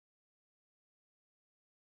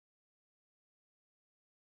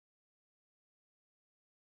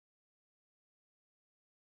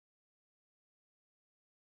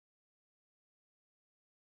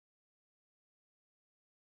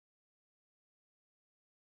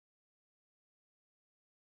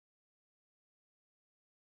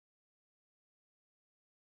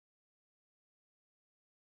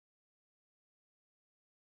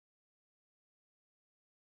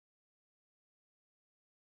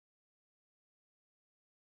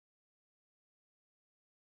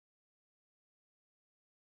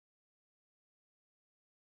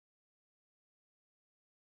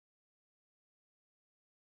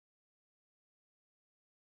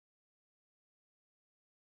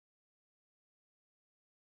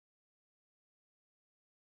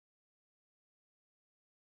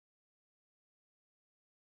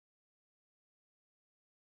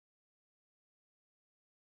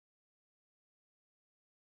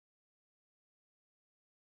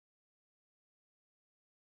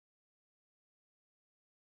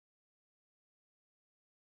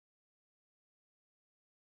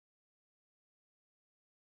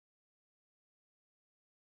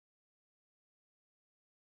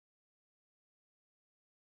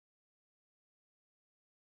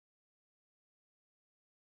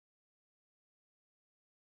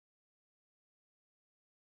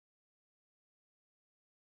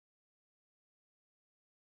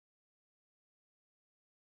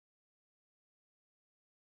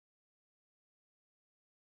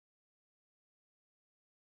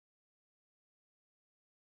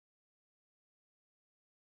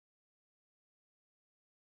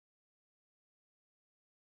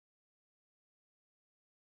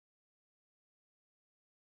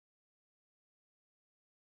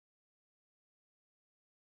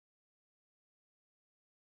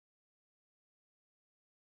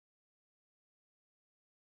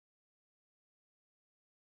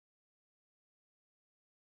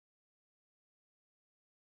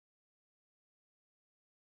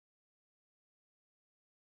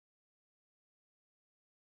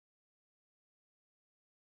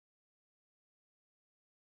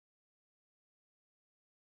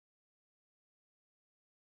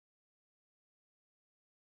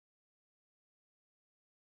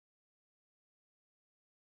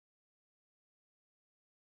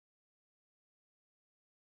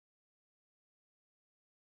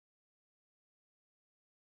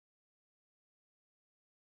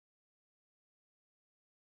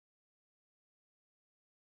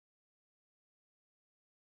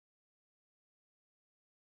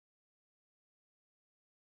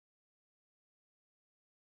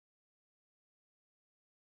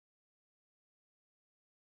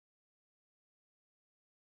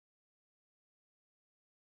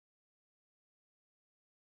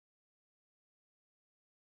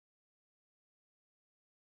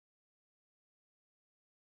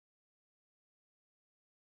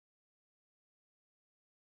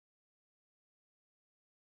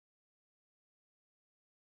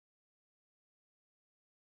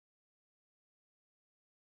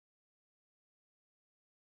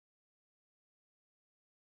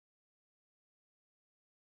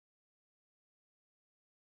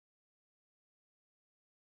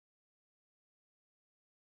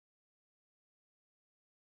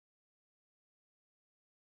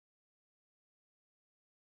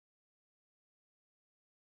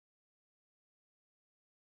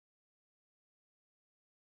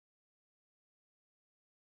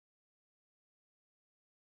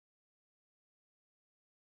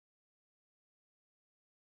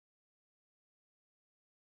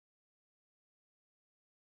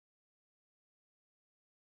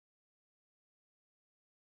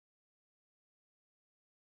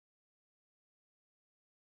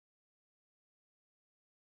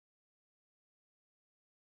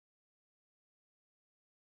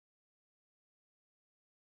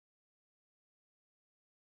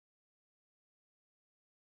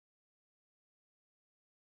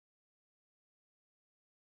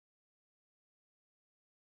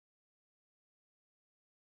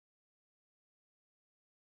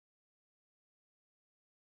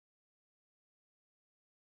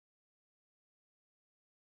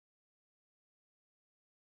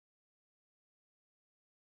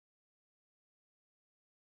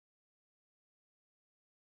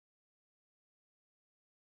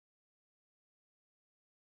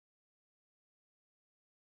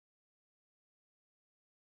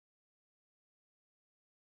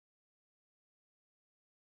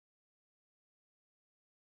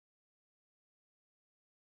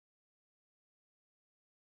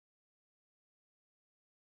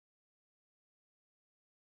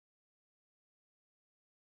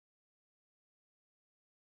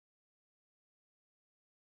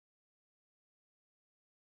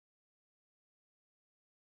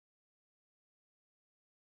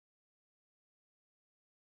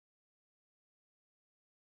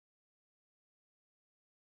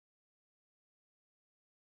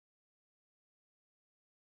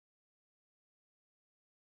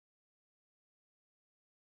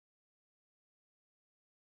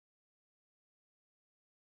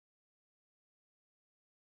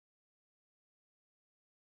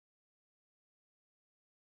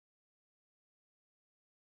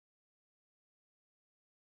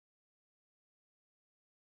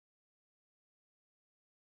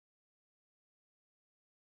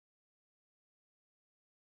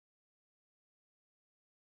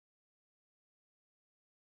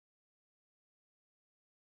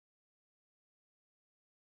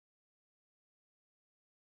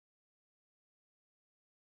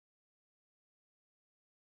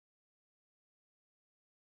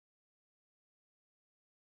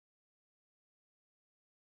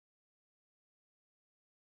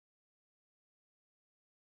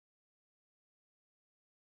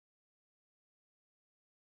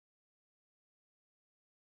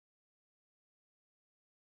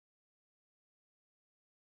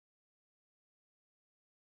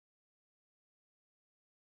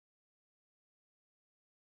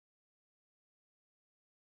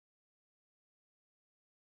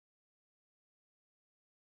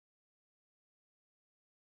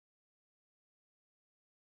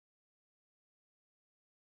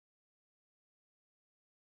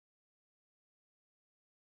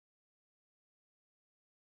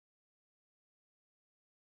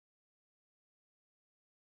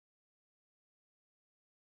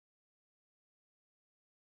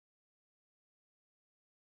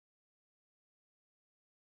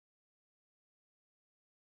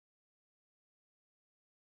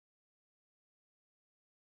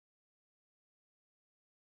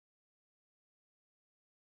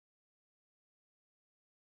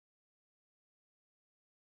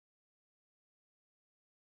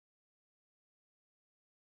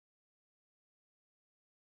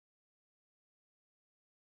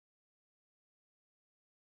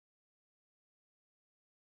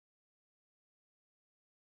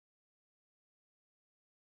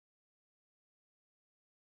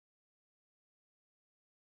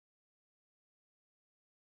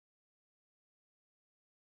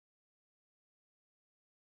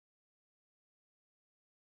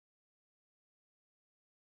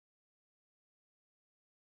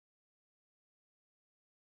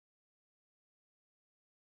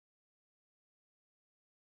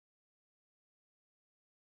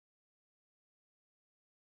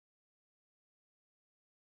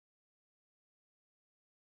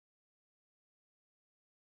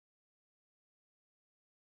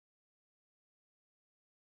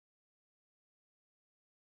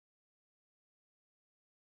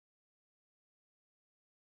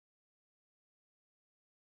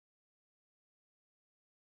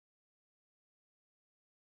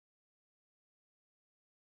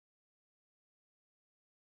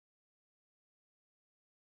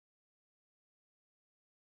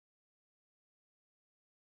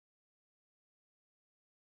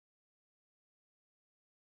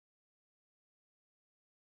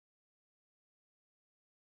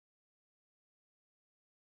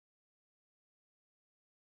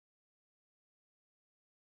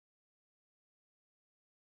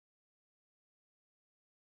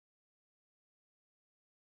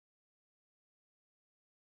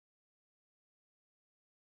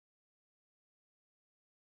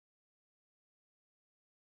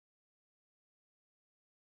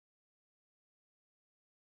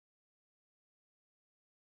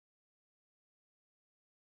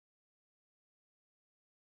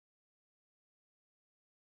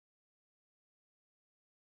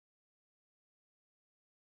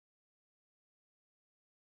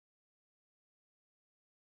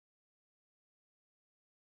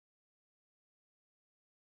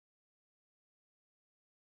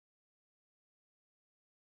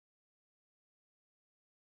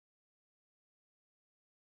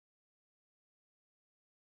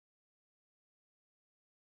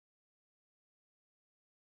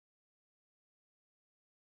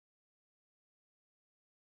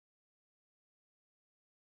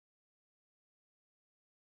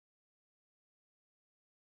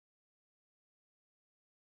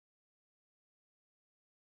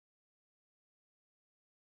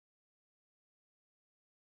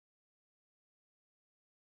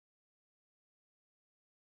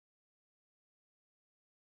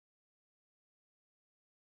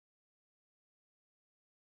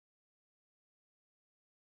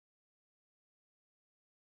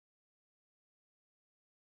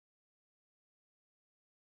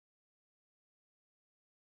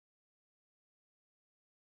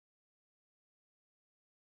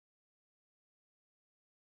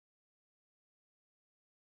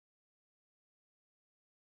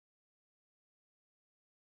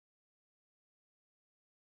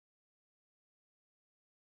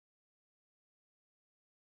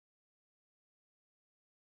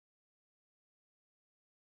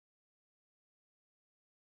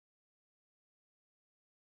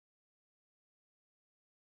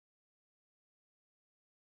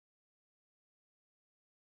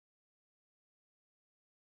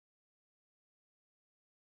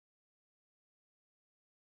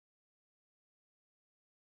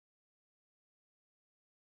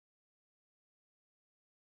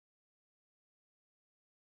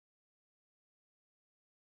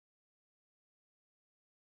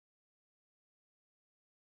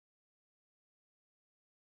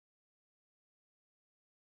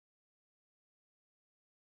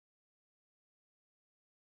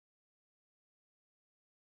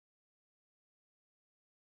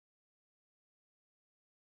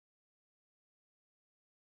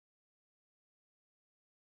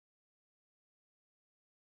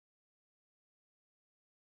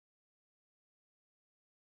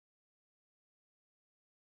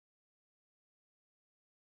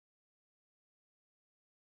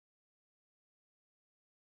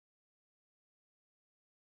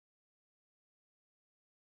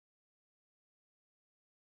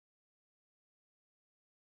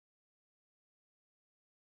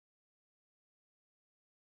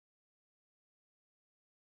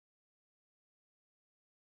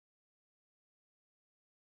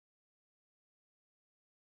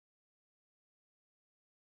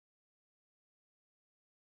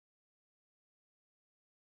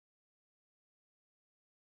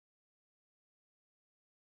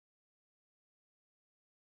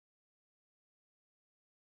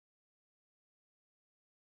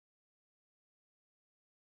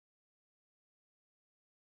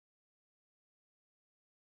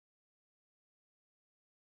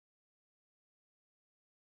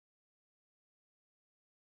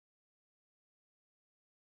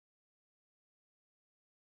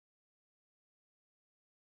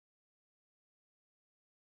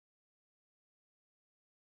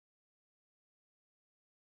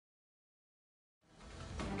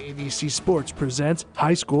ABC Sports presents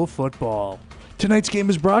high school football. Tonight's game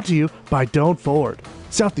is brought to you by Don't Ford,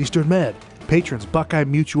 Southeastern Med, Patrons Buckeye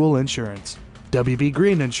Mutual Insurance, WB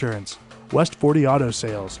Green Insurance, West 40 Auto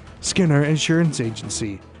Sales, Skinner Insurance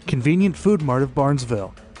Agency, Convenient Food Mart of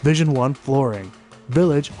Barnesville, Vision One Flooring,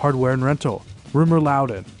 Village Hardware and Rental, Rumor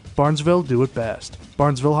Loudon, Barnesville Do It Best,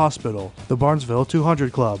 Barnesville Hospital, the Barnesville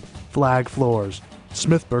 200 Club, Flag Floors,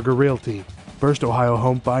 Smithburger Realty, First Ohio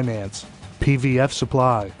Home Finance, PVF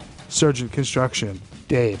Supply, Surgeon Construction,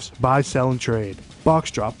 Dave's Buy, Sell, and Trade, Box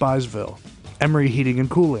Drop Byesville, Emery Heating and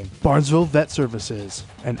Cooling, Barnesville Vet Services,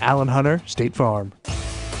 and Allen Hunter State Farm.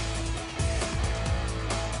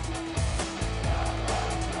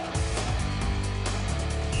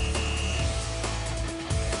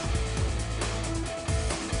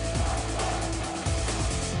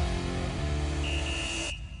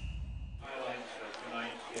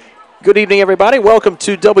 Good evening, everybody. Welcome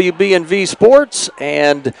to WBNV Sports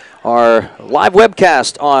and our live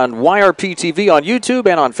webcast on YRP TV on YouTube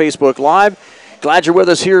and on Facebook Live. Glad you're with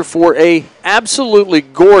us here for a absolutely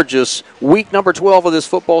gorgeous week number 12 of this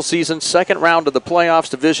football season, second round of the playoffs,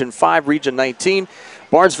 Division 5, Region 19.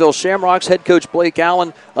 Barnesville Shamrocks head coach Blake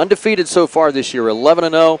Allen, undefeated so far this year,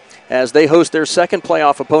 11-0, as they host their second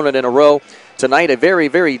playoff opponent in a row. Tonight, a very,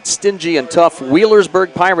 very stingy and tough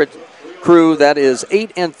Wheelersburg Pirate crew that is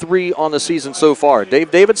 8-3 on the season so far.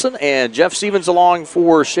 Dave Davidson and Jeff Stevens along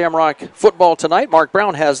for Shamrock football tonight. Mark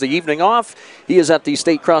Brown has the evening off. He is at the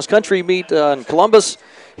state cross-country meet in Columbus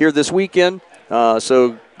here this weekend.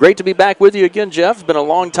 So great to be back with you again, Jeff. It's been a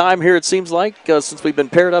long time here, it seems like, since we've been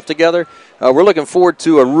paired up together. We're looking forward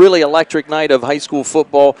to a really electric night of high school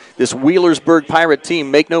football. This Wheelersburg Pirate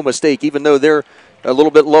team, make no mistake, even though they're a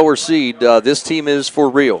little bit lower seed, this team is for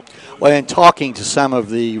real. Well, in talking to some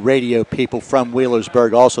of the radio people from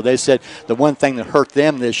Wheelersburg also, they said the one thing that hurt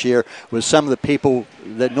them this year was some of the people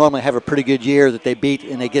that normally have a pretty good year that they beat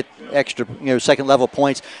and they get extra, second level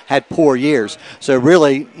points, had poor years. So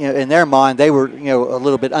really, in their mind, they were, a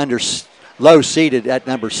little bit low seeded at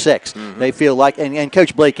number 6. Mm-hmm. They feel like, and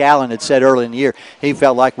Coach Blake Allen had said early in the year, he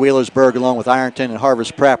felt like Wheelersburg, along with Ironton and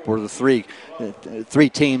Harvest Prep, were the three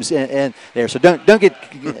teams in there. So don't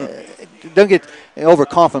get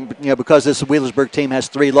overconfident, because this Wheelersburg team has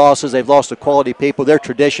 3 losses. They've lost to quality people. Their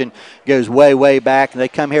tradition goes way, way back. And they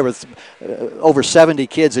come here with over 70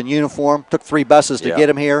 kids in uniform. Took 3 buses to get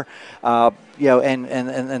them here. And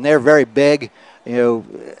they're very big.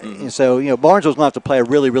 And so, Barnesville's going to have to play a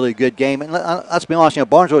really, really good game. And let's be honest,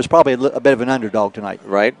 Barnesville is probably a bit of an underdog tonight.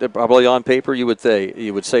 Right. They're probably on paper, you would say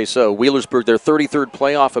so. Wheelersburg, their 33rd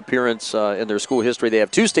playoff appearance in their school history. They have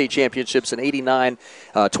 2 state championships in 89,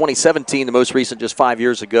 2017, the most recent just 5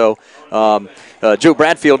 years ago. Joe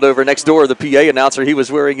Bradfield over next door, the PA announcer, he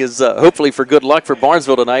was wearing his, hopefully for good luck for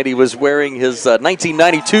Barnesville tonight, he was wearing his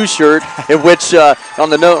 1992 shirt, in which on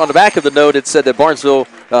the back of the note it said that Barnesville,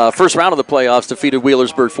 first round of the playoffs, defeated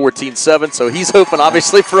Wheelersburg 14-7. So he's hoping,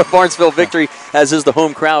 obviously, for a Barnesville victory, as is the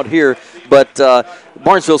home crowd here. But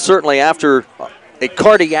Barnesville certainly, after a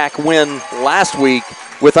cardiac win last week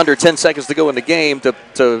with under 10 seconds to go in the game,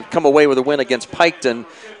 to come away with a win against Piketon,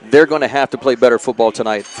 they're going to have to play better football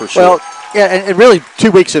tonight for sure. Well, yeah, and really 2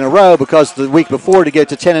 weeks in a row, because the week before to get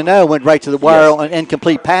to 10-0 went right to the wire on an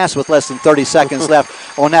incomplete pass with less than 30 seconds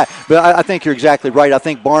left on that. But I think you're exactly right. I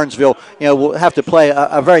think Barnesville, will have to play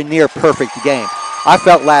a very near perfect game. I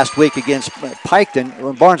felt last week against Piketon,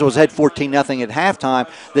 when Barnesville was ahead 14-0 at halftime,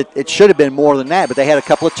 that it should have been more than that, but they had a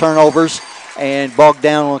couple of turnovers and bogged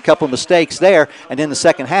down on a couple of mistakes there. And in the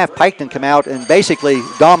second half, Piketon came out and basically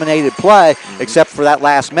dominated play, except for that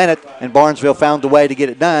last minute, and Barnesville found a way to get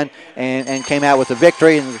it done and came out with a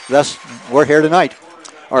victory, and thus we're here tonight.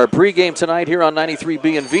 Our pregame tonight here on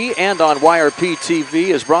 93BNV and on YRP TV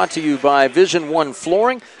is brought to you by Vision One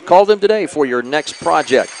Flooring. Call them today for your next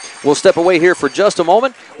project. We'll step away here for just a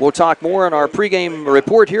moment. We'll talk more in our pregame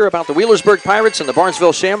report here about the Wheelersburg Pirates and the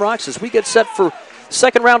Barnesville Shamrocks as we get set for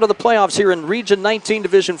second round of the playoffs here in Region 19,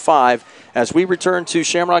 Division 5, as we return to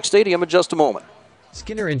Shamrock Stadium in just a moment.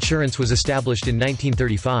 Skinner Insurance was established in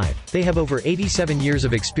 1935. They have over 87 years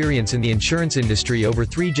of experience in the insurance industry, over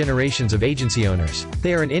 3 generations of agency owners.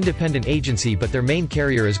 They are an independent agency, but their main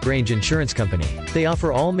carrier is Grange Insurance Company. They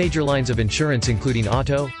offer all major lines of insurance including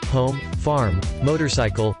auto, home, farm,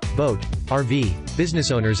 motorcycle, boat, RV,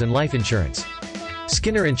 business owners and life insurance.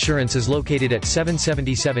 Skinner Insurance is located at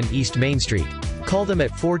 777 East Main Street. Call them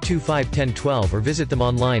at 425-1012 or visit them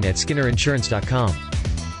online at skinnerinsurance.com.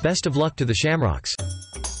 Best of luck to the Shamrocks.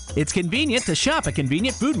 It's convenient to shop at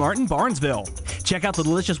Convenient Food Mart in Barnesville. Check out the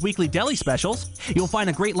delicious weekly deli specials. You'll find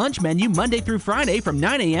a great lunch menu Monday through Friday from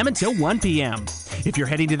 9 a.m. until 1 p.m. If you're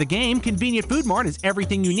heading to the game, Convenient Food Mart is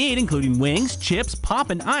everything you need, including wings, chips,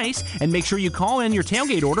 pop, and ice, and make sure you call in your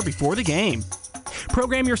tailgate order before the game.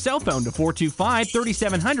 Program your cell phone to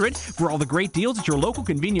 425-3700 for all the great deals at your local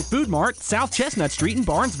Convenient Food Mart, South Chestnut Street in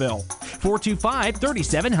Barnesville.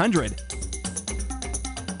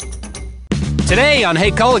 425-3700. Today on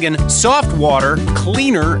Hey Culligan, soft water,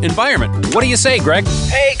 cleaner environment. What do you say, Greg?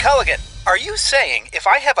 Hey Culligan, are you saying if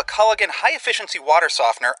I have a Culligan high-efficiency water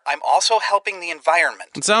softener, I'm also helping the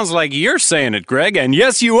environment? It sounds like you're saying it, Greg, and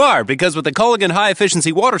yes you are, because with the Culligan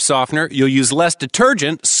high-efficiency water softener, you'll use less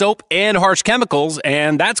detergent, soap, and harsh chemicals,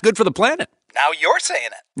 and that's good for the planet. Now you're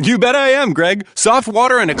saying it. You bet I am, Greg. Soft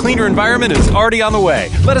water and a cleaner environment is already on the way.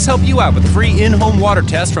 Let us help you out with a free in-home water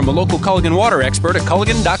test from a local Culligan water expert at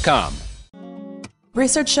Culligan.com.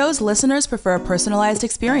 Research shows listeners prefer a personalized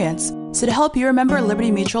experience. So to help you remember, Liberty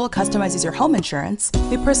Mutual customizes your home insurance.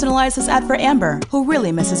 We personalized this ad for Amber, who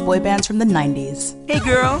really misses boy bands from the 90s. Hey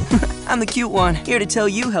girl, I'm the cute one, here to tell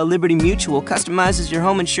you how Liberty Mutual customizes your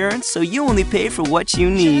home insurance so you only pay for what you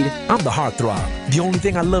need. I'm the heartthrob. The only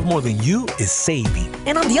thing I love more than you is saving.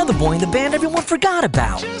 And I'm the other boy in the band everyone forgot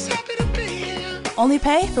about. Only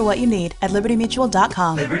pay for what you need at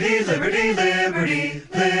libertymutual.com. Liberty, liberty, liberty,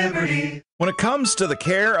 liberty. When it comes to the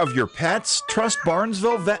care of your pets, trust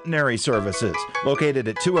Barnesville Veterinary Services, located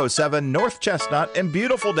at 207 North Chestnut in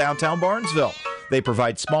beautiful downtown Barnesville. They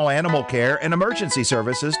provide small animal care and emergency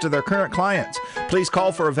services to their current clients. Please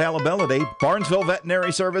call for availability. Barnesville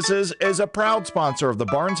Veterinary Services is a proud sponsor of the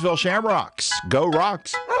Barnesville Shamrocks. Go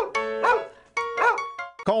Rocks!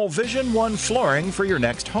 Call Vision One Flooring for your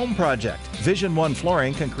next home project. Vision One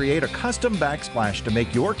Flooring can create a custom backsplash to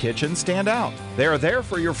make your kitchen stand out. They are there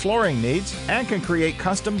for your flooring needs and can create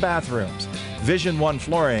custom bathrooms. Vision One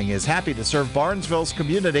Flooring is happy to serve Barnesville's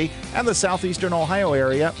community and the southeastern Ohio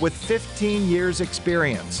area with 15 years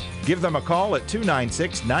experience. Give them a call at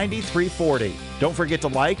 296-9340. Don't forget to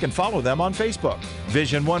like and follow them on Facebook.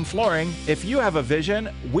 Vision One Flooring, if you have a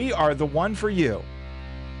vision, we are the one for you.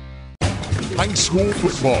 High school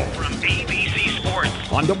football from ABC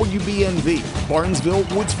Sports on WBNV, Barnesville,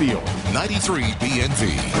 Woodsfield, 93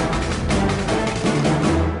 BNV.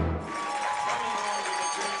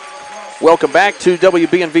 Welcome back to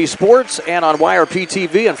WBNV Sports and on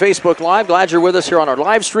YRP-TV and Facebook Live. Glad you're with us here on our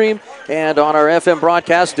live stream and on our FM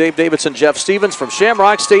broadcast. Dave Davidson, Jeff Stevens from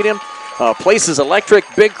Shamrock Stadium. Place is electric.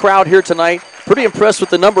 Big crowd here tonight. Pretty impressed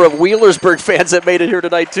with the number of Wheelersburg fans that made it here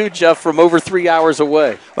tonight too, Jeff, from over 3 hours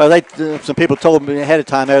away. Well, some people told me ahead of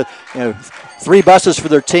time, 3 buses for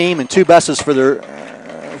their team and 2 buses for their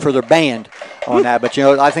band on that. But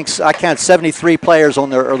I think I count 73 players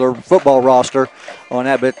on their football roster on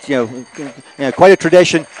that. But quite a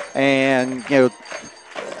tradition, and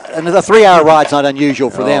another 3-hour ride's not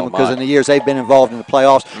unusual for them because in the years they've been involved in the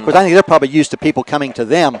playoffs. Because I think they're probably used to people coming to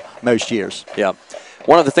them most years. Yeah.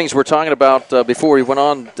 One of the things we're talking about before we went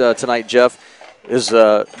on tonight, Jeff, is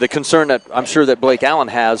the concern that I'm sure that Blake Allen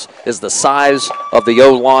has is the size of the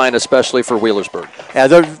O-line, especially for Wheelersburg. Yeah,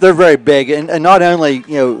 they're very big, and not only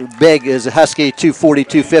big as a Husky, 240,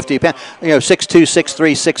 250 pounds, 6'2",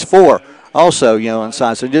 6'3", 6'4". Also, in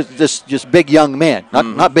size, so just big young men,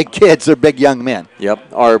 not big kids. They're big young men. Yep.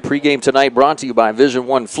 Our pregame tonight brought to you by Vision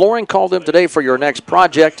One Flooring. Call them today for your next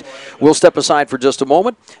project. We'll step aside for just a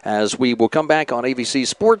moment as we will come back on ABC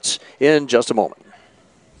Sports in just a moment.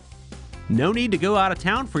 No need to go out of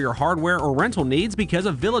town for your hardware or rental needs because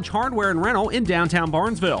of Village Hardware and Rental in downtown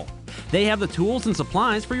Barnesville. They have the tools and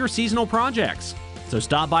supplies for your seasonal projects. So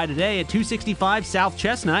stop by today at 265 South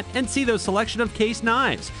Chestnut and see those selection of Case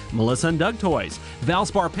knives, Melissa & Doug toys,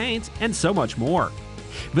 Valspar paints, and so much more.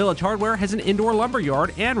 Village Hardware has an indoor lumber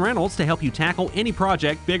yard and rentals to help you tackle any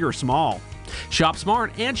project, big or small. Shop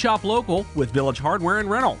smart and shop local with Village Hardware and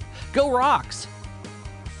Rental. Go Rocks!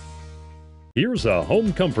 Here's a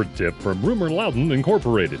home comfort tip from Rumor Loudon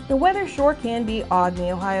Incorporated. The weather sure can be odd in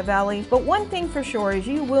the Ohio Valley, but one thing for sure is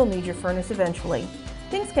you will need your furnace eventually.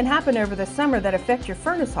 Things can happen over the summer that affect your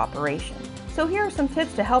furnace operation. So here are some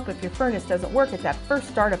tips to help if your furnace doesn't work at that first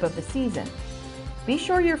startup of the season. Be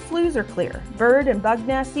sure your flues are clear. Bird and bug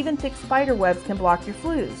nests, even thick spider webs can block your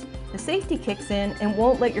flues. The safety kicks in and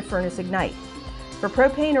won't let your furnace ignite. For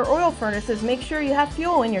propane or oil furnaces, make sure you have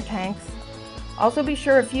fuel in your tanks. Also be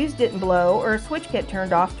sure a fuse didn't blow or a switch get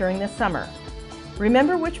turned off during the summer.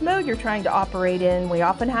 Remember which mode you're trying to operate in. We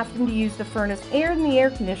often happen to use the furnace and the air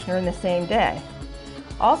conditioner in the same day.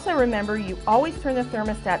 Also remember, you always turn the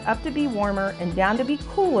thermostat up to be warmer and down to be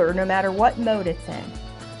cooler no matter what mode it's in.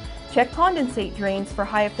 Check condensate drains for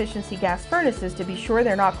high-efficiency gas furnaces to be sure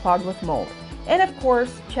they're not clogged with mold. And of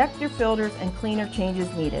course, check your filters and cleaner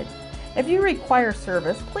changes needed. If you require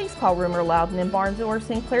service, please call Rumor Loudon in Barnesville or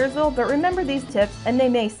St. Clairsville, but remember these tips and they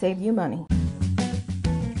may save you money.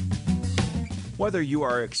 Whether you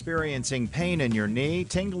are experiencing pain in your knee,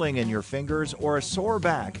 tingling in your fingers, or a sore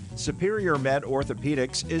back, Superior Med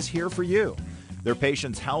Orthopedics is here for you. Their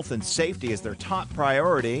patients' health and safety is their top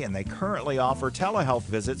priority, and they currently offer telehealth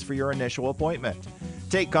visits for your initial appointment.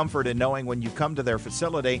 Take comfort in knowing when you come to their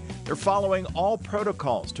facility, they're following all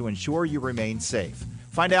protocols to ensure you remain safe.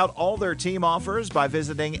 Find out all their team offers by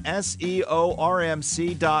visiting seormc.org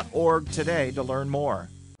today to learn more.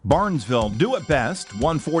 Barnesville Do It Best,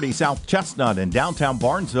 140 South Chestnut in downtown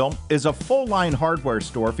Barnesville, is a full-line hardware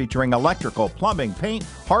store featuring electrical, plumbing, paint,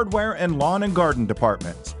 hardware, and lawn and garden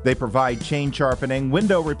departments. They provide chain sharpening,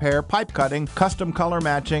 window repair, pipe cutting, custom color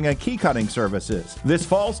matching, and key cutting services. This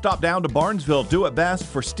fall, stop down to Barnesville Do It Best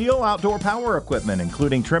for STIHL outdoor power equipment,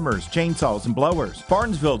 including trimmers, chainsaws, and blowers.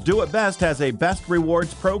 Barnesville Do It Best has a Best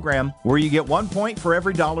Rewards program where you get 1 point for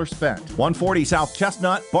every dollar spent. 140 South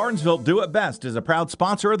Chestnut, Barnesville Do It Best is a proud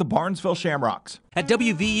sponsor of the Barnesville Shamrocks. At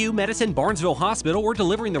WVU Medicine Barnesville Hospital, we're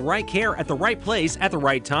delivering the right care at the right place at the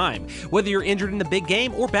right time. Whether you're injured in the big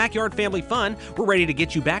game or backyard family fun, we're ready to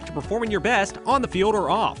get you back to performing your best on the field or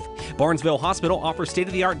off. Barnesville Hospital offers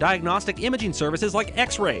state-of-the-art diagnostic imaging services like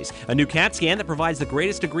X-rays, a new CAT scan that provides the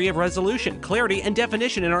greatest degree of resolution, clarity, and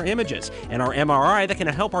definition in our images, and our MRI that can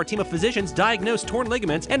help our team of physicians diagnose torn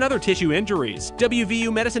ligaments and other tissue injuries.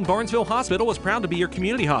 WVU Medicine Barnesville Hospital is proud to be your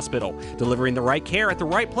community hospital, delivering the right care at the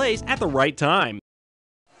right place at the right time.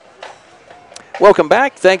 Welcome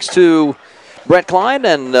back. Thanks to Brett Klein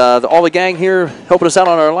and all the gang here helping us out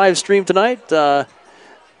on our live stream tonight.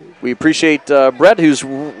 We appreciate Brett, who's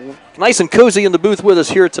nice and cozy in the booth with us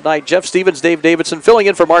here tonight. Jeff Stevens, Dave Davidson, filling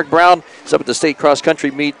in for Mark Brown. He's up at the state cross country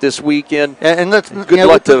meet this weekend. And let's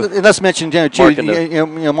let's mention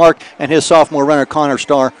Mark and his sophomore runner Connor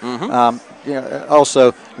Starr.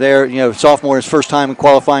 Also there, sophomore, his first time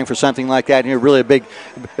qualifying for something like that. And really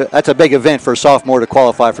that's a big event for a sophomore to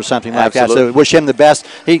qualify for something like that. So wish him the best.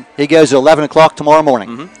 He goes at 11 o'clock tomorrow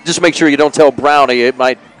morning. Just make sure you don't tell Brownie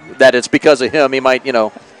that it's because of him. He might,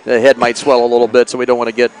 the head might swell a little bit, so we don't want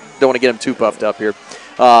to get him too puffed up here.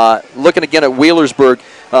 Looking again at Wheelersburg,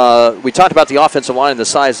 we talked about the offensive line and the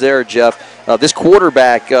size there, Jeff. This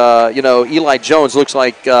quarterback, Eli Jones looks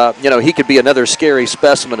like, he could be another scary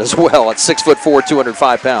specimen as well at 6'4",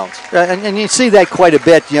 205 pounds. And you see that quite a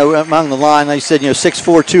bit, among the line. Like you said,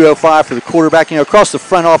 6'4", 205 for the quarterback. Across the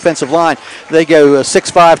front offensive line, they go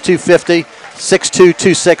 6'5", 250, 6'2",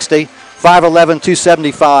 260, 5'11",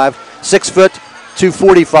 275, 6 foot,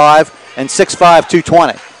 245, and 6'5",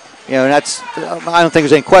 220. And that's, I don't think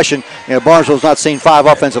there's any question, Barnesville's not seen 5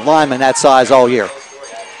 offensive linemen that size all year.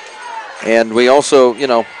 And we also,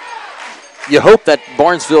 you hope that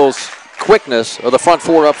Barnesville's quickness, or the front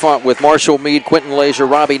 4 up front with Marshall Mead, Quentin Leisure,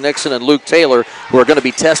 Robbie Nixon, and Luke Taylor, who are going to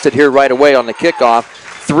be tested here right away on the kickoff.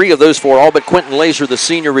 3 of those 4, all but Quentin Leisure, the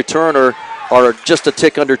senior returner, are just a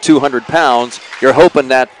tick under 200 pounds. You're hoping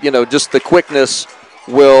that, just the quickness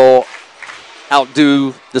will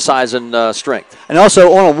outdo the size and strength. And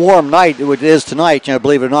also on a warm night, which it is tonight,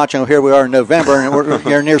 believe it or not, here we are in November, and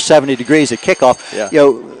we're near 70 degrees at kickoff. Yeah.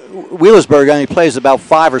 Wheelersburg only plays about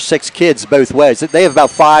 5 or 6 kids both ways. They have about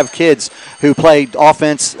 5 kids who play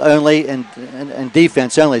offense only and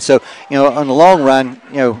defense only. So, on the long run,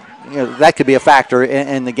 that could be a factor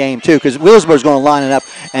in the game too, because Wheelersburg's going to line it up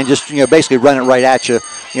and just basically run it right at you,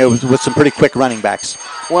 with some pretty quick running backs.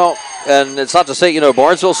 Well, and it's not to say,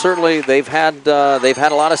 Barnesville certainly they've had a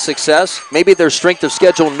lot of success. Maybe their strength of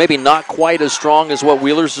schedule maybe not quite as strong as what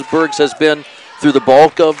Wheelersburg's has been through the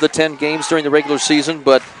bulk of the 10 games during the regular season,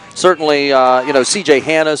 but certainly, C.J.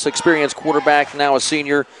 Hannes, experienced quarterback, now a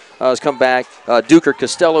senior, has come back. Duker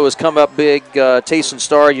Costello has come up big. Tayson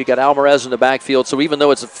Starr, you got Alvarez in the backfield. So even though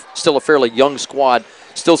it's still a fairly young squad,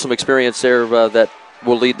 still some experience there that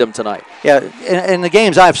will lead them tonight. Yeah, in the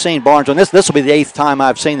games I've seen Barnesville, this will be the 8th time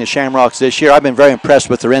I've seen the Shamrocks this year. I've been very impressed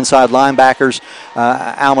with their inside linebackers,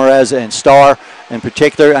 Alvarez and Starr in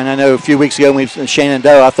particular. And I know a few weeks ago when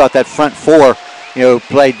Shenandoah, I thought that front 4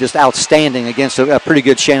 played just outstanding against a pretty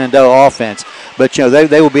good Shenandoah offense. But,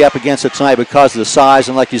 they will be up against it tonight because of the size.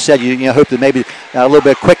 And like you said, you hope that maybe a little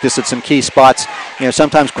bit of quickness at some key spots.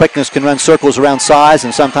 Sometimes quickness can run circles around size,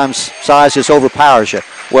 and sometimes size just overpowers you.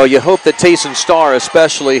 Well, you hope that Tayson Starr,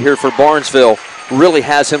 especially here for Barnesville, really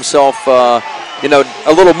has himself, a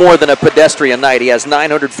little more than a pedestrian night. He has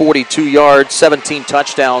 942 yards, 17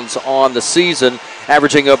 touchdowns on the season,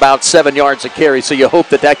 averaging about 7 yards a carry. So you hope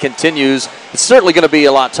that continues. It's certainly going to be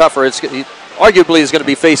a lot tougher. arguably is going to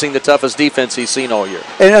be facing the toughest defense he's seen all year.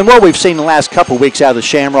 And what we've seen the last couple of weeks out of the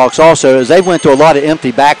Shamrocks also is they went to a lot of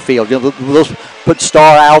empty backfield. They'll put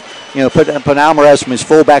Starr out, put Alvarez from his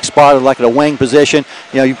fullback spot like at a wing position.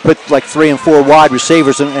 You put like 3 and 4 wide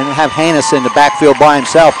receivers and have Hannes in the backfield by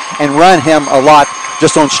himself and run him a lot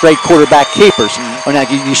just on straight quarterback keepers. Or now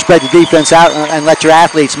you spread the defense out and let your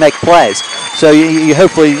athletes make plays. So you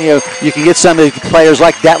hopefully you can get some of the players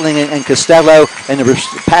like Detling and Costello in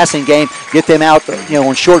the passing game, get them out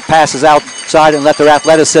on short passes outside and let their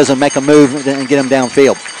athleticism make a move and get them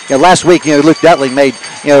downfield. Last week Luke Detling made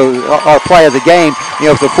our play of the game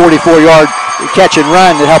with a 44-yard catch and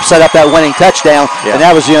run that helped set up that winning touchdown, and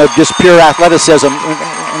that was just pure athleticism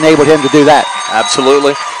enabled him to do that.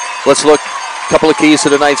 Absolutely. Let's look. Couple of keys to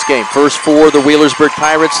tonight's game. First, for the Wheelersburg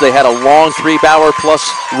Pirates, they had a long 3-hour plus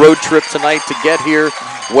road trip tonight to get here.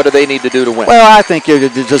 What do they need to do to win? Well, I think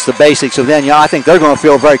just the basics of then. I think they're going to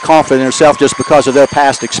feel very confident in themselves just because of their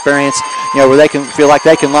past experience. Where they can feel like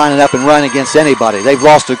they can line it up and run against anybody. They've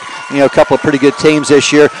lost a couple of pretty good teams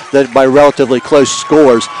this year that by relatively close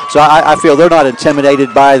scores. So I feel they're not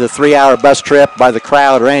intimidated by the 3-hour bus trip, by the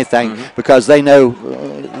crowd or anything, because they know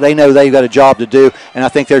they've got a job to do, and I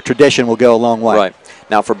think their tradition will go a long way. Right.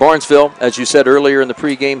 Now for Barnesville, as you said earlier in the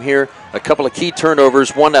pregame here, a couple of key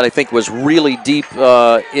turnovers. One that I think was really deep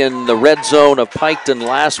in the red zone of Piketon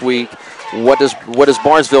last week. What does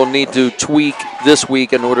Barnesville need to tweak this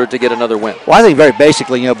week in order to get another win? Well, I think very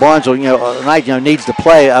basically, Barnesville, tonight, needs to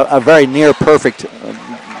play a very near perfect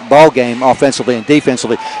ball game offensively and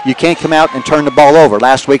defensively. You can't come out and turn the ball over.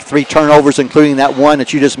 Last week, 3 turnovers, including that one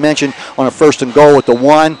that you just mentioned on a 1st and goal with the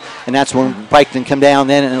 1, and that's when Piketon come down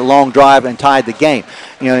then in a long drive and tied the game.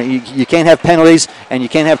 You can't have penalties and you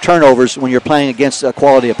can't have turnovers when you're playing against a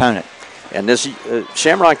quality opponent. And this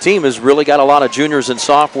Shamrock team has really got a lot of juniors and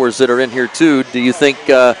sophomores that are in here too. Do you think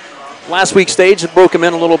last week's stage broke them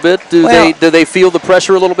in a little bit? Do they feel the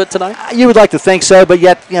pressure a little bit tonight? You would like to think so, but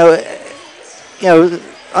yet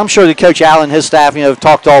I'm sure that Coach Allen and his staff, have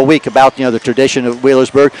talked all week about, the tradition of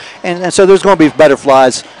Wheelersburg. And so there's going to be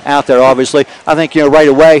butterflies out there, obviously. I think, right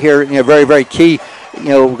away here, very, very key,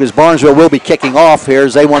 because Barnesville will be kicking off here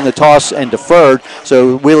as they won the toss and deferred.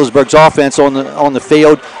 So Wheelersburg's offense on the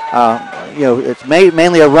field, it's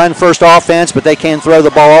mainly a run-first offense, but they can throw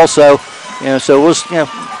the ball also. So we'll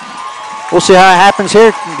see how it happens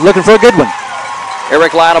here. Looking for a good one.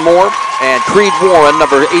 Eric Lattimore and Creed Warren,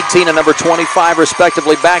 number 18 and number 25,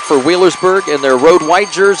 respectively, back for Wheelersburg in their road white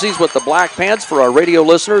jerseys with the black pants for our radio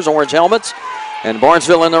listeners, orange helmets. And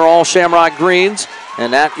Barnesville in their all Shamrock greens.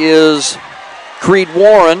 And that is Creed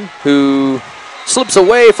Warren, who slips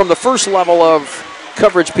away from the first level of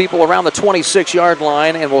coverage people around the 26-yard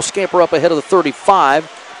line and will scamper up ahead of the 35.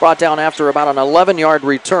 Brought down after about an 11-yard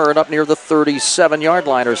return up near the 37-yard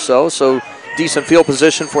line or so. So decent field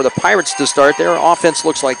position for the Pirates to start. Their offense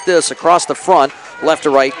looks like this across the front, left to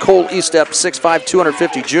right. Cole Estep, 6'5",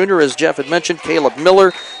 250 junior, as Jeff had mentioned. Caleb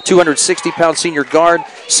Miller, 260-pound senior guard.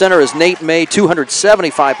 Center is Nate May,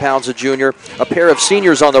 275 pounds, a junior. A pair of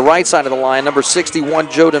seniors on the right side of the line, number 61,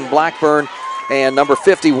 Joden Blackburn, and number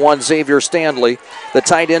 51, Xavier Stanley. The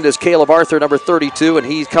tight end is Caleb Arthur, number 32, and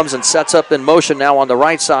he comes and sets up in motion now on the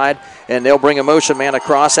right side, and they'll bring a motion man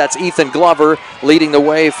across. That's Ethan Glover leading the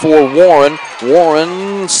way for Warren.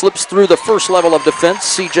 Warren slips through the first level of defense.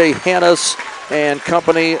 C.J. Hannes and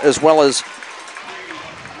company, as well as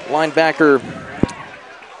linebacker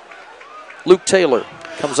Luke Taylor,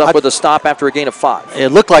 comes up with a stop after a gain of 5.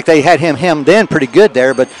 It looked like they had him hemmed in pretty good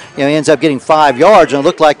there, but he ends up getting 5 yards, and it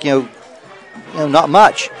looked like not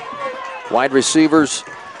much. Wide receivers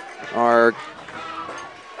are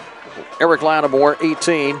Eric Lattimore,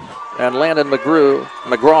 18, and Landon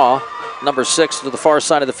McGraw, number 6, to the far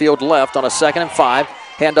side of the field left on a 2nd and 5.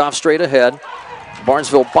 Handoff straight ahead.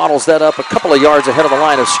 Barnesville bottles that up a couple of yards ahead of the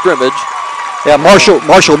line of scrimmage. Yeah,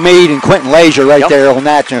 Marshall Mead and Quentin Lazier right there on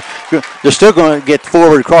that. They're still going to get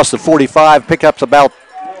forward across the 45, pick up about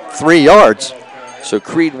 3 yards. So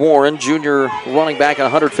Creed Warren, junior running back at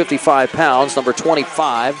 155 pounds, number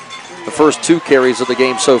 25. The first 2 carries of the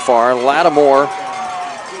game so far. Lattimore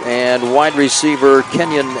and wide receiver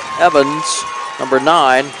Kenyon Evans, number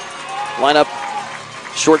 9, line up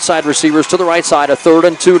short side receivers to the right side. A 3rd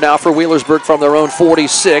and 2 now for Wheelersburg from their own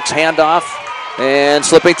 46. Handoff and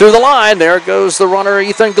slipping through the line. There goes the runner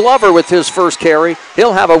Ethan Glover with his first carry.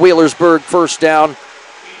 He'll have a Wheelersburg first down.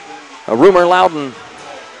 A Rumor Loudon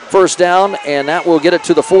first down, and that will get it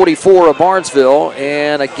to the 44 of Barnesville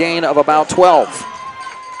and a gain of about 12.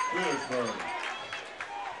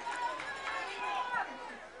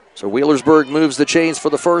 So Wheelersburg moves the chains for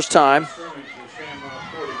the first time.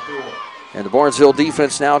 And the Barnesville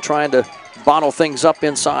defense now trying to bottle things up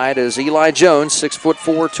inside is Eli Jones, 6'4",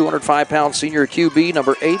 205-pound senior QB,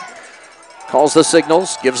 number 8. Calls the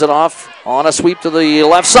signals, gives it off on a sweep to the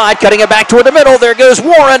left side, cutting it back toward the middle. There goes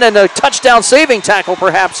Warren, and a touchdown saving tackle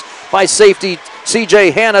perhaps by safety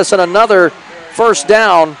C.J. Hannes, and another first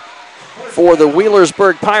down for the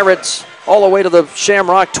Wheelersburg Pirates all the way to the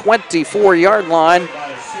Shamrock 24-yard line,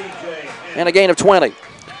 and a gain of 20.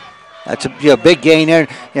 That's a big gain there.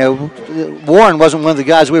 Warren wasn't one of the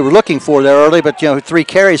guys we were looking for there early, but 3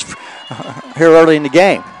 carries here early in the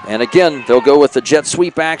game. And again, they'll go with the jet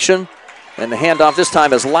sweep action, and the handoff this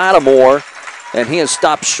time is Lattimore, and he has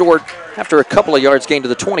stopped short after a couple of yards gained to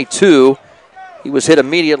the 22. He was hit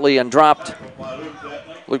immediately and dropped.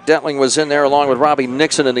 Luke Detling was in there along with Robbie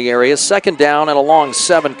Nixon in the area. Second down and a long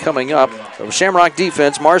 7 coming up. So Shamrock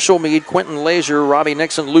defense, Marshall Mead, Quentin Lazier, Robbie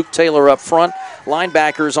Nixon, Luke Taylor up front.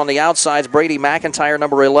 Linebackers on the outsides, Brady McIntyre,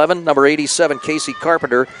 number 11, number 87, Casey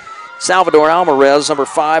Carpenter, Salvador Alvarez, number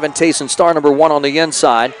 5, and Tayson Starr, number 1 on the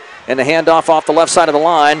inside. And the handoff off the left side of the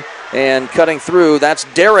line, and cutting through, that's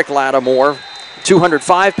Derek Lattimore,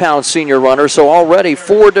 205-pound senior runner. So already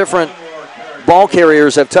 4 different ball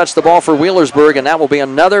carriers have touched the ball for Wheelersburg, and that will be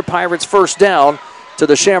another Pirates first down to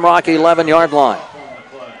the Shamrock 11-yard line.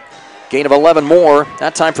 Gain of 11 more,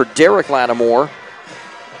 that time for Derek Lattimore.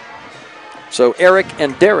 So Eric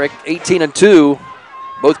and Derek, 18 and 2,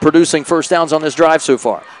 both producing first downs on this drive so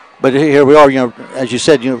far. But here we are, as you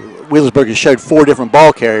said, Wheelersburg has showed 4 different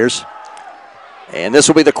ball carriers. And this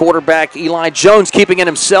will be the quarterback, Eli Jones, keeping it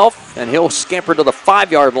himself, and he'll scamper to the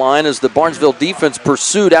 5-yard line as the Barnesville defense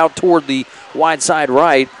pursued out toward the wide side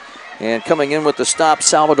right. And coming in with the stop,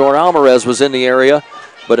 Salvador Alvarez was in the area,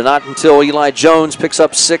 but not until Eli Jones picks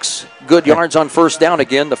up 6 good yards on first down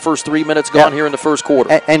again. The first 3 minutes gone here in the first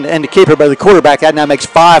quarter. And the keeper by the quarterback, that now makes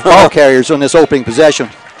 5 ball carriers on this opening possession.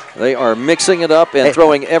 They are mixing it up and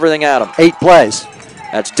throwing everything at him. 8 plays.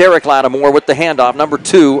 That's Derek Lattimore with the handoff, number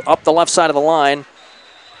 2, up the left side of the line.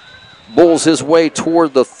 Bulls his way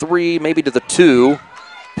toward the 3, maybe to the 2.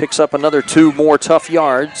 Picks up another 2 more tough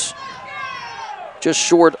yards. Just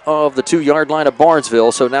short of the 2-yard line of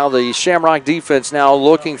Barnesville. So now the Shamrock defense now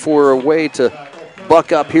looking for a way to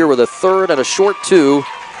buck up here with a 3rd and a short 2.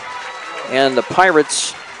 And the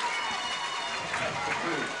Pirates,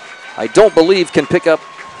 I don't believe, can pick up.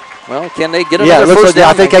 Well, can they get another first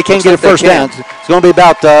down? I think they can get a first down. It's going to be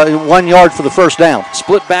about 1 yard for the first down.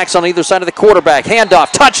 Split backs on either side of the quarterback.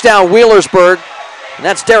 Handoff, touchdown, Wheelersburg. And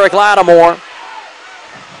that's Derek Lattimore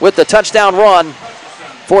with the touchdown run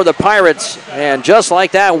for the Pirates. And just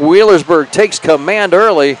like that, Wheelersburg takes command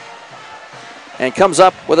early and comes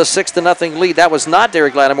up with a 6-0 lead. That was not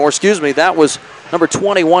Derek Lattimore, excuse me. That was number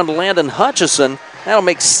 21, Landon Hutchison. That'll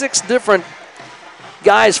make 6 different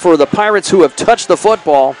guys for the Pirates who have touched the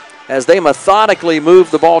football as they methodically move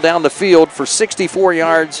the ball down the field for 64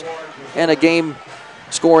 yards and a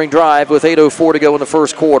game-scoring drive with 8:04 to go in the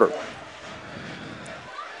first quarter.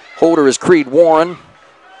 Holder is Creed Warren.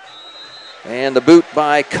 And the boot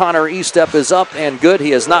by Connor Estep is up and good.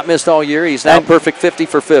 He has not missed all year. He's now perfect 50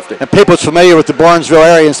 for 50. And people's familiar with the Barnesville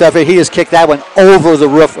area and stuff. He has kicked that one over the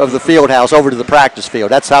roof of the field house, over to the practice field.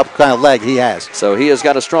 That's how kind of leg he has. So he has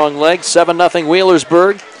got a strong leg. 7-0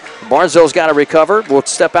 Wheelersburg. Barnesville's got to recover. We'll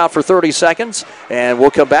step out for 30 seconds, and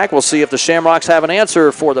we'll come back. We'll see if the Shamrocks have an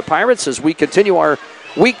answer for the Pirates as we continue our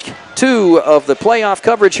Week 2 of the playoff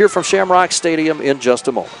coverage here from Shamrock Stadium in just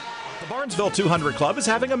a moment. Barnesville 200 Club is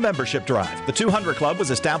having a membership drive. The 200 Club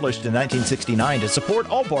was established in 1969 to support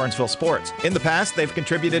all Barnesville sports. In the past, they've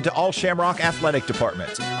contributed to all Shamrock athletic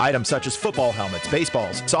departments. Items such as football helmets,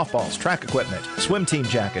 baseballs, softballs, track equipment, swim team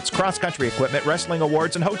jackets, cross-country equipment, wrestling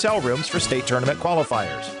awards, and hotel rooms for state tournament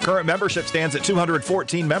qualifiers. Current membership stands at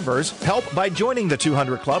 214 members. Help by joining the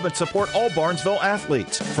 200 Club and support all Barnesville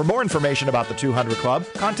athletes. For more information about the 200 Club,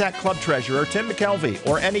 contact Club Treasurer Tim McKelvey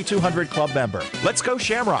or any 200 Club member. Let's go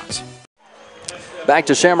Shamrocks! Back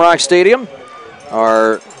to Shamrock Stadium.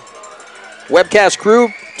 Our webcast crew,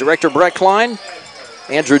 Director Brett Klein,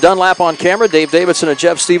 Andrew Dunlap on camera, Dave Davidson and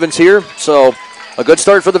Jeff Stevens here. So a good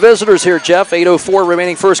start for the visitors here, Jeff. 8:04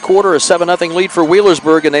 remaining first quarter, a 7-0 lead for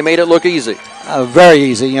Wheelersburg, and they made it look easy. Very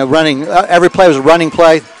easy. Running. Every play was a running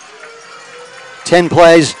play. 10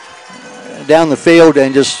 plays down the field,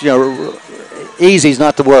 and just easy is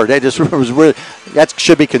not the word. They just was really, that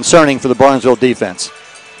should be concerning for the Barnesville defense.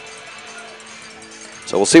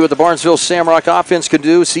 So we'll see what the Barnesville Shamrock offense can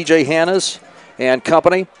do. C.J. Hannes and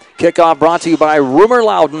company. Kickoff brought to you by Rumor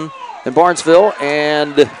Loudon in Barnesville.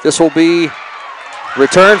 And this will be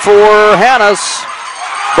return for Hannes.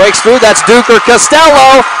 Breaks through. That's Duker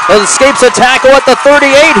Costello. Escapes a tackle at the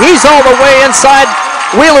 38. He's all the way inside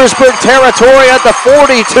Wheelersburg territory at the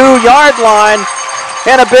 42-yard line,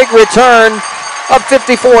 and a big return of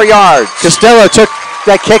 54 yards. Costello took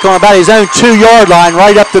that kick on about his own 2-yard line,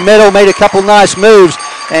 right up the middle, made a couple nice moves,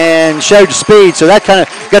 and showed speed. So that kind of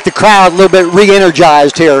got the crowd a little bit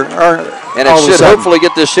re-energized here. And it should hopefully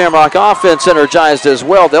get this Shamrock offense energized as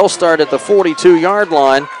well. They'll start at the 42-yard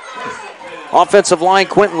line. Offensive line,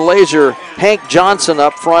 Quentin Lazier, Hank Johnson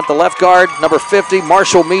up front, the left guard, number 50,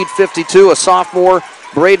 Marshall Mead, 52, a sophomore,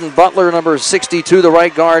 Braden Butler, number 62, the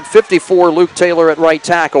right guard, 54, Luke Taylor at right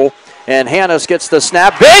tackle, and Hannes gets the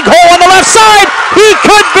snap. Big hole on the left side. He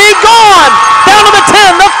could be gone. Down to the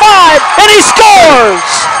 10, the 5, and he scores.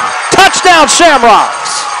 Touchdown,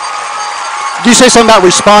 Shamrocks. Did you say something about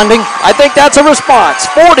responding? I think that's a response.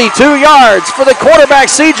 42 yards for the quarterback,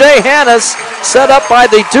 C.J. Hannes, set up by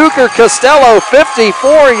the Duker Costello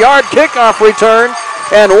 54-yard kickoff return,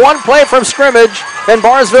 and one play from scrimmage, and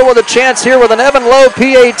Barnesville with a chance here with an Evan Lowe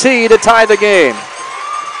PAT to tie the game.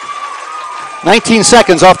 19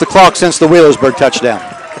 seconds off the clock since the Wheelersburg touchdown.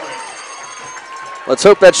 Let's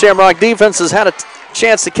hope that Shamrock defense has had a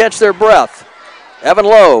chance to catch their breath. Evan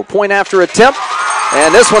Lowe, point after attempt,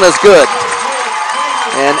 and this one is good.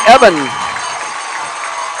 And Evan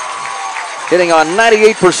hitting on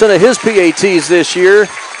 98% of his PATs this year.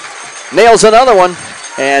 Nails another one.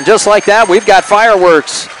 And just like that, we've got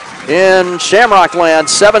fireworks in Shamrock Land.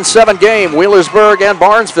 7-7 game, Wheelersburg and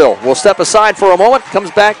Barnesville. We'll step aside for a moment.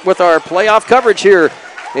 Comes back with our playoff coverage here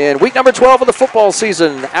in week number 12 of the football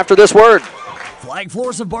season after this word. Flag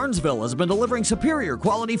Floors of Barnesville has been delivering superior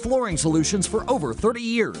quality flooring solutions for over 30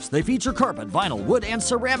 years. They feature carpet, vinyl, wood, and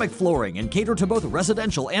ceramic flooring and cater to both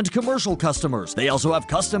residential and commercial customers. They also have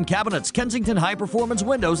custom cabinets, Kensington high-performance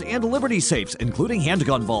windows, and Liberty safes, including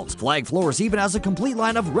handgun vaults. Flag Floors even has a complete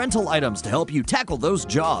line of rental items to help you tackle those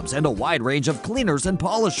jobs and a wide range of cleaners and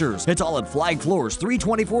polishers. It's all at Flag Floors,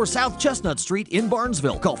 324 South Chestnut Street in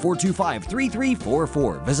Barnesville. Call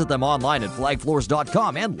 425-3344. Visit them online at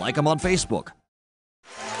flagfloors.com and like them on Facebook.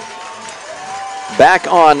 Back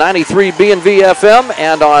on 93 B&V FM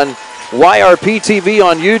and on YRP TV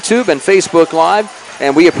on YouTube and Facebook Live.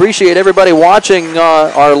 And we appreciate everybody watching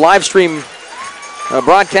our live stream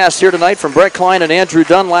broadcast here tonight from Brett Klein and Andrew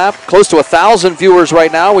Dunlap. Close to 1,000 viewers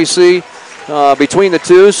right now we see between the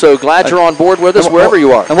two, so glad you're on board with us wherever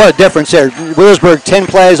you are. And what a difference there. Wheelersburg, 10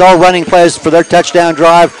 plays, all running plays for their touchdown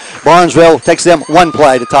drive. Barnesville takes them one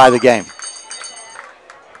play to tie the game.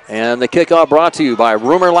 And the kickoff brought to you by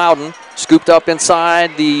Rumor Loudon, scooped up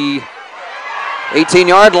inside the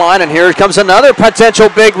 18-yard line, and here comes another potential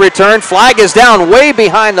big return. Flag is down way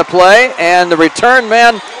behind the play, and the return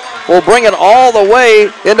man will bring it all the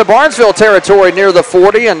way into Barnesville territory near the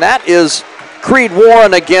 40, and that is Creed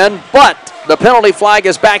Warren again, but the penalty flag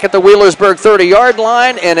is back at the Wheelersburg 30-yard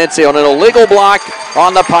line, and it's an illegal block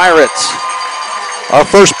on the Pirates. Our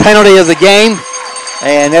first penalty of the game.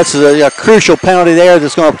 And that's a crucial penalty there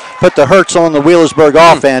that's going to put the hurts on the Wheelersburg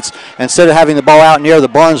offense. Instead of having the ball out near the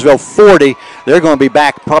Barnesville 40, they're going to be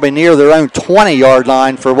back probably near their own 20-yard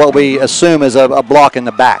line for what we assume is a block in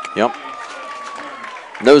the back. Yep.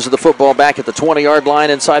 Nose of the football back at the 20-yard line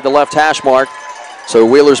inside the left hash mark. So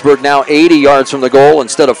Wheelersburg now 80 yards from the goal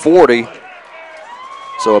instead of 40.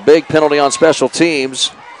 So a big penalty on special teams.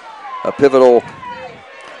 A pivotal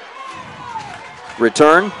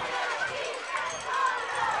return.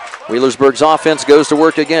 Wheelersburg's offense goes to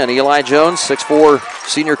work again. Eli Jones, 6'4",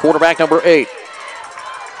 senior quarterback, number 8.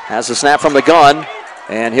 Has the snap from the gun,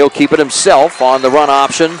 and he'll keep it himself on the run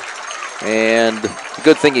option. And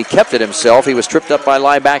good thing he kept it himself. He was tripped up by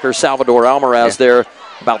linebacker Salvador Almaraz there,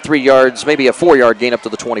 about 3 yards, maybe a 4-yard gain up to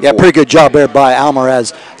the 24. Yeah, pretty good job there by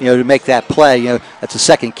Almaraz, to make that play. That's the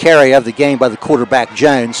second carry of the game by the quarterback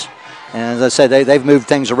Jones. And as I said, they've moved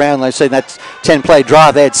things around. Like I said, that 10-play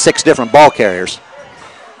drive, they had 6 different ball carriers.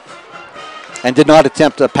 And did not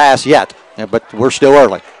attempt a pass yet, but we're still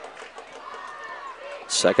early.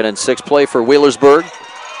 2nd and 6 play for Wheelersburg,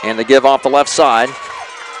 and the give off the left side.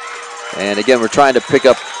 And again, we're trying to pick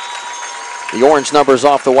up the orange numbers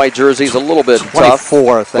off the white jerseys a little bit 24, tough.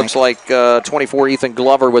 I think. Looks like 24 Ethan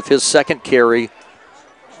Glover with his second carry,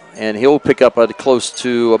 and he'll pick up close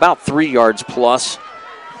to about 3 yards plus,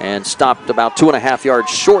 and stopped about 2.5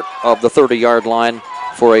 yards short of the 30-yard line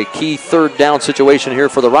for a key third down situation here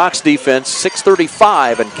for the Rocks defense.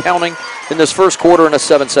 6:35 and counting in this first quarter in a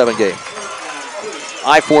 7-7 game.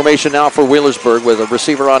 I formation now for Wheelersburg with a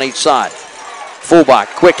receiver on each side. Fullback,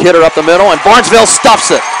 quick hitter up the middle, and Barnesville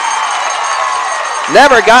stuffs it.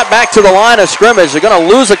 Never got back to the line of scrimmage. They're going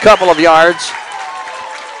to lose a couple of yards.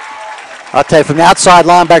 I'll tell you, from the outside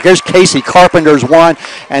linebacker, there's Casey Carpenter's one,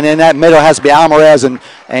 and then that middle has to be Alvarez and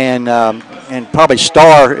probably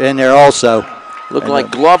Starr in there also. Looked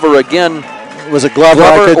like Glover again. Was it Glover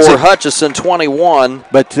or Hutchison, 21.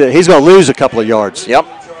 But he's going to lose a couple of yards. Yep,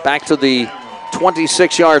 back to the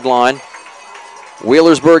 26-yard line.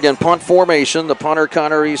 Wheelersburg in punt formation. The punter,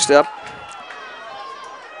 Connor Estep.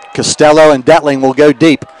 Costello and Detling will go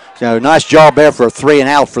deep. So nice job there for a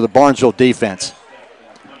 3-and-out for the Barnesville defense.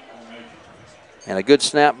 And a good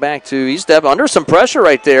snap back to Estep. Under some pressure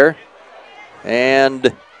right there.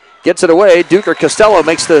 And gets it away. Duker Costello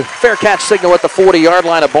makes the fair catch signal at the 40-yard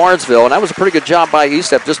line of Barnesville. And that was a pretty good job by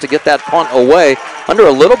Estep just to get that punt away under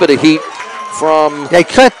a little bit of heat from He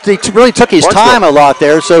really took his time a lot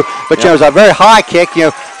there. So, but you know, it was a very high kick.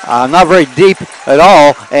 Not very deep at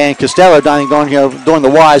all. And Costello doing the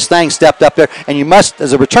wise thing, stepped up there. And you must,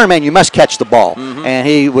 as a return man, you must catch the ball. And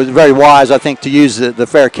he was very wise, I think, to use the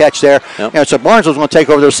fair catch there. Yep. So Barnesville's going to take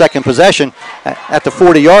over their second possession at the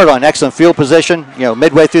 40-yard line. Excellent field position.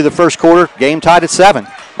 Midway through the first quarter, game tied at 7.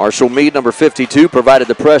 Marshall Mead, number 52, provided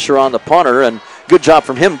the pressure on the punter, and good job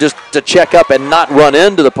from him just to check up and not run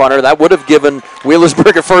into the punter. That would have given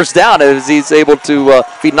Wheelersburg a first down as he's able to,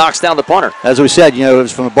 if he knocks down the punter. As we said,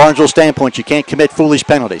 from a Barnesville standpoint, you can't commit foolish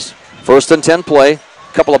penalties. 1st and 10 play.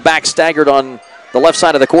 A couple of backs staggered on the left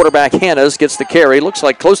side of the quarterback. Hannes gets the carry. Looks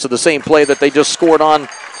like close to the same play that they just scored on.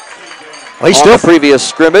 He's still the previous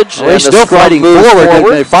scrimmage. He's still fighting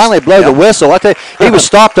forward. They finally blow the whistle. He was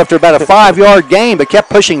stopped after about a 5-yard gain, but kept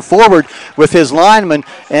pushing forward with his lineman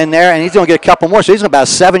in there, and he's going to get a couple more. So he's about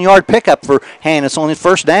a 7-yard pickup for Hannes on his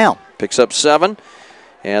first down. Picks up 7.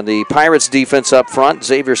 And the Pirates defense up front,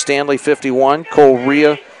 Xavier Stanley, 51, Cole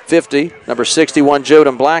Rhea, 50, number 61,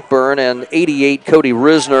 Joden Blackburn, and 88, Cody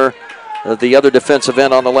Risner, the other defensive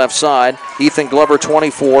end on the left side. Ethan Glover,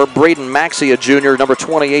 24. Braden Maxia Jr., number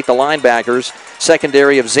 28, the linebackers.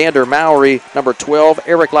 Secondary of Xander Mowry, number 12.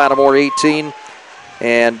 Eric Lattimore, 18.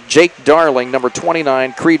 And Jake Darling, number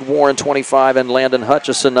 29. Creed Warren, 25. And Landon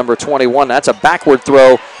Hutchison, number 21. That's a backward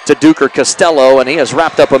throw to Duker Costello, and he is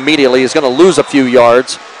wrapped up immediately. He's going to lose a few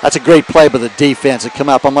yards. That's a great play by the defense. It come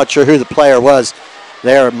up. I'm not sure who the player was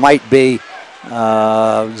there. It might be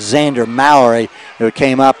Xander Mowry, who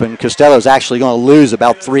came up, and Costello's actually going to lose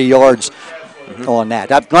about 3 yards on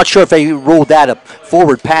that. I'm not sure if they ruled that a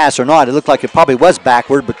forward pass or not. It looked like it probably was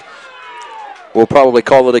backward, but we'll probably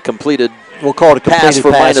call it a completed. We'll call it a completed pass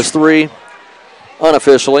for -3,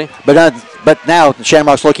 unofficially. But now the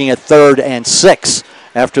Shamrocks looking at 3rd and 6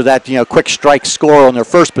 after that quick strike score on their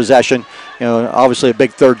first possession. Obviously a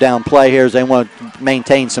big 3rd down play here as they want to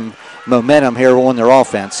maintain some momentum here on their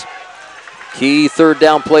offense. Key 3rd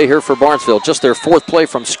down play here for Barnesville. Just their 4th play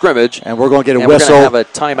from scrimmage. And we're going to get a whistle. We're going to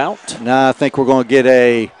have a timeout. No, I think we're going to get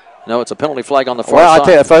a... No, it's a penalty flag on the far side. side. I'll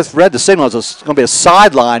tell you, if I read the signal, it's going to be a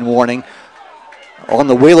sideline warning on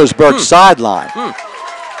the Wheelersburg sideline.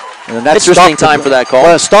 And that's interesting time for that call.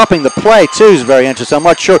 Well, stopping the play, too, is very interesting. I'm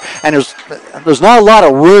not sure. And there's not a lot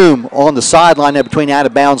of room on the sideline there between the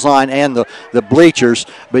out-of-bounds line and the bleachers.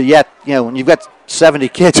 But yet, when you've got 70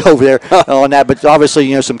 kids over there on that, but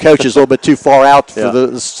obviously, some coaches a little bit too far out for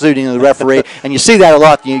the suiting of the referee. And you see that a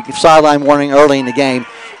lot. You sideline warning early in the game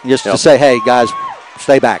just to say, hey, guys,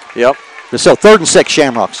 stay back. Yep. So 3rd and 6,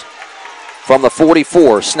 Shamrocks. From the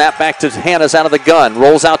 44, snap back to Hannes out of the gun,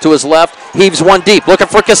 rolls out to his left, heaves one deep, looking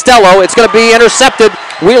for Costello. It's going to be intercepted.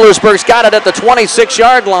 Wheelersburg's got it at the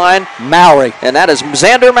 26-yard line. Mowry. And that is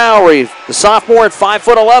Xander Mowry, the sophomore at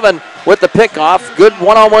 5'11", with the pickoff. Good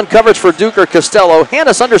one-on-one coverage for Duker Costello.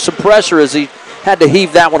 Hannes under some pressure as he had to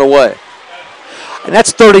heave that one away. And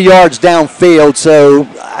that's 30 yards downfield, so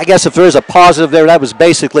I guess if there is a positive there, that was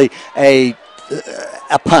basically a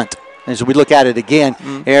punt. As we look at it again,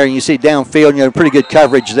 Aaron, you see downfield, pretty good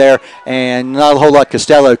coverage there, and not a whole lot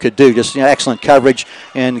Costello could do. Just excellent coverage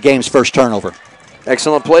in the game's first turnover.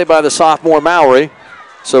 Excellent play by the sophomore Mowry.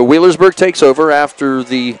 So Wheelersburg takes over after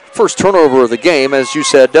the first turnover of the game. As you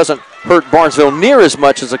said, doesn't hurt Barnesville near as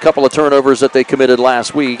much as a couple of turnovers that they committed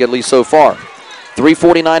last week, at least so far.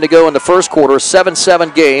 3:49 to go in the first quarter, 7-7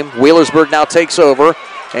 game. Wheelersburg now takes over.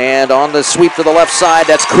 And on the sweep to the left side,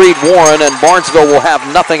 that's Creed Warren, and Barnesville will have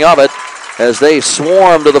nothing of it as they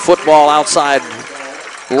swarm to the football outside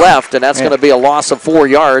left, and that's going to be a loss of 4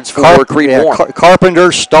 yards for Creed Warren.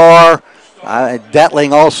 Carpenter, Starr,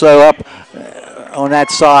 Detling also up on that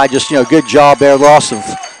side. Just, good job there. Loss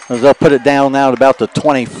of, they'll put it down now at about the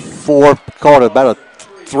 24, call it about a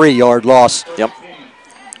 3-yard loss. Yep.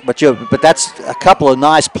 But that's a couple of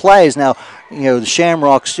nice plays. Now, the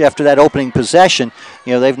Shamrocks, after that opening possession,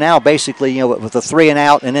 they've now basically, with a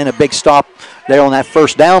 3-and-out and then a big stop there on that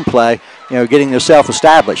first down play, getting themselves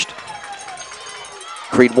established.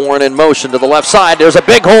 Creed Warren in motion to the left side. There's a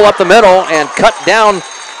big hole up the middle and cut down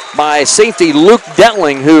by safety Luke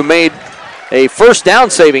Detling, who made a first down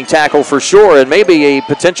saving tackle for sure, and maybe a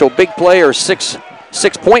potential big play or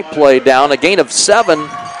six-point play down. A gain of 7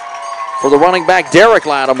 for the running back Derek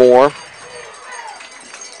Lattimore.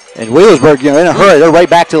 And Wheelersburg, in a hurry, they're right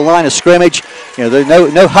back to the line of scrimmage. There's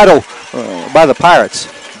no huddle by the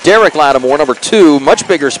Pirates. Derek Lattimore, number 2, much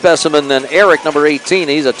bigger specimen than Eric, number 18.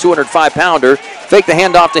 He's a 205-pounder. Fake the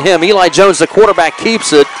handoff to him. Eli Jones, the quarterback,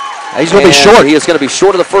 keeps it. He's going to be short. He is going to be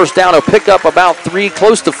short of the first down. He'll pick up about 3,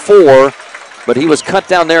 close to 4, but he was cut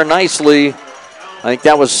down there nicely. I think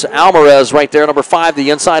that was Alvarez right there, number 5,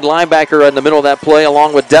 the inside linebacker in the middle of that play,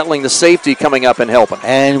 along with Detling, the safety, coming up and helping.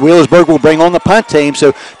 And Wheelersburg will bring on the punt team,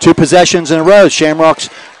 so 2 possessions in a row. Shamrocks,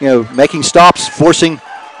 making stops, forcing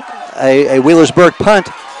a Wheelersburg punt.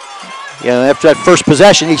 After that first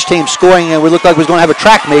possession, each team scoring, and we looked like we was going to have a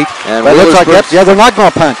track meet. And but it looks like, they're not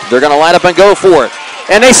going to punt. They're going to line up and go for it.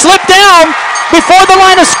 And they slip down before the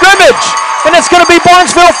line of scrimmage. And it's going to be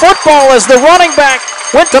Barnesville football as the running back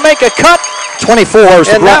went to make a cut.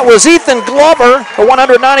 24. And that was Ethan Glover, a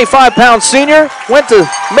 195-pound senior, went to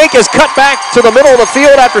make his cut back to the middle of the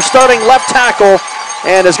field after starting left tackle,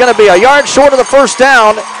 and is going to be a yard short of the first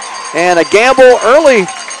down. And a gamble early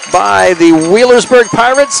by the Wheelersburg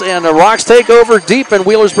Pirates, and the Rocks take over deep in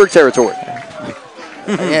Wheelersburg territory.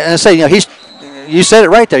 And I say, you said it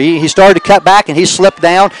right there. He started to cut back, and he slipped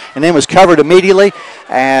down, and then was covered immediately.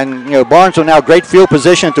 And Barnesville now great field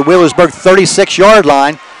position at the Wheelersburg 36-yard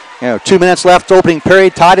line. 2 minutes left, opening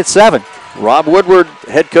period, tied at 7. Rob Woodward,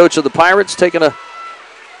 head coach of the Pirates, taking a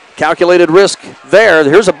calculated risk there.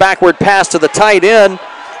 Here's a backward pass to the tight end,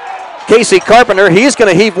 Casey Carpenter. He's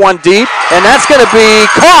going to heave one deep, and that's going to be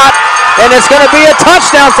caught, and it's going to be a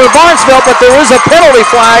touchdown for Barnesville, but there is a penalty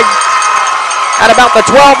flag at about the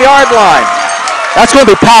 12-yard line. That's going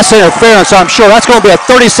to be pass interference, I'm sure. That's going to be a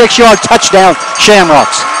 36-yard touchdown,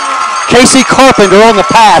 Shamrocks. Casey Carpenter on the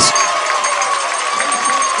pass.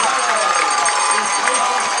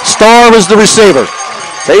 Starr was the receiver.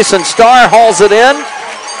 Tayson Starr hauls it in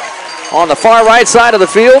on the far right side of the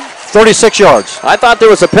field. 36 yards. I thought there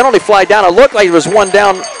was a penalty flag down. It looked like there was one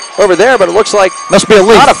down over there, but it looks like must be a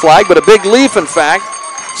leaf. Not a flag, but a big leaf, in fact.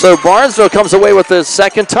 So Barnesville comes away with the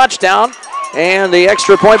second touchdown, and the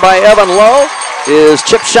extra point by Evan Lowe is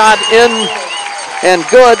chip shot in and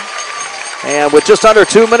good. And with just under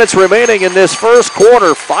 2 minutes remaining in this first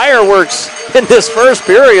quarter, fireworks in this first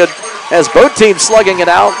period as both teams slugging it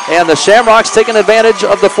out, and the Shamrocks taking advantage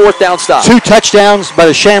of the fourth down stop. 2 touchdowns by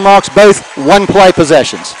the Shamrocks, both one-play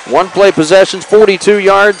possessions. One-play possessions, 42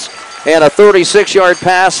 yards, and a 36-yard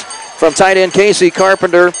pass from tight end Casey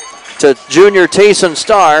Carpenter to junior Tayson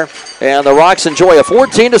Starr. And the Rocks enjoy a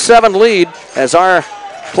 14-7 lead as our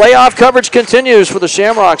playoff coverage continues for the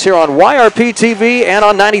Shamrocks here on YRP TV and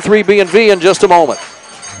on 93B&V in just a moment.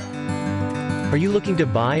 Are you looking to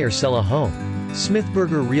buy or sell a home?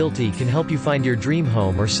 Smithburger Realty can help you find your dream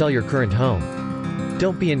home or sell your current home.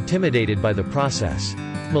 Don't be intimidated by the process.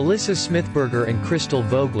 Melissa Smithburger and Crystal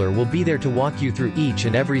Vogler will be there to walk you through each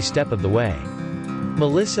and every step of the way.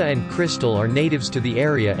 Melissa and Crystal are natives to the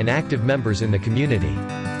area and active members in the community.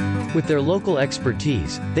 With their local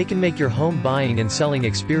expertise, they can make your home buying and selling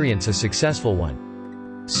experience a successful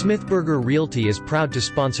one. Smithburger Realty is proud to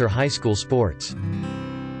sponsor high school sports.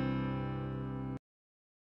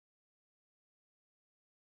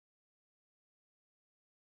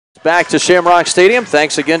 Back to Shamrock Stadium.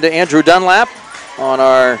 Thanks again to Andrew Dunlap on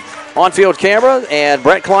our on-field camera, and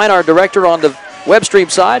Brett Klein, our director, on the web stream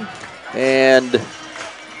side. And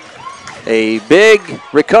a big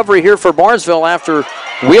recovery here for Barnesville after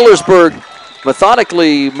Wheelersburg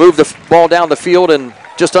methodically moved the ball down the field in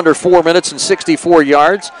just under 4 minutes and 64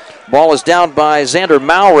 yards. Ball is down by Xander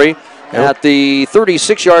Mowry at the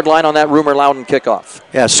 36-yard line on that Rumor Loudon kickoff.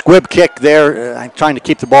 Yeah, squib kick there, trying to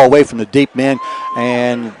keep the ball away from the deep men,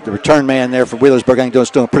 and the return man there for Wheelersburg, I think, is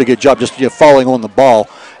doing a pretty good job just falling on the ball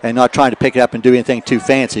and not trying to pick it up and do anything too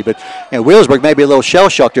fancy. But Wheelersburg may be a little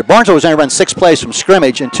shell-shocked here. Barnesville was only run 6 plays from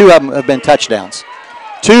scrimmage, and 2 of them have been touchdowns.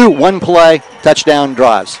 2 one-play touchdown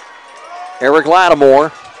drives. Eric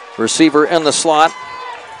Lattimore, receiver in the slot,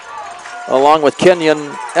 along with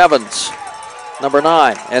Kenyon Evans, number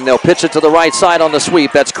 9. And they'll pitch it to the right side on the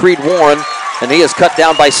sweep. That's Creed Warren, and he is cut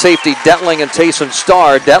down by safety Detling and Tayson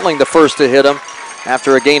Starr. Detling the first to hit him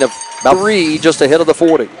after a gain of about 3, just ahead of the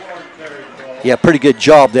 40. Yeah, pretty good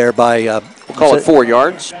job there by... we'll call it 4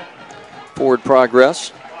 yards. Forward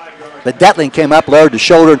progress. But Detling came up, lowered the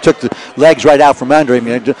shoulder, and took the legs right out from under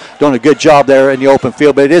him. Doing a good job there in the open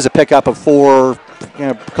field, but it is a pickup of 4,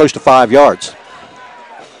 close to 5 yards.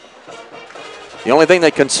 The only thing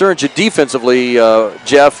that concerns you defensively,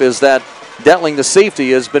 Jeff, is that Detling, the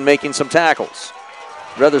safety, has been making some tackles.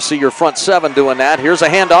 Rather see your front seven doing that. Here's a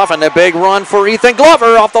handoff and a big run for Ethan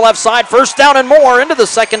Glover off the left side. First down and more into the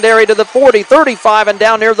secondary to the 40, 35, and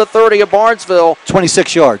down near the 30 of Barnesville.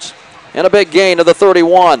 26 yards. And a big gain to the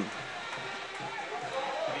 31.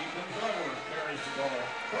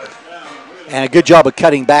 And a good job of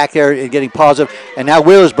cutting back there and getting positive. And now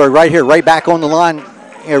Wheelersburg right here, right back on the line,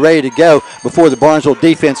 ready to go before the Barnesville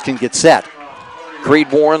defense can get set.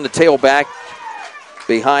 Creed Warren, the tailback,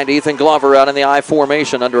 behind Ethan Glover out in the I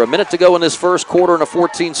formation. Under a minute to go in this first quarter in a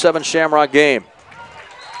 14-7 Shamrock game.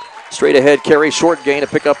 Straight ahead carry, short gain, a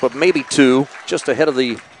pickup of maybe 2, just ahead of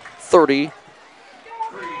the 30.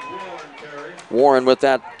 Warren with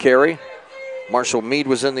that carry. Marshall Mead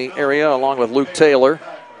was in the area along with Luke Taylor.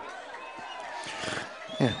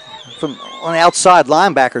 Yeah. From on the outside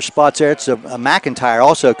linebacker spots there, it's a McIntyre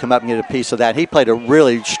also come up and get a piece of that. He played a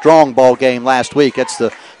really strong ball game last week. That's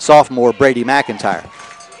the sophomore Brady McIntyre.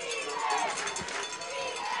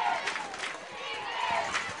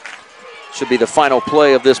 Should be the final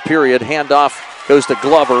play of this period. Handoff goes to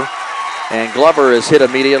Glover, and Glover is hit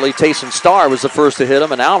immediately. Tayson Starr was the first to hit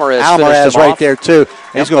him, and Alvarez finished him right off. there too.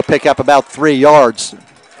 He's going to pick up about 3 yards.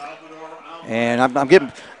 And I'm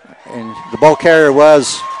getting, and the ball carrier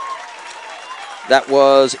was. That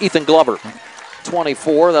was Ethan Glover,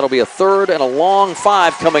 24. That'll be a third and a long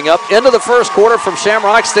 5 coming up into the first quarter from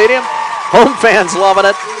Shamrock Stadium. Home fans loving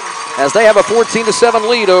it as they have a 14-7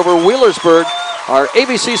 lead over Wheelersburg. Our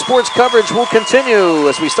ABC Sports coverage will continue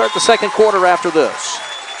as we start the second quarter after this.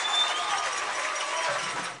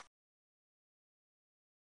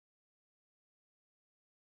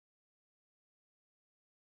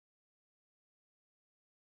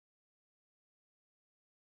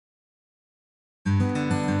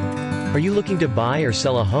 Are you looking to buy or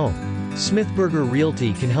sell a home? Smithburger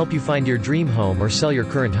Realty can help you find your dream home or sell your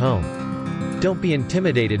current home. Don't be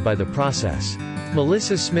intimidated by the process.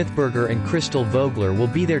 Melissa Smithburger and Crystal Vogler will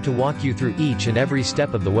be there to walk you through each and every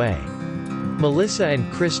step of the way. Melissa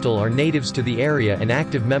and Crystal are natives to the area and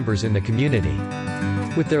active members in the community.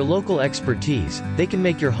 With their local expertise, they can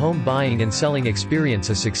make your home buying and selling experience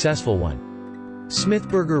a successful one.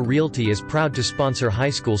 Smithburger Realty is proud to sponsor high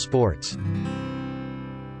school sports.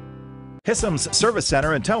 Hissam's Service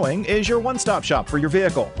Center and Towing is your one-stop shop for your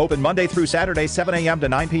vehicle. Open Monday through Saturday, 7 a.m. to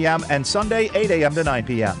 9 p.m. and Sunday, 8 a.m. to 9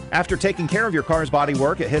 p.m. After taking care of your car's body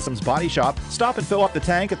work at Hissam's Body Shop, stop and fill up the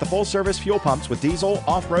tank at the full-service fuel pumps with diesel,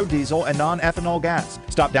 off-road diesel, and non-ethanol gas.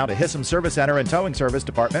 Stop down to Hissam's Service Center and Towing Service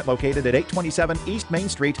Department located at 827 East Main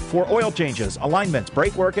Street for oil changes, alignments,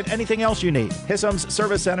 brake work, and anything else you need. Hissam's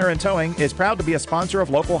Service Center and Towing is proud to be a sponsor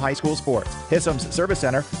of local high school sports. Hissam's Service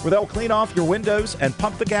Center, where they'll clean off your windows and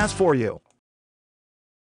pump the gas for you.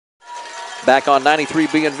 Back on 93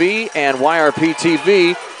 B&V and YRP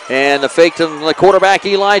TV. And the fake to the quarterback,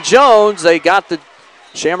 Eli Jones. They got the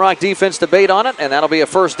Shamrock defense to bait on it, and that'll be a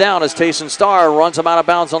first down as Tayson Starr runs him out of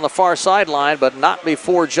bounds on the far sideline, but not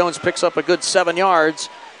before Jones picks up a good 7 yards.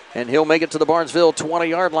 And he'll make it to the Barnesville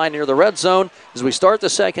 20-yard line near the red zone. As we start the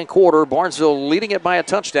second quarter, Barnesville leading it by a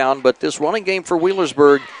touchdown, but this running game for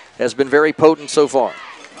Wheelersburg has been very potent so far.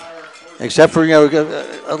 Except for, a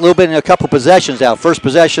little bit in a couple possessions now. First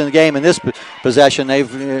possession of the game, and this possession,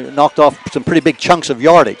 they've knocked off some pretty big chunks of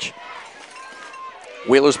yardage.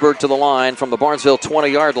 Wheelersburg to the line from the Barnesville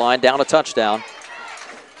 20-yard line, down a touchdown.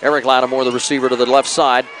 Eric Lattimore, the receiver to the left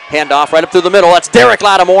side. Handoff right up through the middle. That's Derek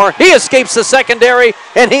Lattimore. He escapes the secondary,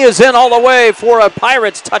 and he is in all the way for a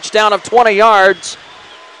Pirates touchdown of 20 yards.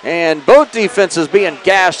 And both defenses being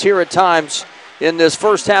gashed here at times in this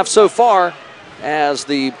first half so far, as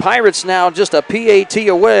the Pirates now just a PAT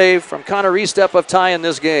away from Connor Estep of tying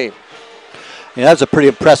this game. Yeah, that was a pretty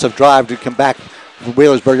impressive drive to come back from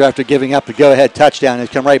Wheelersburg after giving up the go-ahead touchdown and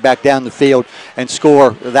come right back down the field and score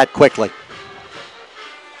that quickly.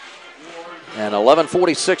 And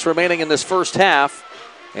 11:46 remaining in this first half.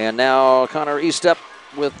 And now Connor Estep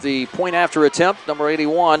with the point after attempt, number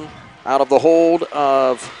 81, out of the hold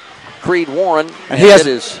of Creed Warren. And it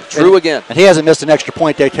is true again. And he hasn't missed an extra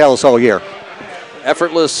point, they tell us, all year.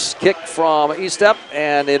 Effortless kick from Estep,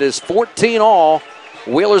 and it is 14-all,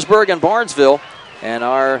 Wheelersburg and Barnesville. And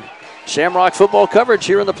our Shamrock football coverage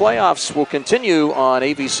here in the playoffs will continue on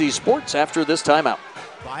ABC Sports after this timeout.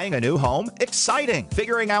 Buying a new home? Exciting!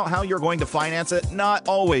 Figuring out how you're going to finance it? Not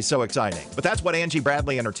always so exciting. But that's what Angie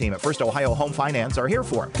Bradley and her team at First Ohio Home Finance are here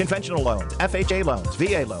for. Conventional loans, FHA loans,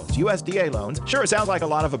 VA loans, USDA loans. Sure, it sounds like a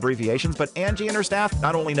lot of abbreviations, but Angie and her staff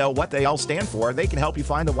not only know what they all stand for, they can help you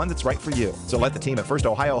find the one that's right for you. So let the team at First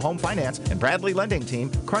Ohio Home Finance and Bradley Lending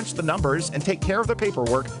Team crunch the numbers and take care of the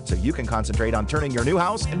paperwork so you can concentrate on turning your new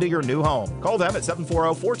house into your new home. Call them at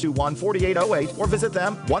 740-421-4808 or visit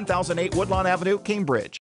them 1008 Woodlawn Avenue,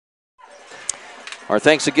 Cambridge. Our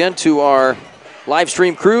thanks again to our live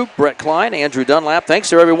stream crew, Brett Klein, Andrew Dunlap. Thanks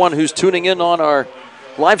to everyone who's tuning in on our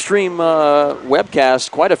live stream webcast.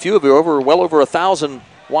 Quite a few of you, well over 1,000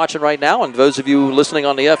 watching right now. And those of you listening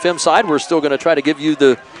on the FM side, we're still going to try to give you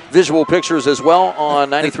the visual pictures as well on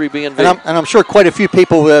 93 BNV. And I'm sure quite a few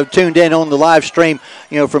people have tuned in on the live stream,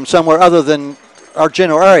 from somewhere other than our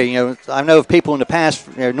general area. I know of people in the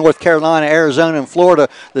past, North Carolina, Arizona, and Florida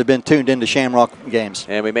that have been tuned into Shamrock games.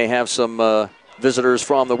 And we may have some visitors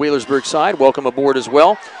from the Wheelersburg side. Welcome aboard as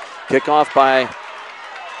well. Kickoff by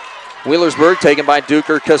Wheelersburg, taken by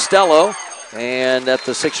Duker Costello. And at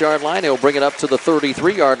the 6-yard line, he'll bring it up to the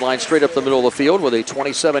 33-yard line, straight up the middle of the field with a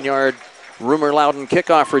 27-yard Rumor Loudon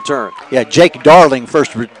kickoff return. Yeah, Jake Darling,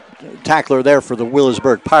 first tackler there for the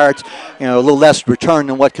Wheelersburg Pirates. A little less return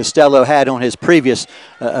than what Costello had on his previous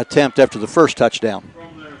attempt after the first touchdown.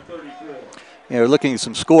 Looking at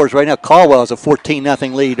some scores right now, Caldwell has a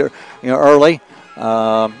 14-0 lead early.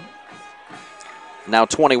 Now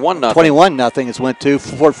 21-0. 21-0 it's went to.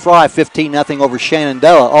 Fort Fry 15-0 over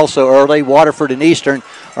Shenandoah. Also early. Waterford and Eastern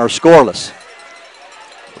are scoreless.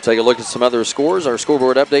 We'll take a look at some other scores. Our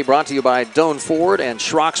scoreboard update brought to you by Doan Ford and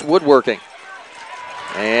Schrock's Woodworking.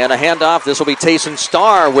 And a handoff. This will be Tayson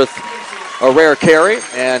Starr with a rare carry.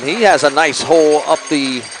 And he has a nice hole up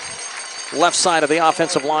the left side of the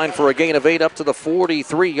offensive line for a gain of 8 up to the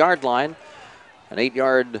 43-yard line. An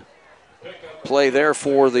 8-yard play there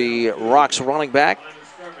for the Rocks running back.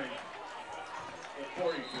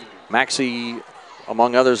 Maxey,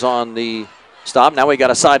 among others, on the stop. Now we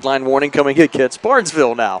got a sideline warning coming against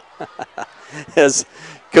Barnesville now. As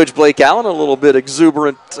Coach Blake Allen a little bit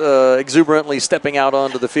exuberantly stepping out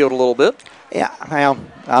onto the field a little bit. Yeah, well,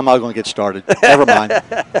 I'm not going to get started. Never mind.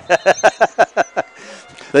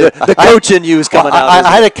 The coach in you is coming out.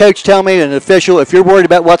 I had a coach tell me, an official, if you're worried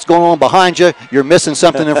about what's going on behind you, you're missing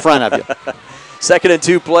something in front of you. 2nd and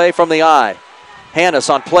 2 play from the eye. Hannes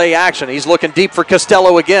on play action. He's looking deep for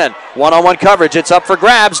Costello again. One-on-one coverage. It's up for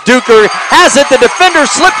grabs. Duker has it. The defender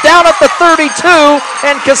slipped down at the 32,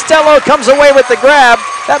 and Costello comes away with the grab.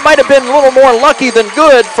 That might have been a little more lucky than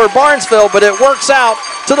good for Barnesville, but it works out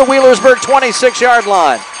to the Wheelersburg 26-yard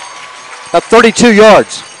line. About 32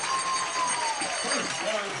 yards.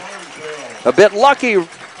 A bit lucky,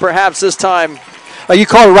 perhaps, this time. You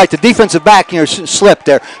called it right. The defensive back, slipped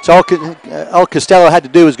there. So all Costello had to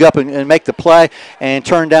do was go up and make the play and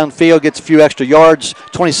turn down the field, gets a few extra yards.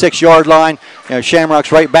 26-yard line.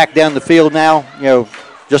 Shamrocks right back down the field now.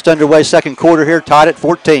 Just underway second quarter here, tied at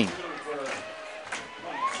 14.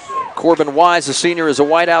 Corbin Wise, the senior, is a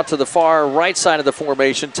wide out to the far right side of the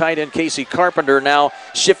formation. Tight end Casey Carpenter now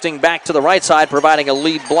shifting back to the right side, providing a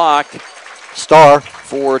lead block. Starr.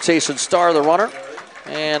 For Tayson Starr, the runner.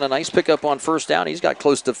 And a nice pickup on first down. He's got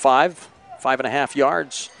close to 5.5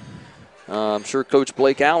 yards. I'm sure Coach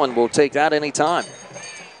Blake Allen will take that anytime.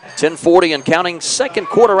 10:40 and counting. Second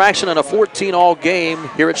quarter action in a 14-all game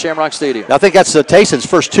here at Shamrock Stadium. I think that's Tayson's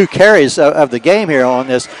first 2 carries of the game here on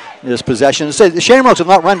this possession. So the Shamrocks have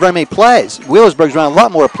not run very many plays. Wheelersburg's run a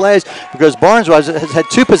lot more plays because Barnesville has had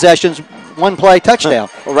 2 possessions, 1 play, touchdown.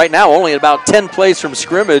 Well, right now only about 10 plays from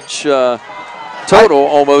scrimmage total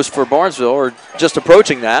almost for Barnesville, or just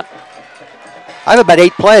approaching that. I have about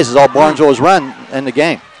 8 plays is all Barnesville has run in the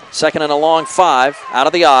game. 2nd and a long 5 out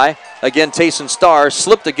of the eye. Again, Tayson Starr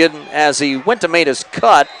slipped again as he went to make his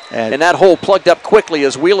cut, and that hole plugged up quickly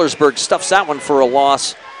as Wheelersburg stuffs that one for a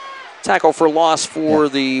loss. Tackle for loss for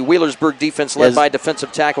the Wheelersburg defense led by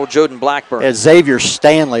defensive tackle Joden Blackburn. As Xavier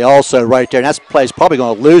Stanley also right there, and that play's probably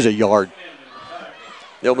going to lose a yard.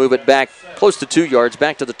 They'll move it back close to 2 yards,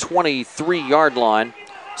 back to the 23-yard line.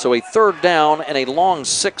 So a 3rd down and a long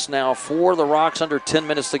 6 now for the Rocks, under 10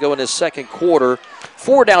 minutes to go in this second quarter.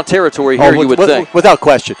 4-down territory here, you would think. Without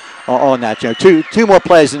question on that. Two more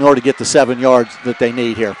plays in order to get the 7 yards that they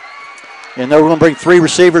need here. And they're going to bring 3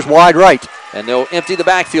 receivers wide right. And they'll empty the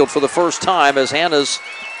backfield for the first time as Hannes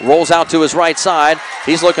rolls out to his right side.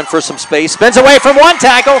 He's looking for some space. Spins away from one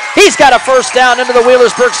tackle. He's got a first down into the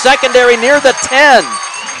Wheelersburg secondary near the 10.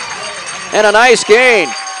 And a nice gain,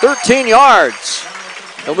 13 yards.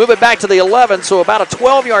 They'll move it back to the 11, so about a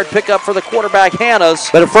 12-yard pickup for the quarterback, Hannes.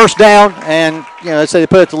 But a first down, and, let's say they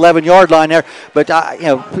put it at the 11-yard line there. But,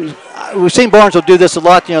 we've seen Barnesville do this a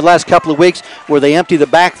lot, the last couple of weeks, where they empty the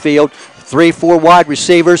backfield, 3-4 wide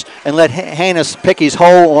receivers, and let Hannes pick his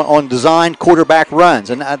hole on designed quarterback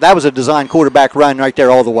runs. And that was a designed quarterback run right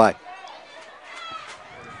there all the way.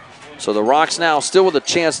 So the Rocks now still with a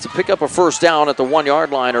chance to pick up a first down at the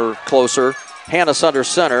 1-yard line or closer. Hannes under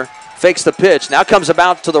center. Fakes the pitch. Now comes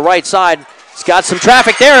about to the right side. He's got some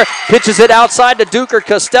traffic there. Pitches it outside to Duker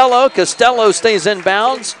Costello. Costello stays in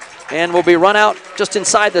bounds and will be run out just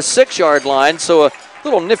inside the 6-yard line. So a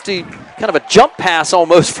little nifty kind of a jump pass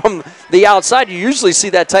almost from the outside. You usually see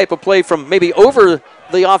that type of play from maybe over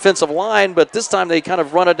the offensive line, but this time they kind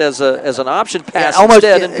of run it as an option pass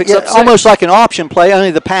instead and picks up 6. Almost like an option play,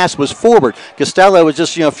 only the pass was forward. Costello was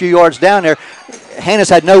just a few yards down there. Hannes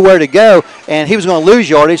had nowhere to go, and he was going to lose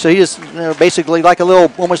yardage, so he just basically like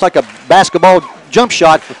almost like a basketball jump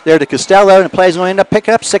shot there to Costello, and the play's going to end up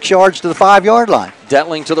picking up 6 yards to the 5-yard line.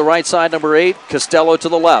 Detling to the right side, number 8. Costello to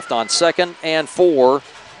the left on 2nd and 4.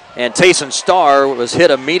 And Tayson Starr was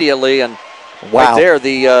hit immediately, and right there,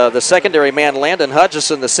 the secondary man, Landon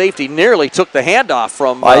Hutchison, the safety, nearly took the handoff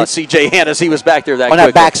from C.J. Hannes. He was back there that quickly. On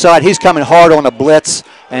that backside, he's coming hard on a blitz,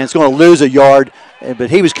 and it's going to lose a yard, but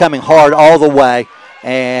he was coming hard all the way,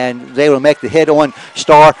 and they will make the hit on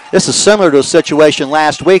Starr. This is similar to a situation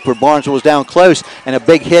last week where Barnesville was down close, and a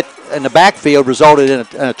big hit in the backfield resulted in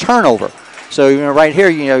a turnover. So, right here,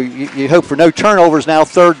 you hope for no turnovers now,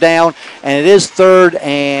 3rd down, and it is 3rd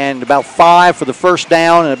and about 5 for the first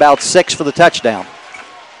down and about 6 for the touchdown.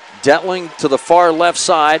 Detling to the far left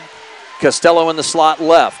side. Costello in the slot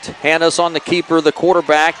left. Hannes on the keeper, the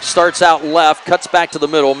quarterback, starts out left, cuts back to the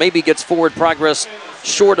middle, maybe gets forward progress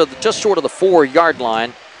just short of the 4-yard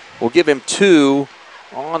line. We'll give him 2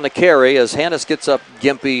 on the carry as Hannes gets up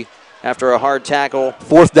gimpy after a hard tackle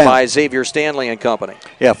 4th down by Xavier Stanley and company.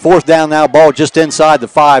 Yeah, 4th down now, ball just inside the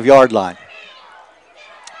 5-yard line.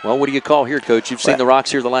 Well, what do you call here, Coach? You've seen the Rocks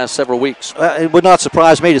here the last several weeks. It would not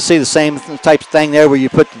surprise me to see the same type of thing there where you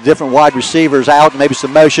put the different wide receivers out, maybe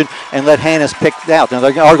some motion, and let Hannes pick it out. Now, they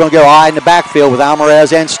are going to go eye in the backfield with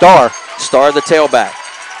Alvarez and Starr. Starr, the tailback.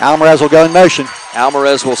 Alvarez will go in motion.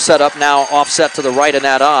 Alvarez will set up now, offset to the right in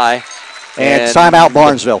that eye. And timeout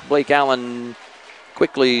Barnesville. Blake Allen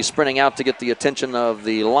quickly sprinting out to get the attention of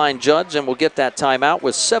the line judge, and we'll get that timeout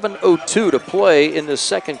with 7:02 to play in the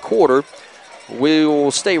second quarter. We will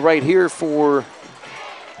stay right here for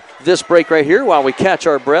this break right here while we catch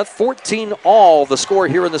our breath. 14-all the score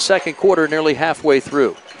here in the second quarter, nearly halfway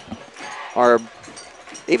through. Our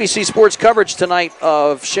ABC Sports coverage tonight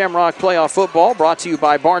of Shamrock playoff football brought to you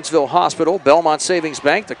by Barnesville Hospital, Belmont Savings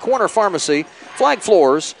Bank, the Corner Pharmacy, Flag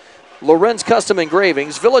Floors, Lorenz Custom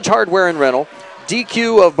Engravings, Village Hardware and Rental,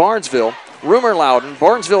 DQ of Barnesville, Rumor Loudon,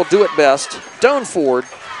 Barnesville Do It Best, Doan Ford,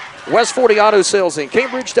 West 40 Auto Sales in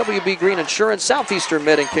Cambridge, WB Green Insurance, Southeastern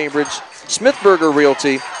Med in Cambridge, Smithburger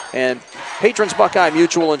Realty, and Patrons Buckeye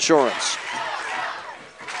Mutual Insurance.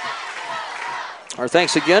 Our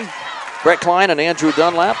thanks again, Brett Klein and Andrew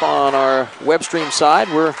Dunlap on our web stream side.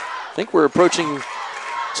 I think we're approaching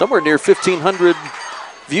somewhere near 1,500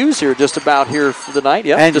 views here just about here for the night.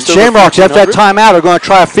 Yeah, and Shamrocks, after that timeout, are going to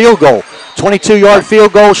try a field goal. 22-yard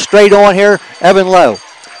field goal straight on here, Evan Lowe.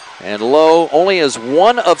 And Lowe only is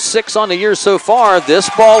 1 of 6 on the year so far. This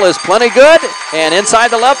ball is plenty good and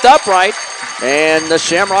inside the left upright. And the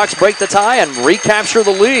Shamrocks break the tie and recapture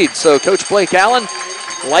the lead. So Coach Blake Allen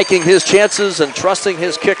liking his chances and trusting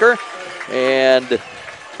his kicker. And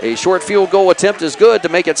a short field goal attempt is good to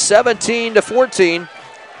make it 17-14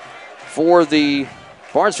 for the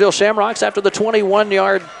Barnesville Shamrocks after the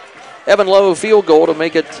 21-yard Evan Lowe field goal to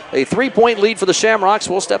make it a 3-point lead for the Shamrocks.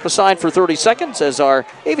 We'll step aside for 30 seconds as our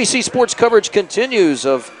ABC Sports coverage continues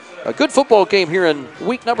of a good football game here in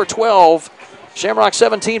week number 12. Shamrock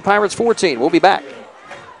 17, Pirates 14. We'll be back.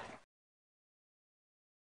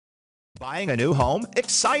 Buying a new home?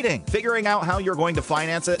 Exciting! Figuring out how you're going to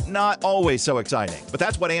finance it? Not always so exciting. But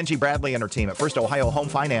that's what Angie Bradley and her team at First Ohio Home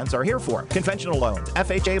Finance are here for. Conventional loans,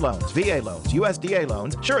 FHA loans, VA loans, USDA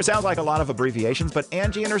loans. Sure, it sounds like a lot of abbreviations, but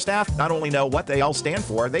Angie and her staff not only know what they all stand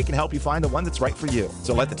for, they can help you find the one that's right for you.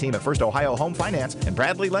 So let the team at First Ohio Home Finance and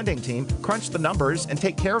Bradley Lending Team crunch the numbers and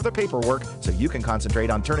take care of the paperwork so you can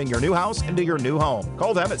concentrate on turning your new house into your new home.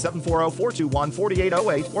 Call them at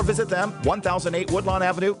 740-421-4808 or visit them 1008 Woodlawn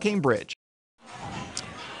Avenue, Cambridge.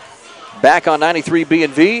 Back on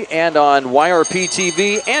 93B&V and on YRP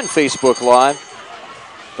TV and Facebook Live.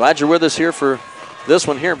 Glad you're with us here for this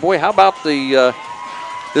one here. Boy, how about so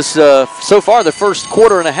far the first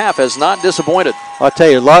quarter and a half has not disappointed. I'll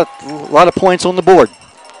tell you, a lot of points on the board.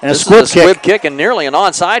 And this is a squib kick and nearly an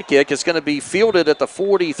onside kick. It's going to be fielded at the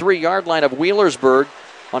 43-yard line of Wheelersburg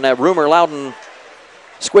on that Rumor Loudon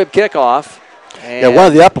squib kickoff. Yeah, one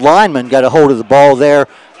of the up linemen got a hold of the ball there.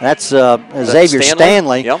 That's Xavier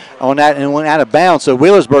Stanley on that, and went out of bounds. So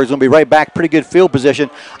Wheelersburg's going to be right back, pretty good field position.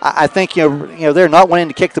 I think they're not wanting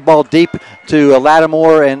to kick the ball deep to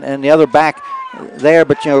Lattimore and the other back there,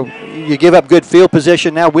 but you give up good field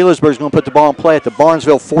position. Now Wheelersburg's going to put the ball in play at the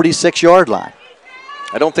Barnesville 46-yard line.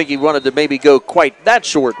 I don't think he wanted to maybe go quite that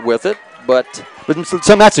short with it, but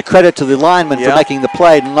that's a credit to the lineman for making the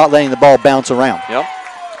play and not letting the ball bounce around. Yep.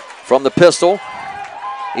 From the pistol,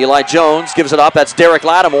 Eli Jones gives it up. That's Derek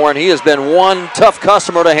Lattimore, and he has been one tough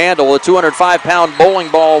customer to handle. A 205-pound bowling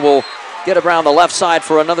ball will get around the left side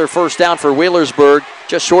for another first down for Wheelersburg,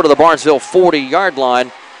 just short of the Barnesville 40-yard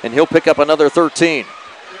line, and he'll pick up another 13.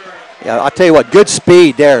 Yeah, I'll tell you what, good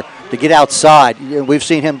speed there to get outside. We've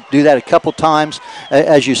seen him do that a couple times.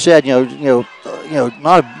 As you said, not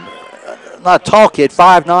a tall kid,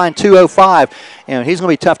 5'9", 205. He's going to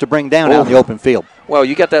be tough to bring down out in the open field. Well,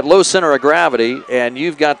 you got that low center of gravity, and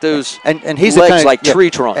you've got those and he's legs like tree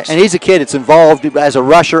trunks. And he's a kid that's involved as a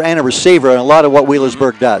rusher and a receiver in a lot of what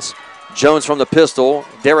Wheelersburg does. Jones from the pistol.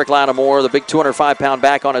 Derek Lattimore, the big 205-pound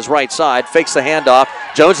back on his right side, fakes the handoff.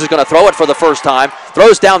 Jones is going to throw it for the first time.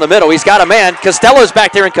 Throws down the middle. He's got a man. Costello's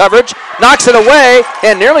back there in coverage. Knocks it away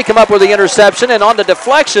and nearly come up with the interception. And on the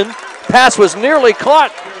deflection, pass was nearly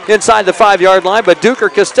caught inside the 5-yard line, but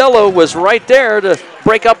Duker Costello was right there to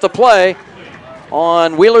break up the play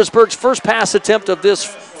on Wheelersburg's first pass attempt of this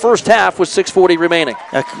first half with 6:40 remaining.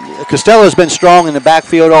 Costello's been strong in the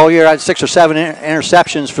backfield all year. Had 6 or 7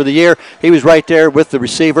 interceptions for the year. He was right there with the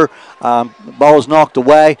receiver. The ball was knocked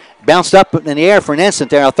away. Bounced up in the air for an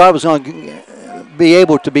instant there. I thought it was going to be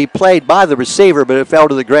able to be played by the receiver, but it fell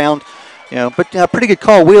to the ground. Pretty good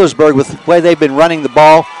call, Wheelersburg, with the way they've been running the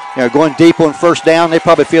ball. Going deep on first down. They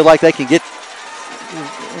probably feel like they can get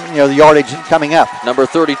the yardage coming up. Number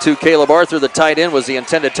 32, Caleb Arthur, the tight end, was the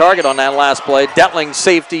intended target on that last play. Detling,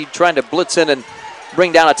 safety, trying to blitz in and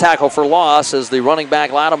bring down a tackle for loss as the running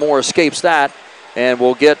back Lattimore escapes that and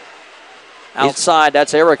will get outside.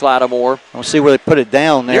 That's Eric Lattimore. We'll see where they put it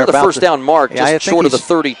down there. Near the first down mark, just short of the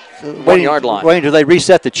 31-yard line. Waiting until they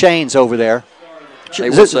reset the chains over there.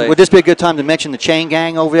 Would this be a good time to mention the chain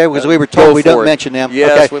gang over there? Because we were told we don't mention them.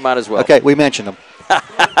 Yes, we might as well. Okay, we mentioned them.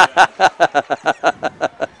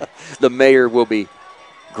 The mayor will be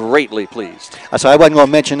greatly pleased. So I wasn't going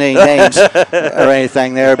to mention any names or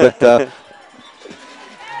anything there, but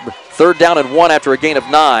 3rd down and 1 after a gain of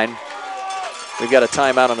 9. We've got a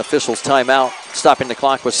timeout, an official's timeout, stopping the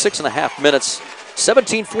clock with 6.5 minutes.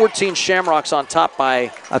 17-14 Shamrocks on top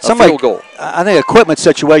by a field goal. I think equipment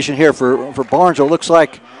situation here for Barnesville looks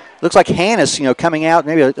like Hannes, coming out,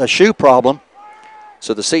 maybe a shoe problem.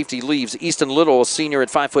 So the safety leaves. Easton Little, a senior at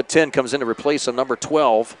 5'10", comes in to replace him, number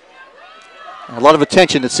 12. A lot of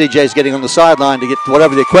attention that CJ's getting on the sideline to get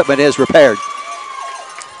whatever the equipment is repaired.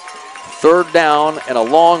 3rd down and a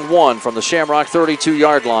long one from the Shamrock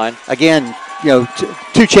 32-yard line. Again,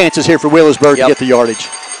 2 chances here for Wheelersburg to get the yardage.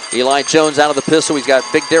 Eli Jones out of the pistol. He's got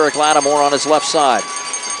big Derek Lattimore on his left side.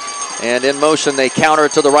 And in motion, they counter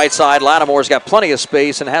it to the right side. Lattimore's got plenty of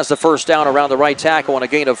space and has the first down around the right tackle on a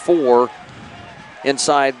gain of 4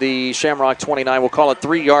 inside the Shamrock 29. We'll call it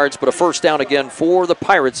 3 yards, but a first down again for the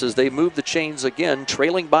Pirates as they move the chains again,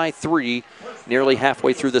 trailing by 3, nearly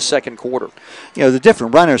halfway through the second quarter. The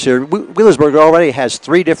different runners here. Wheelersburg already has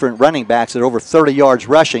 3 different running backs that are over 30 yards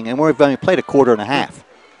rushing, and we've only played a quarter and a half.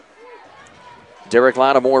 Derek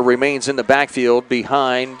Lattimore remains in the backfield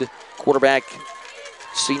behind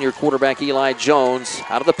senior quarterback Eli Jones.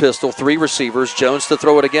 Out of the pistol, 3 receivers. Jones to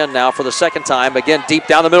throw it again now for the second time. Again, deep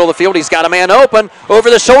down the middle of the field. He's got a man open. Over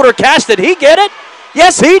the shoulder catch. Did he get it?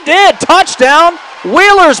 Yes, he did. Touchdown,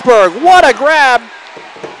 Wheelersburg. What a grab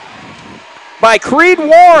by Creed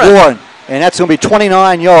Warren. And that's going to be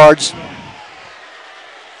 29 yards.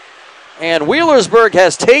 And Wheelersburg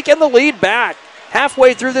has taken the lead back.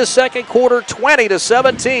 Halfway through this second quarter,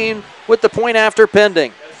 20-17 with the point after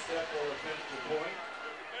pending.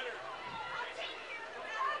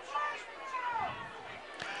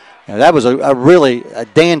 Now that was a really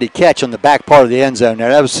dandy catch on the back part of the end zone there.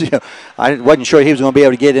 That was, I wasn't sure he was going to be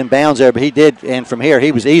able to get in bounds there, but he did, and from here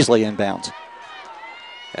he was easily in bounds.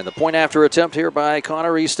 And the point after attempt here by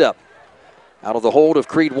Connor Eastep. Out of the hold of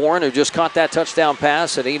Creed Warren, who just caught that touchdown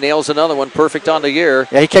pass, and he nails another one perfect on the year.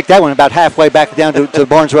 Yeah, he kicked that one about halfway back down to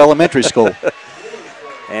Barnesville Elementary School.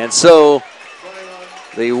 And so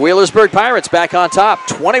the Wheelersburg Pirates back on top,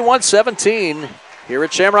 21-17 here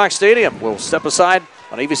at Shamrock Stadium. We'll step aside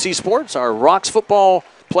on ABC Sports. Our Rocks football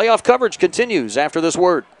playoff coverage continues after this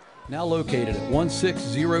word. Now located at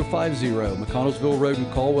 16050 McConnellsville Road in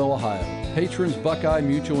Caldwell, Ohio. Patrons Buckeye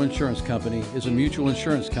Mutual Insurance Company is a mutual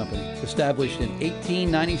insurance company established in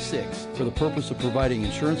 1896 for the purpose of providing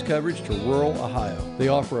insurance coverage to rural Ohio. They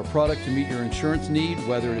offer a product to meet your insurance need,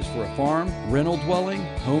 whether it is for a farm, rental dwelling,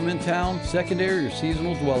 home in town, secondary or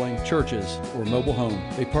seasonal dwelling, churches, or mobile home.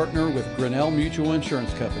 They partner with Grinnell Mutual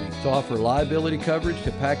Insurance Company to offer liability coverage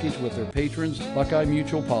to package with their patrons Buckeye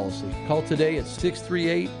Mutual policy. Call today at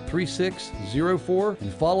 638-3604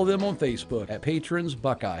 and follow them on Facebook at Patrons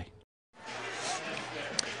Buckeye.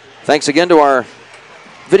 Thanks again to our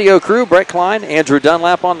video crew, Brett Klein, Andrew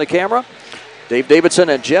Dunlap on the camera, Dave Davidson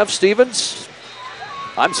and Jeff Stevens.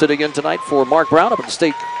 I'm sitting in tonight for Mark Brown up at the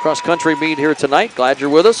state cross-country meet here tonight. Glad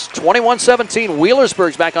you're with us. 21-17,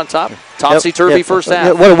 Wheelersburg's back on top. Topsy-turvy first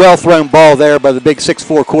half. What a well-thrown ball there by the big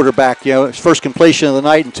 6'4" quarterback. You know, his first completion of the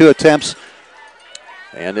night in 2 attempts.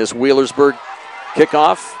 And this Wheelersburg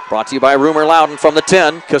kickoff brought to you by Rumor Loudon from the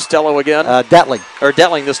 10. Costello again. Detling. Or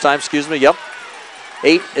Detling this time, excuse me. Yep.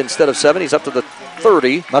 8 instead of 7. He's up to the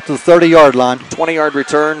 30. Up to the 30-yard line. 20-yard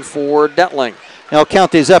return for Detling. Now, I'll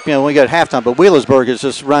count these up, when we got halftime, but Wheelersburg has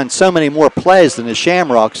just run so many more plays than the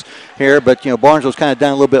Shamrocks here, but, Barnesville's kind of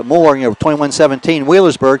done a little bit more, 21-17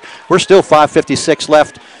 Wheelersburg. We're still 5:56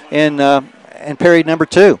 left in period number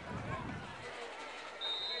 2.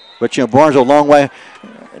 But, Barnesville a long way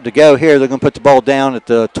to go here. They're going to put the ball down at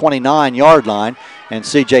the 29-yard line, and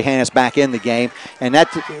C.J. Hannis back in the game. And that,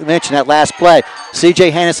 mentioned that last play,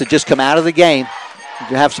 C.J. Hannis had just come out of the game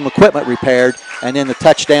to have some equipment repaired, and then the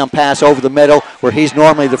touchdown pass over the middle where he's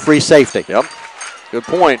normally the free safety. Yep, good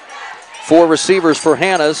point. 4 receivers for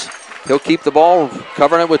Hannis. He'll keep the ball,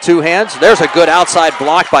 covering it with 2 hands. There's a good outside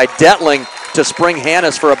block by Detling to spring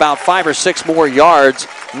Hannis for about 5 or 6 more yards.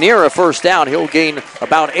 Near a first down. He'll gain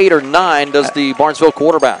about 8 or 9, does the Barnesville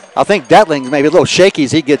quarterback. I think Detling's maybe a little shaky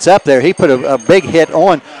as he gets up there. He put a big hit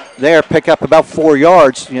on there, pick up about 4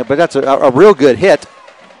 yards, but that's a real good hit.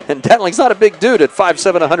 And Detling's not a big dude at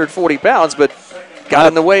 5'7", 140 pounds, but got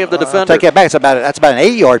in the way of the defender. Take that back. That's about an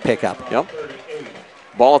 8-yard pickup. Yep.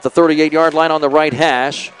 Ball at the 38-yard line on the right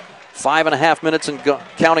hash. 5.5 minutes and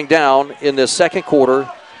counting down in the second quarter.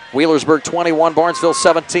 Wheelersburg 21, Barnesville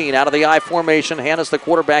 17. Out of the I formation, Hannis, the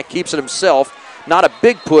quarterback, keeps it himself. Not a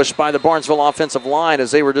big push by the Barnesville offensive line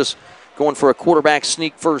as they were just going for a quarterback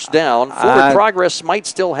sneak first down. Forward progress might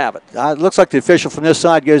still have it. It looks like the official from this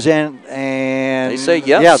side goes in and they say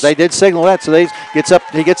yes. Yeah, they did signal that. So he gets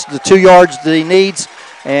the 2 yards that he needs,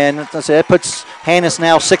 and that puts Hannis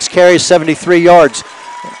now 6 carries, 73 yards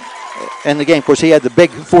in the game. Of course, he had the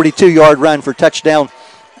big 42-yard run for touchdown,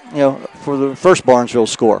 for the first Barnesville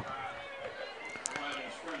score.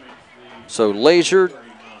 So Lazier,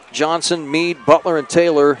 Johnson, Meade, Butler, and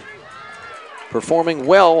Taylor performing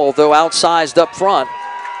well, although outsized up front.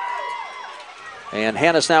 And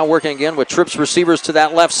Hannis now working again with trips receivers to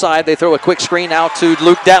that left side. They throw a quick screen out to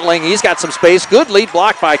Luke Detling. He's got some space. Good lead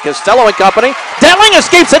block by Costello and company. Detling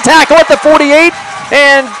escapes a tackle at the 48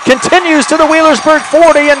 and continues to the Wheelersburg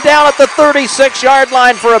 40 and down at the 36-yard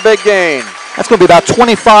line for a big gain. That's going to be about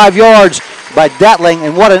 25 yards by Detling,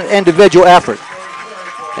 and what an individual effort.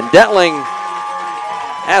 And Detling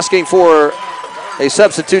asking for a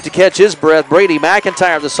substitute to catch his breath. Brady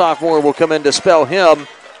McIntyre, the sophomore, will come in to spell him.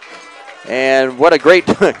 And what a great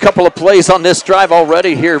couple of plays on this drive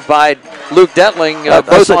already here by Luke Detling,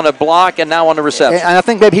 both on a block and now on the reception. And I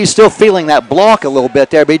think maybe he's still feeling that block a little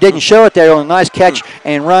bit there, but he didn't show it there on a nice catch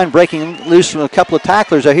and run, breaking loose from a couple of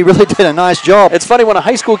tacklers. He really did a nice job. It's funny, when a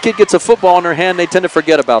high school kid gets a football in their hand, they tend to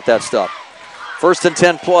forget about that stuff. 1st and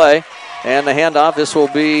 10 play. And the handoff, this will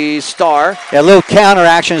be Starr. Yeah, a little counter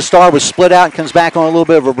action. Starr was split out and comes back on a little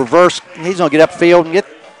bit of a reverse. He's going to get upfield and get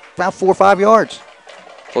about 4 or 5 yards.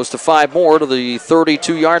 Close to 5 more to the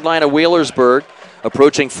 32-yard line of Wheelersburg.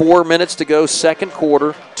 Approaching 4 minutes to go, second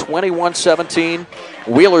quarter. 21-17.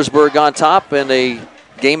 Wheelersburg on top in a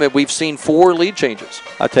game that we've seen 4 lead changes.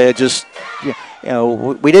 I'll tell you,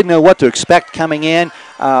 we didn't know what to expect coming in.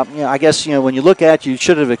 I guess, when you look at it, you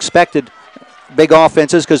should have expected big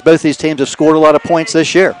offenses because both these teams have scored a lot of points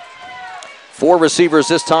this year. 4 receivers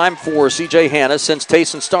this time for C.J. Hannis, since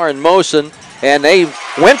Tayson Starr in motion. And they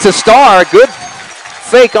went to Starr. Good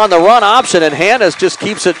fake on the run option, and Hannis just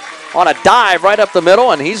keeps it on a dive right up the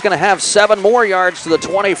middle, and he's going to have 7 more yards to the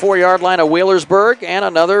 24-yard line of Wheelersburg and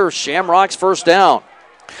another Shamrocks first down.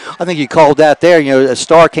 I think you called that there.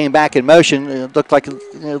 Starr came back in motion. It looked like a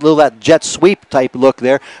little that jet sweep type look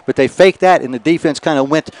there, but they faked that, and the defense kind of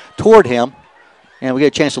went toward him. And we get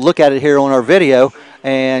a chance to look at it here on our video,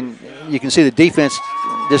 and you can see the defense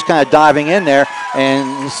just kind of diving in there.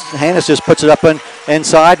 and Hannes just puts it up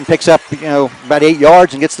inside and picks up, about 8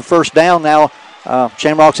 yards and gets the first down. Now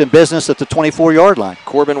Shamrocks in business at the 24-yard line.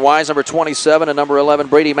 Corbin Wise, number 27, and number 11,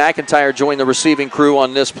 Brady McIntyre, join the receiving crew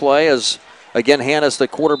on this play as, again, Hannes, the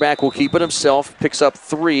quarterback, will keep it himself, picks up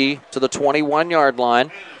 3 to the 21-yard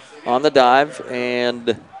line on the dive,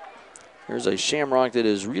 and there's a Shamrock that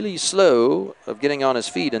is really slow of getting on his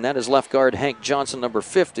feet, and that is left guard Hank Johnson, number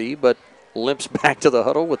 50, but limps back to the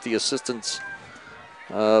huddle with the assistance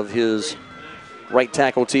of his right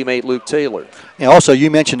tackle teammate Luke Taylor. Yeah, also,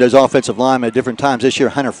 you mentioned those offensive linemen at different times this year.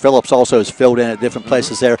 Hunter Phillips also has filled in at different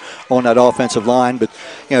places there on that offensive line. But,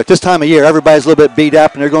 at this time of year, everybody's a little bit beat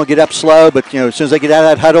up, and they're going to get up slow. But, as soon as they get out of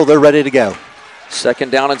that huddle, they're ready to go.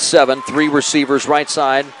 2nd down and 7. 3 receivers right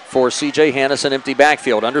side for C.J. Hannes, an empty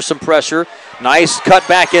backfield. Under some pressure. Nice cut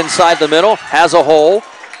back inside the middle. Has a hole.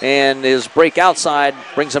 And his break outside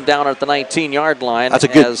brings him down at the 19-yard line. That's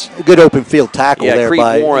a good open field tackle there Creed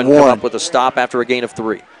by Warren. Come up with a stop after a gain of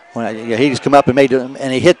 3. Well, he just come up and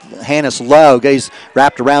he hit Hannes low. He's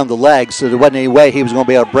wrapped around the legs, so there wasn't any way he was going to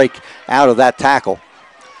be able to break out of that tackle.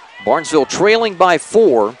 Barnesville trailing by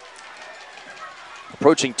 4.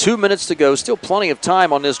 Approaching 2 minutes to go. Still plenty of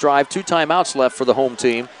time on this drive. 2 timeouts left for the home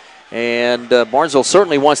team. And Barnesville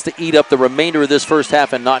certainly wants to eat up the remainder of this first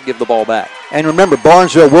half and not give the ball back. And remember,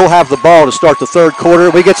 Barnesville will have the ball to start the third quarter.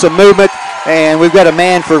 We get some movement, and we've got a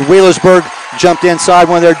man for Wheelersburg jumped inside,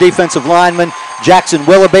 one of their defensive linemen, Jackson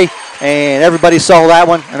Willoughby, and everybody saw that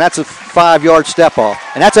one, and that's a 5-yard step off.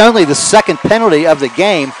 And that's only the 2nd penalty of the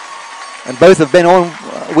game, and both have been on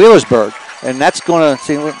Wheelersburg. And that's going to,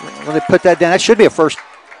 see, when they put that down, that should be a first.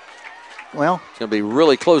 Well, it's going to be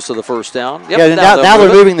really close to the first down. Yep, yeah, now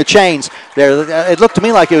they're moving the chains there. It looked to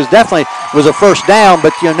me like it was definitely was a first down,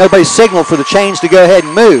 but nobody signaled for the chains to go ahead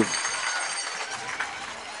and move.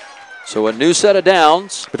 So a new set of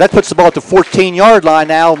downs. But that puts the ball at the 14-yard line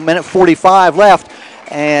now, minute 45 left.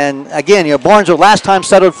 And again, Barnesville last time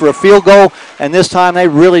settled for a field goal, and this time they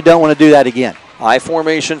really don't want to do that again. I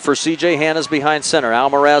formation for C.J. Hannes behind center.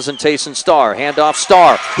 Almaraz and Tayson Starr. Handoff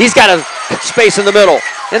Starr. He's got a space in the middle.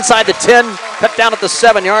 Inside the 10, cut down at the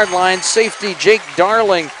 7-yard line. Safety Jake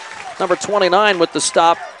Darling, number 29, with the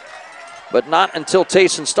stop. But not until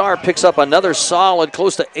Tayson Starr picks up another solid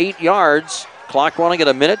close to 8 yards. Clock running at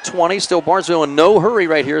a minute 20. Still Barnesville in no hurry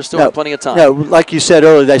right here. Still have plenty of time. No, like you said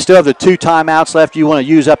earlier, they still have the 2 timeouts left. You want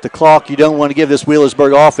to use up the clock. You don't want to give this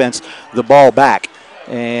Wheelersburg offense the ball back.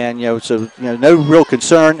 And, no real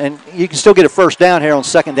concern. And you can still get a first down here on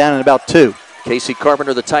 2nd down and about 2. Casey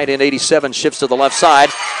Carpenter, the tight end, 87, shifts to the left side.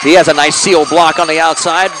 He has a nice seal block on the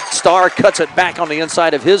outside. Starr cuts it back on the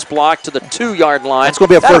inside of his block to the 2-yard line. That's going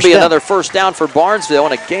to be That'll be another first down for Barnesville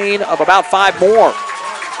and a gain of about 5 more.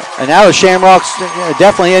 And now the Shamrocks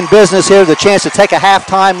definitely in business here. The chance to take a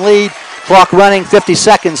halftime lead. Clock running, 50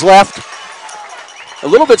 seconds left. A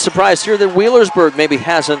little bit surprised here that Wheelersburg maybe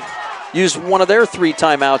hasn't used one of their 3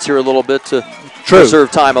 timeouts here a little bit to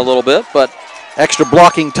preserve time a little bit. But extra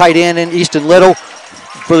blocking tight end in Easton Little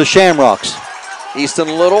for the Shamrocks. Easton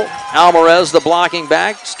Little, Almaraz, the blocking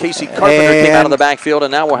back. Casey Carpenter came out of the backfield,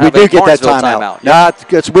 and now we'll have a Barnesville timeout. No,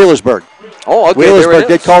 it's Wheelersburg. Oh, okay. Wheelersburg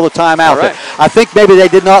did call the timeout. Right. I think maybe they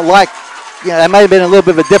did not like, that might have been a little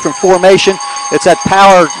bit of a different formation. It's that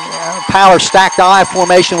power stacked eye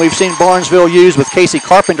formation we've seen Barnesville use with Casey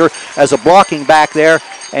Carpenter as a blocking back there.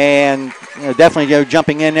 And definitely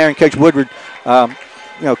jumping in there, and Coach Woodward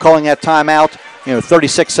calling that timeout.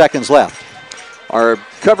 36 seconds left. Our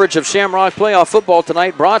coverage of Shamrock playoff football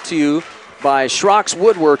tonight brought to you by Schrock's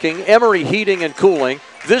Woodworking, Emery Heating and Cooling,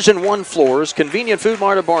 Vision One Floors, Convenient Food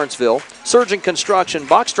Mart of Barnesville, Surgeon Construction,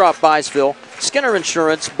 Box Drop Byesville, Skinner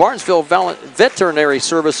Insurance, Barnesville Veterinary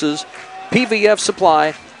Services, PVF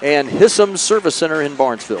Supply, and Hissam Service Center in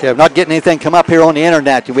Barnesville. Yeah, not getting anything come up here on the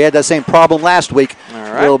internet. We had that same problem last week. All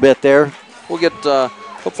right. A little bit there. We'll get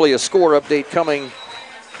hopefully a score update coming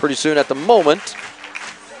pretty soon. At the moment,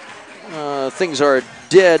 things are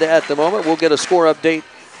dead at the moment. We'll get a score update.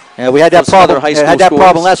 Yeah, we had that problem.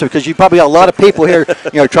 Problem last week because you probably got a lot of people here,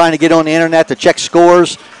 trying to get on the internet to check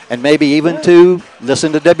scores and maybe even to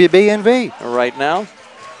listen to WBNV. Right now,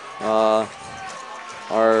 our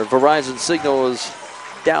Verizon signal is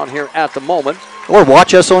down here at the moment. Or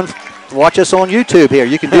watch us on YouTube here.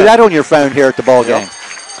 You can do that on your phone here at the ball game.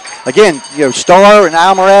 Again, Starr and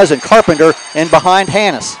Almaraz and Carpenter in behind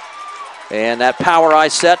Hannes. And that power eye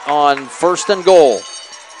set on 1st and goal.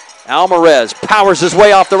 Almaraz powers his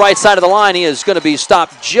way off the right side of the line. He is going to be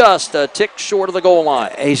stopped just a tick short of the goal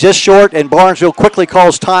line. He's just short, and Barnesville quickly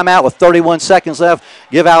calls timeout with 31 seconds left.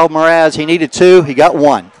 Give Almaraz, he needed 2, he got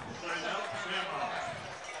 1.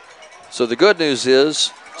 So the good news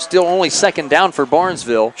is Still only second down for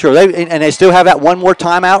Barnesville. Sure, and they still have that one more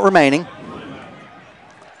timeout remaining.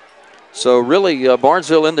 So really,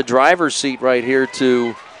 Barnesville in the driver's seat right here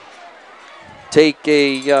to take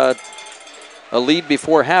a lead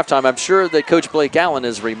before halftime. I'm sure that Coach Blake Allen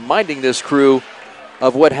is reminding this crew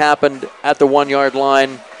of what happened at the 1-yard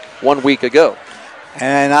line 1 week ago.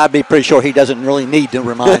 And I'd be pretty sure he doesn't really need to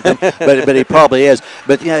remind them, but he probably is.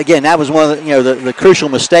 But again, that was one of the crucial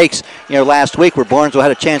mistakes last week, where Barnesville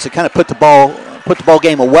had a chance to kind of put the ball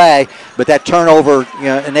game away, but that turnover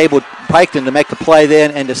enabled Piketon to make the play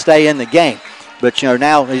then and to stay in the game. But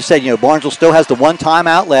now, as you said, Barnesville still has the one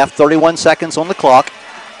timeout left, 31 seconds on the clock.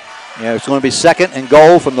 It's going to be 2nd and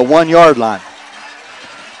goal from the 1-yard line.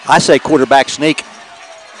 I say quarterback sneak.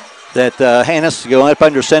 That Hannes going up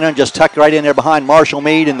under center and just tucked right in there behind Marshall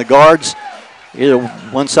Mead and the guards, either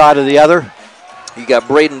one side or the other. You got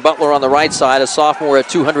Braden Butler on the right side, a sophomore at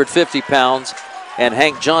 250 pounds, and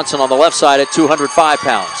Hank Johnson on the left side at 205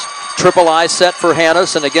 pounds. Triple I set for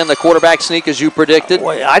Hannes, and again the quarterback sneak as you predicted.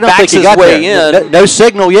 I don't think he got way there. in. No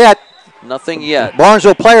signal yet. Nothing yet.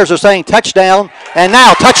 Barnesville players are saying touchdown, and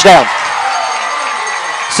now touchdown.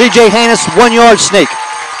 C.J. Hannes, 1-yard sneak.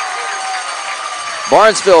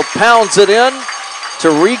 Barnesville pounds it in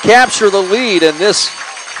to recapture the lead in this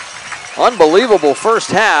unbelievable first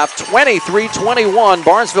half. 23-21.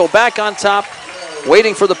 Barnesville back on top,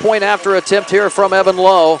 waiting for the point after attempt here from Evan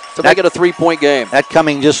Lowe to make it a 3-point game. That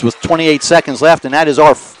coming just with 28 seconds left, and that is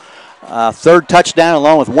our third touchdown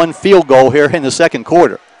along with one field goal here in the second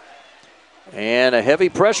quarter. And a heavy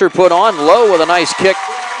pressure put on. Lowe with a nice kick.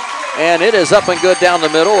 And it is up and good down the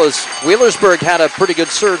middle as Wheelersburg had a pretty good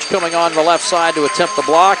surge coming on the left side to attempt the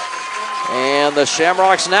block. And the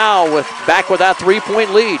Shamrocks now back with that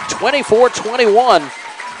 3-point lead,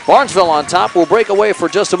 24-21. Barnesville on top. We'll break away for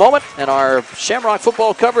just a moment, and our Shamrock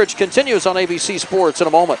football coverage continues on ABC Sports in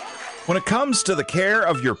a moment. When it comes to the care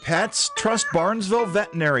of your pets, trust Barnesville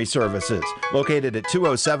Veterinary Services, located at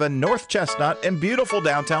 207 North Chestnut in beautiful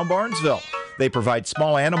downtown Barnesville. They provide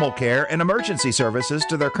small animal care and emergency services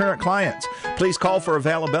to their current clients. Please call for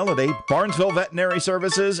availability. Barnesville Veterinary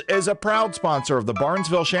Services is a proud sponsor of the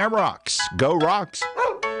Barnesville Shamrocks. Go Rocks!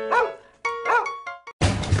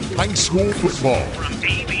 High school football From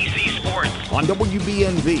ABC Sports on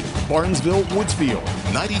WBNV, Barnesville, Woodsfield.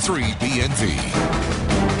 93 BNV.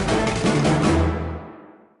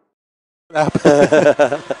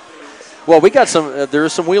 Well, we got some. There are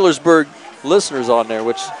some Wheelersburg listeners on there,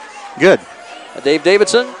 which good. Dave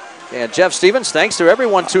Davidson and Jeff Stevens. Thanks to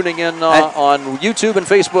everyone tuning in on YouTube and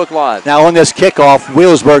Facebook Live. Now on this kickoff,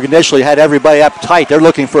 Wheelersburg initially had everybody up tight. They're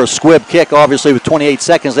looking for a squib kick, obviously with 28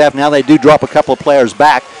 seconds left. Now they do drop a couple of players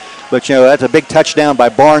back, but that's a big touchdown by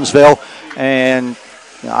Barnesville, and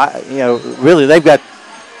really they've got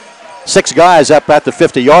 6 guys up at the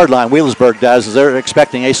 50-yard line. Wheelersburg does, as they're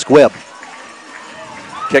expecting a squib.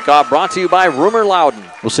 Kickoff brought to you by Rumor Loudon.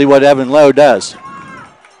 We'll see what Evan Lowe does.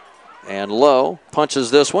 And Lowe punches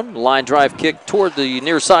this one. Line drive kick toward the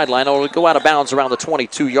near sideline. It'll go out of bounds around the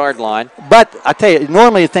 22-yard line. But I tell you,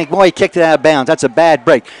 normally you think, boy, he kicked it out of bounds. That's a bad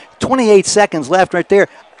break. 28 seconds left right there.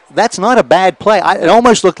 That's not a bad play. It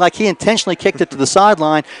almost looked like he intentionally kicked it to the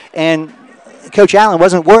sideline, and Coach Allen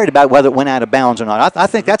wasn't worried about whether it went out of bounds or not. I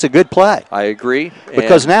think that's a good play. I agree.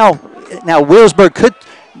 Because now Wheelersburg could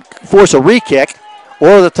force a re-kick,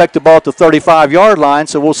 or they'll take the ball at the 35-yard line.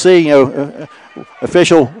 So we'll see,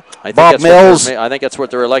 official Bob Mills. I think that's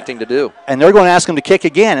what they're electing to do. And they're going to ask him to kick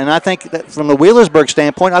again. And I think that from the Wheelersburg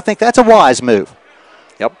standpoint, I think that's a wise move.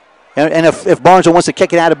 Yep. And if Barnesville wants to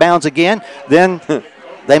kick it out of bounds again, then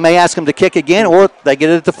they may ask him to kick again, or they get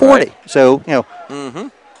it at the 40. Right. So,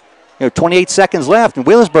 28 seconds left. And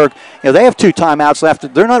Wheelersburg, they have 2 timeouts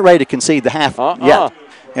left. They're not ready to concede the half yet.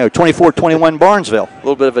 24-21 Barnesville. A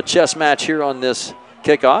little bit of a chess match here on this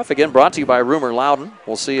kickoff. Again, brought to you by Rumor Loudon.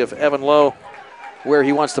 We'll see if Evan Lowe, where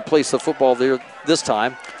he wants to place the football there this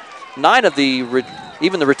time. 9 of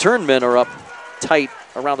even the return men are up tight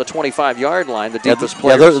around the 25-yard line, the deepest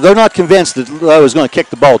players. Yeah, they're not convinced that Lowe is going to kick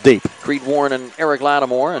the ball deep. Creed Warren and Eric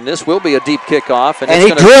Lattimore, and this will be a deep kickoff. And he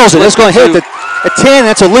drills it. It's going to hit the 10.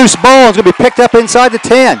 That's a loose ball. It's going to be picked up inside the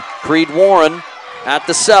 10. Creed Warren at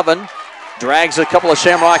the 7. Drags a couple of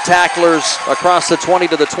Shamrock tacklers across the 20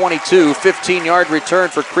 to the 22. 15-yard return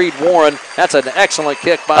for Creed Warren. That's an excellent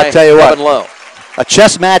kick by Evan Lowe. A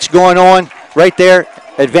chess match going on right there.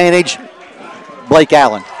 Advantage Blake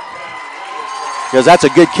Allen. Because that's a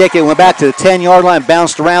good kick. It went back to the 10-yard line,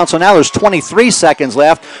 bounced around. So now there's 23 seconds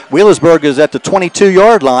left. Wheelersburg is at the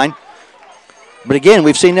 22-yard line. But again,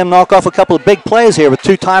 we've seen them knock off a couple of big plays here with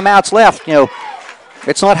 2 timeouts left.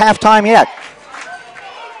 It's not halftime yet.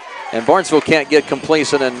 And Barnesville can't get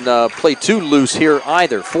complacent and play too loose here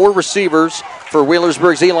either. 4 receivers for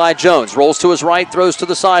Wheelersburg's Eli Jones. Rolls to his right, throws to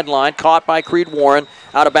the sideline. Caught by Creed Warren.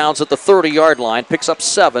 Out of bounds at the 30-yard line. Picks up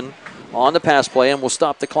 7 on the pass play, and will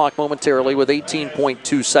stop the clock momentarily with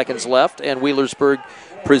 18.2 seconds left. And Wheelersburg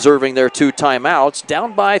preserving their 2 timeouts.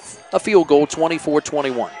 Down by a field goal,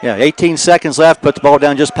 24-21. Yeah, 18 seconds left. Put the ball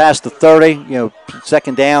down just past the 30.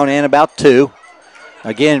 Second down and about 2.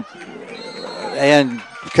 Again, and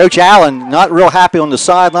Coach Allen not real happy on the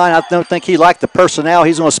sideline. I don't think he liked the personnel.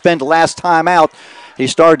 He's going to spend the last time out. He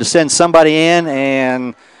started to send somebody in,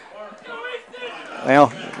 and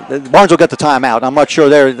Barnesville got the timeout. I'm not sure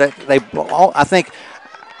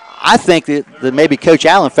I think that maybe Coach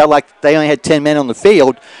Allen felt like they only had 10 men on the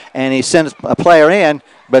field, and he sent a player in,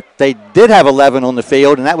 but they did have 11 on the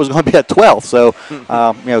field, and that was going to be a 12th. So,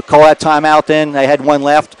 call that timeout then. They had 1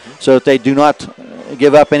 left so that they do not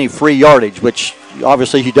give up any free yardage, which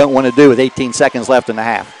obviously you don't want to do with 18 seconds left in the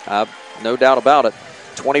half. No doubt about it.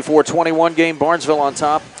 24-21 game, Barnesville on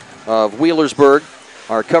top of Wheelersburg.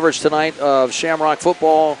 Our coverage tonight of Shamrock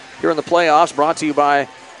football here in the playoffs brought to you by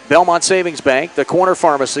Belmont Savings Bank, the Corner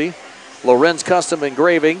Pharmacy, Lorenz Custom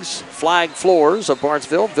Engravings, Flag Floors of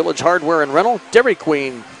Barnesville, Village Hardware and Rental, Dairy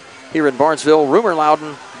Queen here in Barnesville, Rumor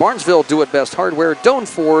Loudon, Barnesville Do It Best Hardware, Doan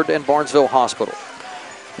Ford, and Barnesville Hospital.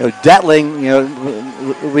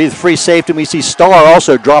 Detling, with free safety. We see Starr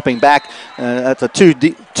also dropping back at the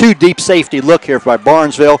two deep safety look here by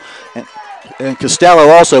Barnesville. And Costello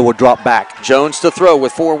also will drop back. Jones to throw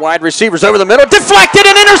with 4 wide receivers over the middle. Deflected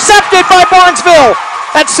and intercepted by Barnesville.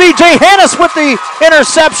 That's C.J. Hannes with the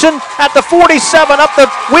interception at the 47 up the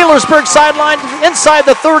Wheelersburg sideline inside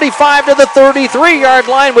the 35 to the 33-yard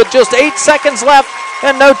line with just 8 seconds left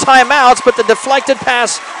and no timeouts, but the deflected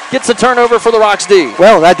pass gets a turnover for the Rocks D.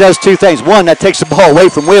 Well, that does 2 things. One, that takes the ball away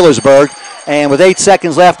from Wheelersburg, and with 8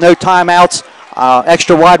 seconds left, no timeouts,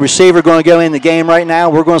 extra wide receiver going to go in the game right now.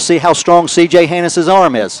 We're going to see how strong C.J. Hannes'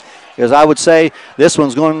 arm is, because I would say this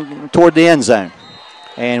one's going toward the end zone.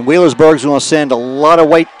 And Wheelersburg's going to send a lot of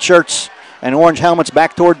white shirts and orange helmets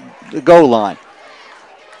back toward the goal line.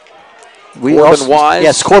 Corbin Wise.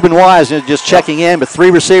 Yes, Corbin Wise just checking in, but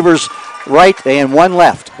 3 receivers right and 1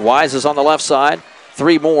 left. Wise is on the left side.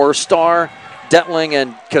 3 more, Starr, Detling,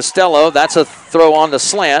 and Costello. That's a throw on the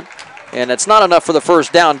slant, and it's not enough for the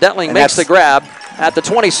first down. Detling makes the grab at the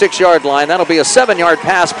 26-yard line. That'll be a 7-yard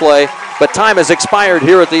pass play, but time has expired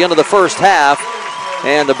here at the end of the first half.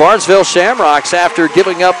 And the Barnesville Shamrocks, after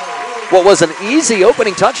giving up what was an easy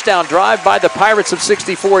opening touchdown drive by the Pirates of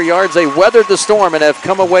 64 yards, they weathered the storm and have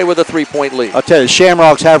come away with a 3-point lead. I'll tell you, the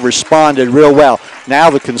Shamrocks have responded real well. Now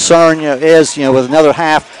the concern is, with another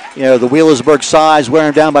half, the Wheelersburg size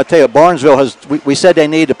wearing down. But I tell you, Barnesville we said they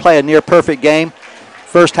need to play a near-perfect game.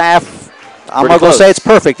 First half, I'm not going to say it's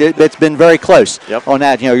perfect. It's been very close on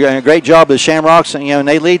that. You're doing a great job of the Shamrocks, and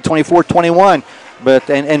they lead 24-21.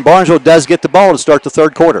 But and Barnesville does get the ball to start the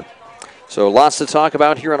third quarter. So lots to talk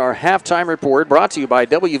about here in our halftime report, brought to you by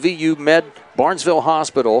WVU Med Barnesville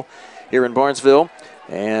Hospital here in Barnesville.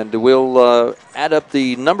 And we'll add up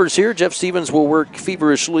the numbers here. Jeff Stevens will work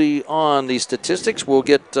feverishly on the statistics. We'll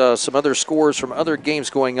get some other scores from other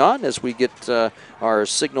games going on as we get our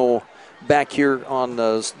signal back here on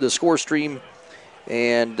the score stream.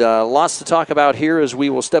 And lots to talk about here as we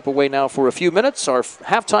will step away now for a few minutes. Our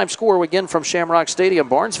halftime score again from Shamrock Stadium,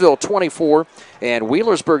 Barnesville 24 and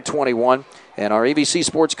Wheelersburg 21. And our ABC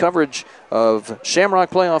Sports coverage of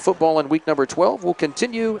Shamrock playoff football in week number 12 will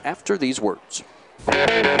continue after these words.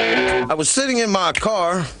 I was sitting in my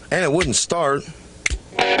car and it wouldn't start.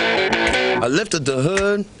 I lifted the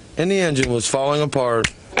hood and the engine was falling apart.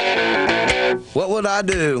 What would I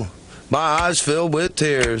do? My eyes filled with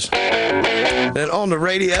tears. Then on the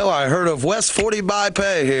radio, I heard of West 40 by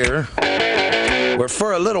Pay here, where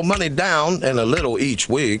for a little money down and a little each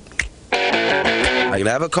week, I could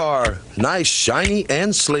have a car, nice, shiny,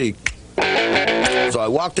 and sleek. So I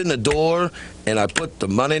walked in the door and I put the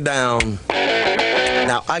money down.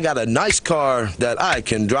 Now I got a nice car that I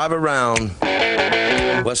can drive around.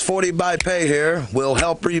 West 40 by Pay here will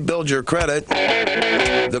help rebuild your credit.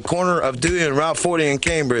 The corner of Dewey and Route 40 in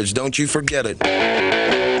Cambridge, don't you forget it.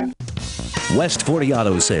 West 40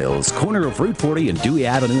 Auto Sales, corner of Route 40 and Dewey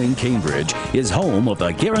Avenue in Cambridge, is home of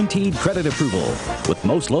the guaranteed credit approval, with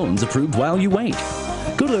most loans approved while you wait.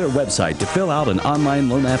 Go to their website to fill out an online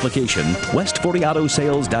loan application,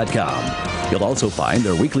 west40autosales.com. You'll also find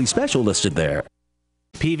their weekly special listed there.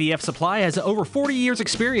 PVF Supply has over 40 years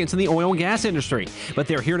experience in the oil and gas industry, but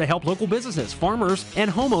they're here to help local businesses, farmers,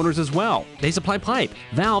 and homeowners as well. They supply pipe,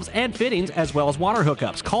 valves, and fittings, as well as water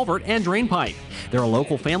hookups, culvert, and drain pipe. They're a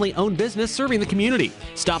local family-owned business serving the community.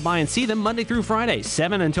 Stop by and see them Monday through Friday,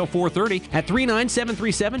 7 until 4:30 at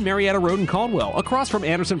 39737 Marietta Road in Caldwell, across from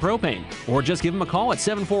Anderson Propane. Or just give them a call at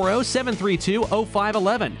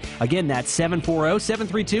 740-732-0511. Again, that's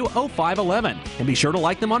 740-732-0511. And be sure to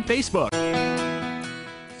like them on Facebook.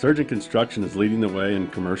 Surgeon Construction is leading the way in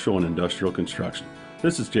commercial and industrial construction.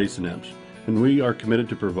 This is Jason Emsch, and we are committed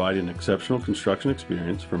to providing exceptional construction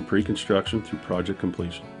experience from pre-construction through project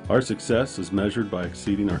completion. Our success is measured by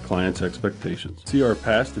exceeding our clients' expectations. See our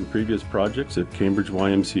past and previous projects at Cambridge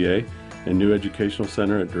YMCA and New Educational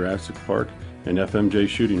Center at Jurassic Park and FMJ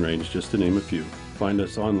Shooting Range, just to name a few. Find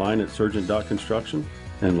us online at surgeon.construction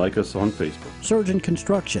and like us on Facebook. Surgeon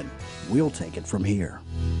Construction. We'll take it from here.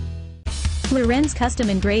 Lorenz Custom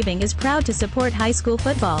Engraving is proud to support high school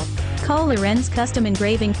football. Call Lorenz Custom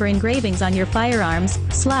Engraving for engravings on your firearms,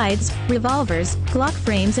 slides, revolvers, Glock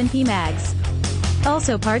frames and PMags.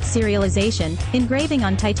 Also parts serialization, engraving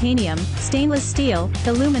on titanium, stainless steel,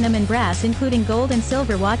 aluminum and brass including gold and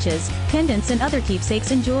silver watches, pendants and other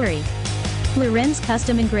keepsakes and jewelry. Lorenz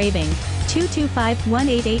Custom Engraving,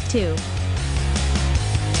 225-1882.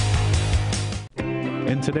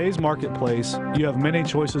 In today's marketplace, you have many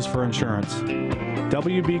choices for insurance.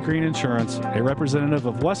 WB Green Insurance, a representative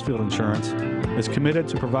of Westfield Insurance, is committed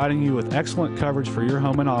to providing you with excellent coverage for your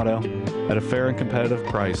home and auto at a fair and competitive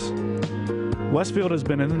price. Westfield has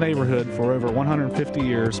been in the neighborhood for over 150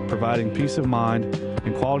 years, providing peace of mind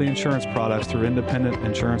and quality insurance products through independent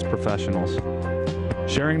insurance professionals.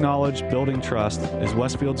 Sharing knowledge, building trust is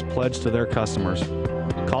Westfield's pledge to their customers.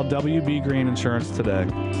 Call WB Green Insurance today.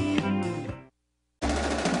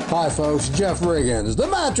 Hi folks, Jeff Riggins, the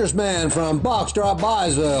Mattress Man from Box Drop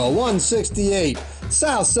Byesville, 168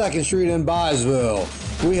 South 2nd Street in Byesville.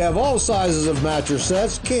 We have all sizes of mattress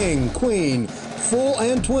sets, king, queen, full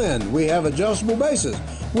and twin. We have adjustable bases.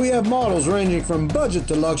 We have models ranging from budget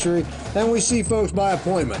to luxury, and we see folks by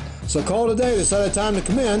appointment. So call today to set a time to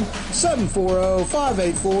come in,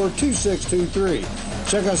 740-584-2623.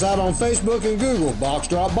 Check us out on Facebook and Google, Box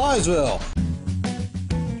Drop Byesville.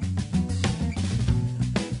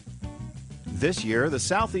 This year, the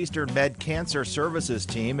Southeastern Med Cancer Services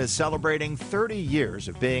team is celebrating 30 years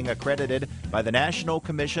of being accredited by the National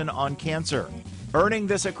Commission on Cancer. Earning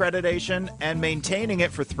this accreditation and maintaining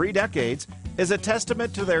it for 3 decades is a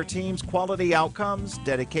testament to their team's quality outcomes,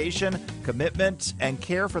 dedication, commitment, and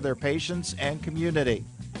care for their patients and community.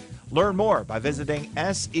 Learn more by visiting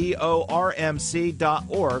seormc.org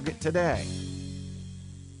today.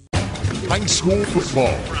 High school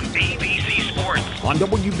football From ABC Sports on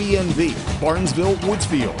WBNV, Barnesville,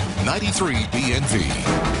 Woodsfield. 93 BNV.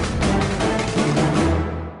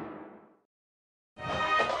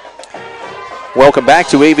 Welcome back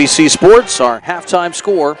to ABC Sports. Our halftime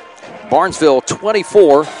score, Barnesville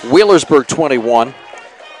 24, Wheelersburg 21.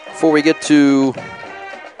 Before we get to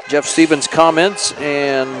Jeff Stevens' comments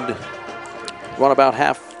and run about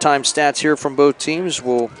halftime stats here from both teams,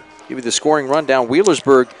 we'll give you the scoring rundown.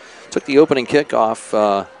 Wheelersburg took the opening kickoff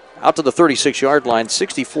out to the 36-yard line,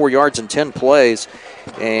 64 yards in 10 plays,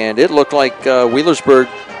 and it looked like Wheelersburg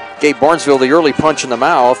gave Barnesville the early punch in the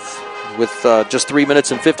mouth with just 3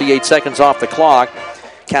 minutes and 58 seconds off the clock,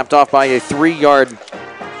 capped off by a 3-yard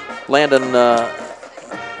Landon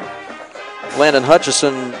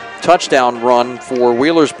Hutchison touchdown run for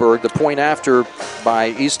Wheelersburg. The point after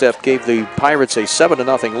by Estef gave the Pirates a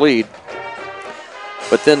 7-0 lead.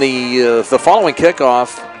 But then the following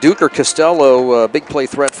kickoff, Duker Costello, big play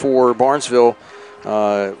threat for Barnesville,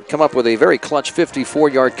 come up with a very clutch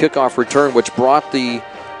 54-yard kickoff return, which brought the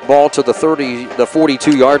ball to the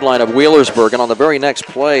 42-yard line of Wheelersburg. And on the very next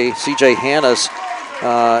play, C.J. Hannes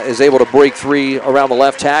is able to break free around the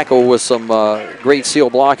left tackle with some great seal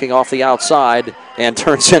blocking off the outside and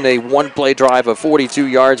turns in a one-play drive of 42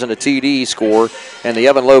 yards and a TD score. And the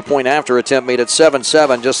Evan Lowe point after attempt made it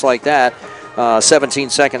 7-7 just like that. 17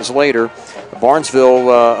 seconds later, Barnesville,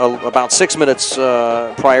 about 6 minutes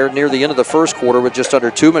prior, near the end of the first quarter with just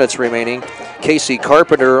under 2 minutes remaining, Casey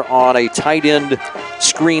Carpenter on a tight end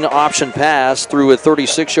screen option pass threw a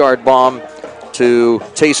 36-yard bomb to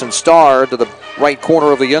Tayson Starr to the right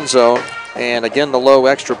corner of the end zone. And again, the Lowe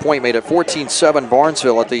extra point made it 14-7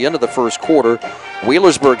 Barnesville at the end of the first quarter.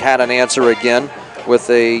 Wheelersburg had an answer again with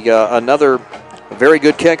another very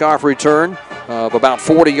good kickoff return of about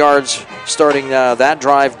 40 yards starting that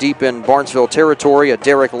drive deep in Barnesville territory. A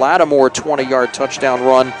Derek Lattimore 20-yard touchdown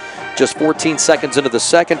run just 14 seconds into the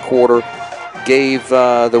second quarter gave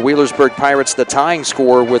the Wheelersburg Pirates the tying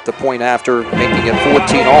score with the point after, making it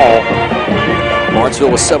 14 all.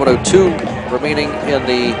 Barnesville with 7:02 remaining in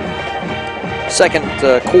the second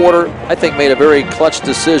quarter. I think made a very clutch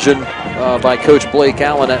decision by Coach Blake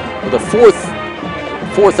Allen with a fourth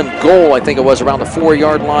and goal, I think it was, around the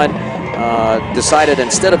 4-yard line. Decided,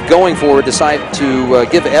 instead of going forward, decided to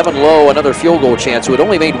give Evan Lowe another field goal chance, who had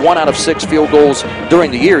only made 1 out of 6 field goals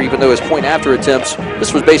during the year, even though his point after attempts,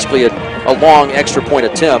 this was basically a long extra point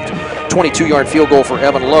attempt. 22-yard field goal for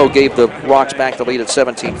Evan Lowe gave the Rocks back the lead at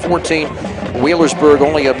 17-14. Wheelersburg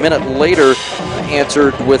only a minute later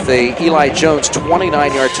answered with a Eli Jones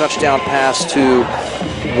 29-yard touchdown pass to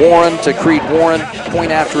Creed Warren.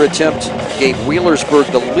 Point after attempt gave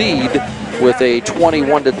Wheelersburg the lead with a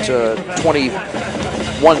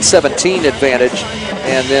 21-17 advantage.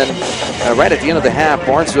 And then right at the end of the half,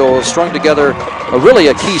 Barnesville strung together really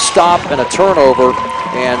a key stop and a turnover,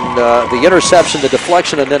 and the interception, the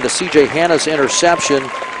deflection, and then the C.J. Hanna's interception,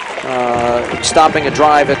 stopping a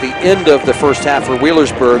drive at the end of the first half for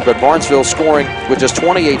Wheelersburg, but Barnesville scoring with just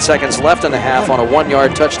 28 seconds left in the half on a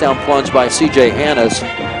 1-yard touchdown plunge by C.J. Hanna's,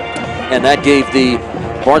 and that gave the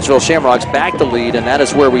Barnesville Shamrocks back the lead, and that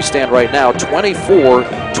is where we stand right now.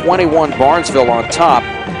 24-21 Barnesville on top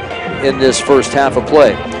in this first half of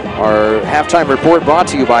play. Our halftime report brought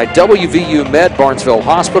to you by WVU Med Barnesville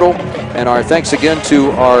Hospital, and our thanks again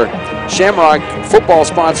to our Shamrock football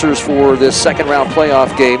sponsors for this second round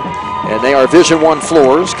playoff game, and they are Vision One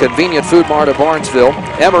Floors, Convenient Food Mart of Barnesville,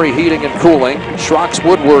 Emery Heating and Cooling, Schrock's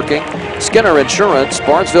Woodworking, Skinner Insurance,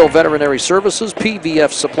 Barnesville Veterinary Services,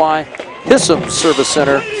 PVF Supply, Hissam Service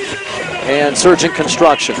Center, and Surgeon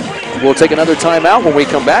Construction. We'll take another timeout. When we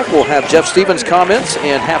come back, we'll have Jeff Stevens' comments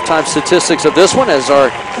and halftime statistics of this one as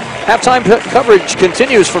our halftime coverage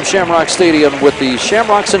continues from Shamrock Stadium with the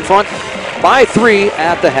Shamrocks in front by 3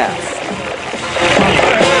 at the half.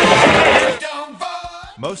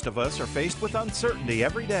 Most of us are faced with uncertainty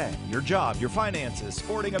every day. Your job, your finances,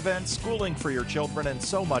 sporting events, schooling for your children, and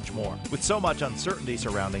so much more. With so much uncertainty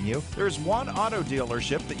surrounding you, there's one auto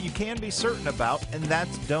dealership that you can be certain about, and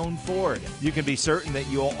that's Doan Ford. You can be certain that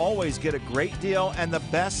you'll always get a great deal and the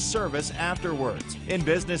best service afterwards. In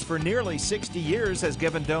business for nearly 60 years has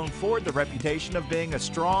given Doan Ford the reputation of being a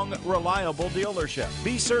strong, reliable dealership.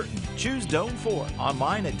 Be certain. Choose Doan Ford.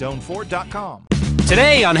 Online at DoanFord.com.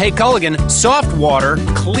 Today on Hey Culligan, soft water,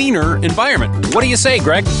 cleaner environment. What do you say,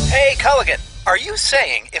 Greg? Hey Culligan, are you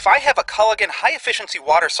saying if I have a Culligan high-efficiency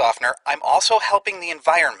water softener, I'm also helping the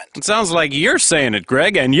environment? It sounds like you're saying it,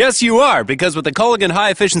 Greg, and yes you are, because with the Culligan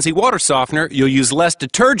high-efficiency water softener, you'll use less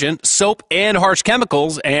detergent, soap, and harsh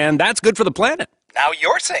chemicals, and that's good for the planet. Now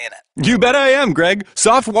you're saying it. You bet I am, Greg.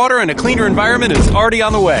 Soft water and a cleaner environment is already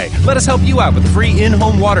on the way. Let us help you out with a free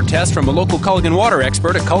in-home water test from a local Culligan water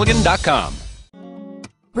expert at Culligan.com.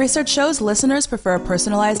 Research shows listeners prefer a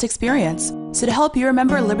personalized experience. So to help you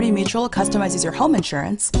remember, Liberty Mutual customizes your home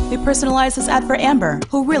insurance. We personalized this ad for Amber,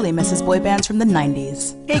 who really misses boy bands from the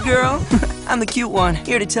 90s. Hey girl, I'm the cute one,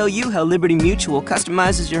 here to tell you how Liberty Mutual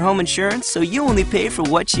customizes your home insurance so you only pay for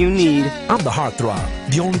what you need. I'm the heartthrob.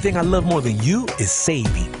 The only thing I love more than you is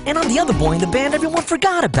saving. And I'm the other boy in the band everyone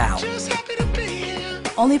forgot about.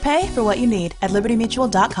 Only pay for what you need at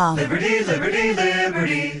libertymutual.com. Liberty, liberty,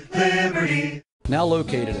 liberty, liberty. Now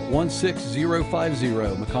located at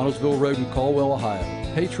 16050 McConnellsville Road in Caldwell, Ohio.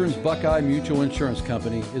 Patrons Buckeye Mutual Insurance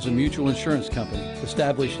Company is a mutual insurance company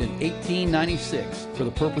established in 1896 for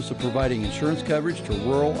the purpose of providing insurance coverage to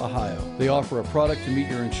rural Ohio. They offer a product to meet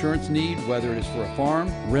your insurance need, whether it is for a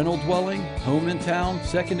farm, rental dwelling, home in town,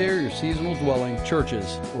 secondary or seasonal dwelling,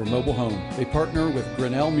 churches, or mobile home. They partner with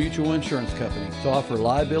Grinnell Mutual Insurance Company to offer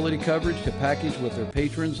liability coverage to package with their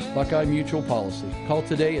patrons Buckeye Mutual policy. Call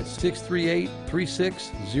today at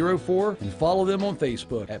 638-3604 and follow them on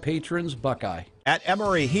Facebook at Patrons Buckeye. At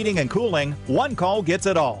Emery Heating and Cooling, one call gets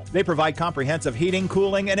it all. They provide comprehensive heating,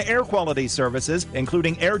 cooling, and air quality services,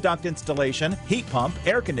 including air duct installation, heat pump,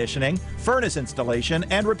 air conditioning, furnace installation,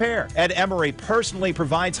 and repair. Ed Emery personally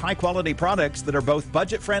provides high-quality products that are both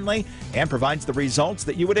budget-friendly and provides the results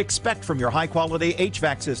that you would expect from your high-quality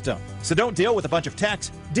HVAC system. So don't deal with a bunch of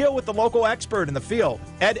techs. Deal with the local expert in the field,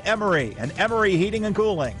 Ed Emery and Emery Heating and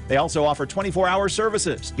Cooling. They also offer 24-hour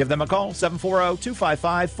services. Give them a call,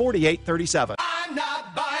 740-255-4837. I'm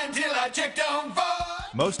not buying till I check Doan Ford.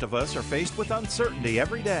 Most of us are faced with uncertainty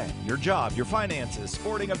every day. Your job, your finances,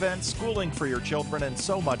 sporting events, schooling for your children, and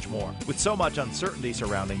so much more. With so much uncertainty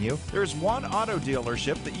surrounding you, there's one auto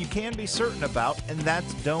dealership that you can be certain about, and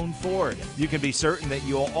that's Doan Ford. You can be certain that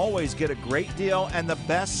you'll always get a great deal and the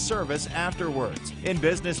best service afterwards. In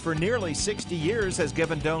business for nearly 60 years has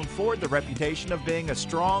given Doan Ford the reputation of being a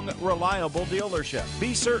strong, reliable dealership.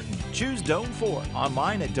 Be certain. Choose Doan Ford.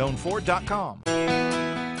 Online at doanford.com.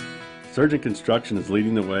 Surgeon Construction is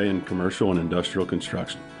leading the way in commercial and industrial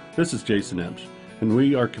construction. This is Jason Emsch, and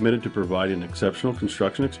we are committed to providing exceptional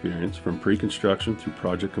construction experience from pre-construction through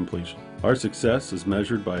project completion. Our success is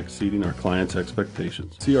measured by exceeding our clients'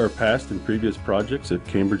 expectations. See our past and previous projects at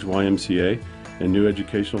Cambridge YMCA and New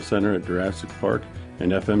Educational Center at Jurassic Park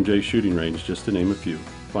and FMJ Shooting Range, just to name a few.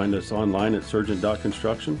 Find us online at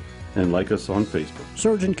surgeon.construction and like us on Facebook.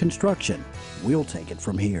 Surgeon Construction. We'll take it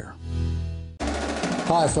from here.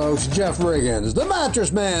 Hi folks, Jeff Riggins, the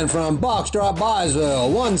Mattress Man from Box Drop Byesville,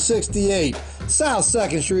 168 South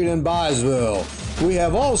 2nd Street in Byesville. We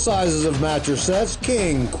have all sizes of mattress sets,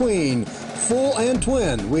 king, queen, full and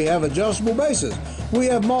twin. We have adjustable bases. We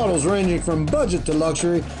have models ranging from budget to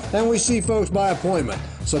luxury, and we see folks by appointment.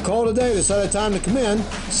 So call today to set a time to come in,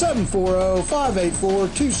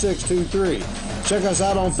 740-584-2623. Check us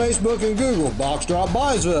out on Facebook and Google, Box Drop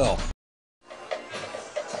Byesville.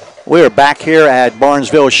 We are back here at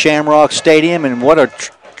Barnesville Shamrocks Stadium, and what a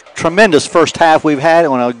tremendous first half we've had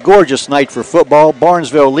on a gorgeous night for football.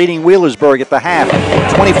 Barnesville leading Wheelersburg at the half,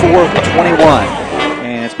 24-21,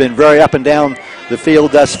 and it's been very up and down the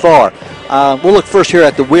field thus far. We'll look first here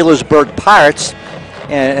at the Wheelersburg Pirates,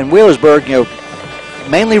 and Wheelersburg,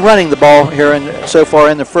 mainly running the ball here so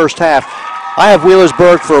far in the first half. I have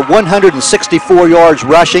Wheelersburg for 164 yards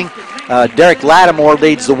rushing. Derek Lattimore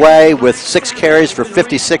leads the way with 6 carries for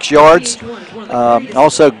 56 yards.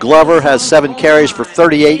 Also, Glover has 7 carries for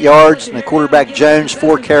 38 yards, and the quarterback Jones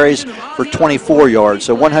 4 carries for 24 yards.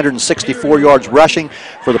 So 164 yards rushing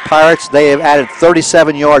for the Pirates. They have added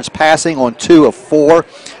 37 yards passing on 2 of 4,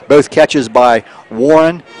 both catches by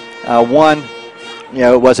Warren. One,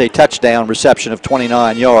 was a touchdown reception of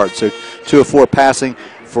 29 yards. So 2 of 4 passing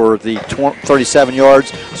for the 37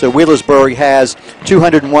 yards. So Wheelersburg has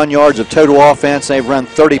 201 yards of total offense. They've run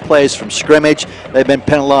 30 plays from scrimmage. They've been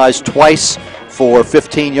penalized twice for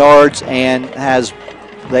 15 yards, and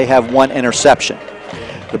they have 1 interception.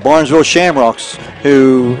 The Barnesville Shamrocks,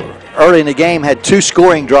 who early in the game had 2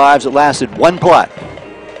 scoring drives that lasted 1 play.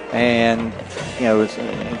 And,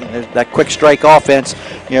 that quick strike offense,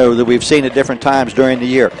 that we've seen at different times during the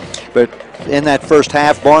year. But in that first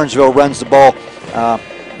half, Barnesville runs the ball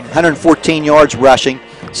 114 yards rushing.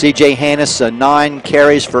 C.J. Hannis, 9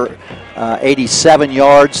 carries for 87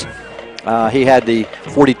 yards. He had the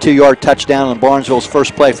 42-yard touchdown on Barnesville's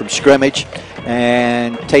first play from scrimmage.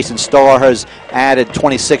 And Tayson Starr has added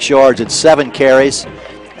 26 yards and 7 carries.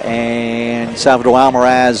 And Salvador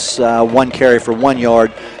Almaraz, 1 carry for 1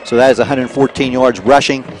 yard. So that is 114 yards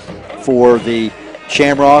rushing for the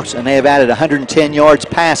Shamrocks, and they have added 110 yards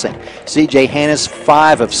passing. C.J. Hannis,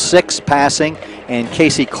 5 of 6 passing, and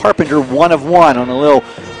Casey Carpenter, 1 of 1 on a little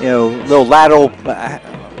lateral,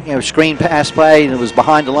 screen pass play, and it was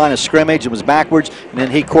behind the line of scrimmage. It was backwards, and then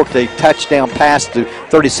he corked a touchdown pass to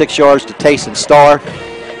 36 yards to Tayson Starr,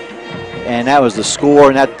 and that was the score,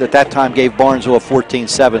 and that at that time gave Barnesville a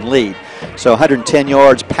 14-7 lead. So 110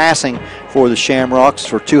 yards passing for the Shamrocks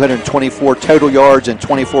for 224 total yards and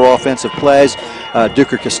 24 offensive plays.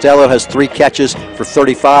 Duker Costello has 3 catches for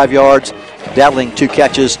 35 yards. Detling 2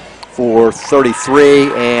 catches for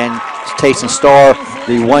 33, and Tayson Starr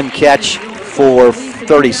the 1 catch for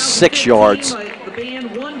 36 yards.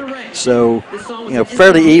 So,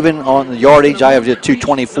 fairly even on the yardage. I have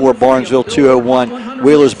 224 Barnesville, 201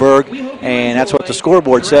 Wheelersburg, and that's what the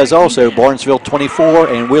scoreboard says also. Barnesville 24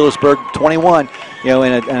 and Wheelersburg 21,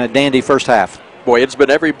 in a dandy first half. Boy, it's been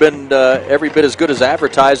every bit as good as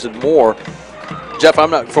advertised and more. Jeff,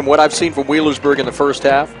 from what I've seen from Wheelersburg in the first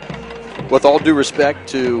half, with all due respect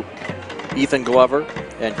to Ethan Glover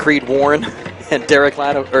and Creed Warren and Eric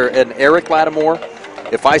Lattimore,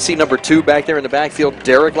 if I see number 2 back there in the backfield,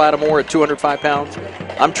 Derek Lattimore at 205 pounds,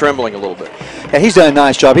 I'm trembling a little bit. Yeah, he's done a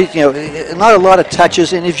nice job. He's, not a lot of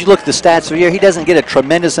touches, and if you look at the stats for the year, he doesn't get a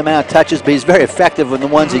tremendous amount of touches, but he's very effective in the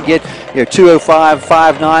ones he gets. 205,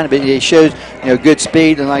 5'9", but he shows good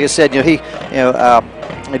speed, and like I said,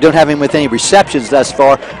 I don't have him with any receptions thus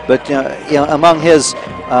far, but among his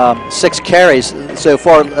 6 carries so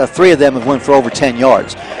far, 3 of them have went for over 10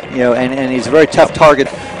 yards. And he's a very tough target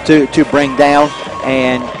to bring down.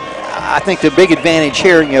 And I think the big advantage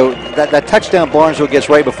here, that touchdown Barnesville gets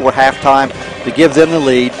right before halftime to give them the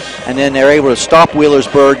lead, and then they're able to stop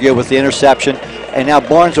Wheelersburg with the interception. And now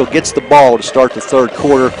Barnesville gets the ball to start the third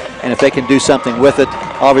quarter, and if they can do something with it,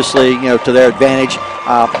 obviously, to their advantage.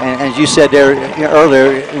 And as you said there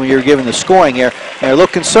earlier when you were giving the scoring here, a little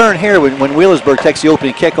concern here when Wheelersburg takes the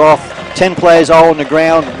opening kickoff, 10 plays all on the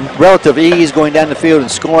ground, relative ease going down the field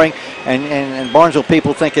and scoring, and Barnesville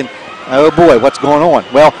people thinking, oh boy, what's going on?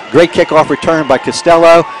 Well, great kickoff return by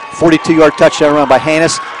Costello, 42-yard touchdown run by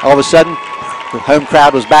Hannes. All of a sudden, the home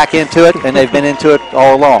crowd was back into it, and they've been into it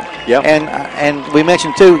all along. Yep. And we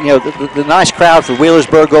mentioned too, the nice crowd for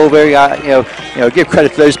Wheelersburg over there. Give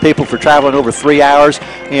credit to those people for traveling over 3 hours.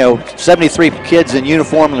 73 kids in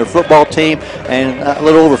uniform in their football team, and a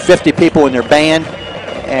little over 50 people in their band.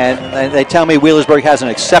 And they tell me Wheelersburg has an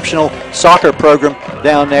exceptional soccer program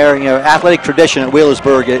down there. Athletic tradition at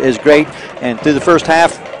Wheelersburg is great. And through the first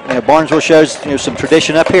half, Barnesville shows some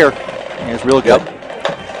tradition up here. It's real good. Yep.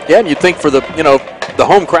 Yeah, and you'd think for the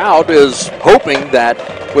home crowd is hoping that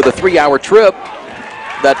with a 3-hour trip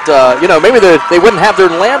that maybe they wouldn't have their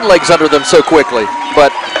land legs under them so quickly.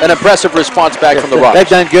 But an impressive response back from the Rocks. They've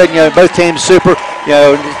done good. Both teams super.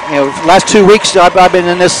 Last 2 weeks I've been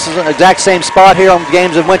in this exact same spot here on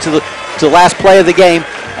games and went to the last play of the game,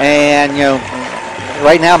 and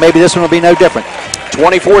right now maybe this one will be no different.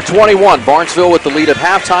 24-21, Barnesville with the lead at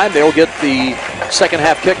halftime. They'll get the second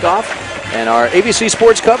half kickoff, and our ABC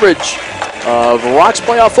Sports coverage of Rocks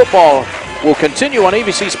playoff football will continue on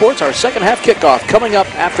ABC Sports. Our second half kickoff coming up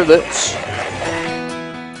after this.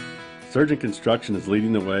 Surgeon Construction is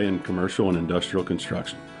leading the way in commercial and industrial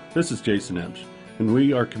construction. This is Jason Emsch, and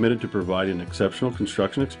we are committed to providing exceptional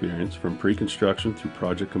construction experience from pre-construction through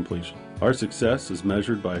project completion. Our success is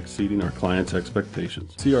measured by exceeding our clients'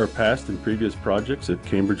 expectations. See our past and previous projects at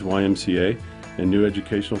Cambridge YMCA and New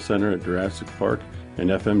Educational Center at Jurassic Park and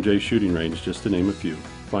FMJ Shooting Range, just to name a few.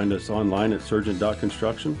 Find us online at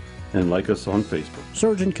surgeon.construction and like us on Facebook.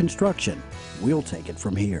 Surgeon Construction. We'll take it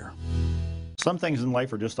from here. Some things in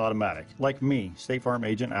life are just automatic. Like me, State Farm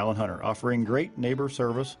agent Alan Hunter, offering great neighbor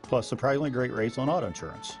service plus surprisingly great rates on auto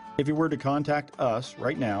insurance. If you were to contact us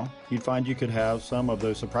right now, you'd find you could have some of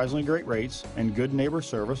those surprisingly great rates and good neighbor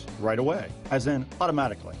service right away, as in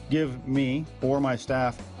automatically. Give me or my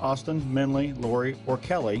staff, Austin, Minley, Lori, or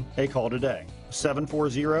Kelly, a call today.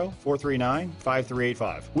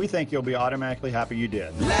 740-439-5385. We think you'll be automatically happy you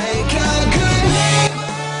did.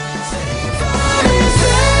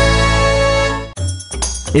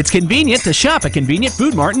 It's convenient to shop at Convenient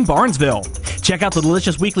Food Mart in Barnesville. Check out the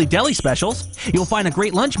delicious weekly deli specials. You'll find a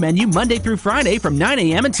great lunch menu Monday through Friday from 9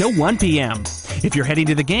 a.m. until 1 p.m. If you're heading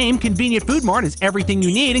to the game, Convenient Food Mart is everything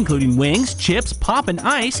you need, including wings, chips, pop, and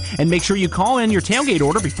ice, and make sure you call in your tailgate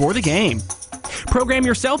order before the game. Program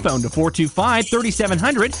your cell phone to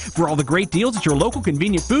 425-3700 for all the great deals at your local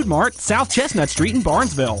Convenient Food Mart, South Chestnut Street in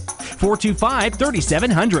Barnesville.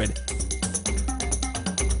 425-3700.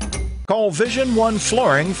 Call Vision One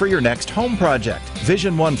Flooring for your next home project.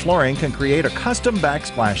 Vision One Flooring can create a custom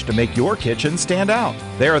backsplash to make your kitchen stand out.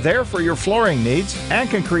 They are there for your flooring needs and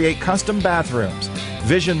can create custom bathrooms.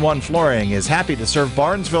 Vision One Flooring is happy to serve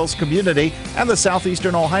Barnesville's community and the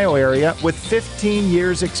southeastern Ohio area with 15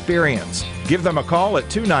 years experience. Give them a call at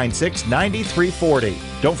 296-9340.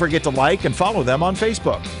 Don't forget to like and follow them on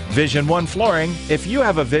Facebook. Vision One Flooring, if you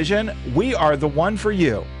have a vision, we are the one for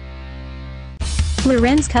you.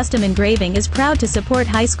 Lorenz Custom Engraving is proud to support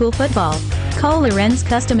high school football. Call Lorenz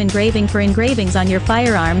Custom Engraving for engravings on your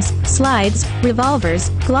firearms, slides,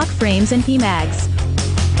 revolvers, Glock frames and PMags.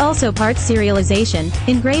 Also parts serialization,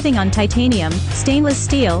 engraving on titanium, stainless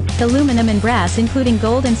steel, aluminum and brass including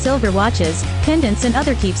gold and silver watches, pendants and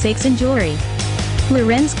other keepsakes and jewelry.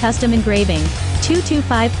 Lorenz Custom Engraving,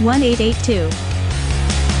 225-1882.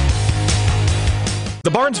 The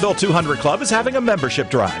Barnesville 200 Club is having a membership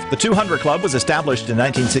drive. The 200 Club was established in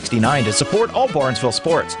 1969 to support all Barnesville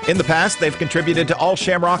sports. In the past, they've contributed to all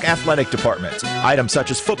Shamrock athletic departments. Items such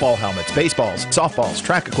as football helmets, baseballs, softballs,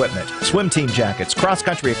 track equipment, swim team jackets,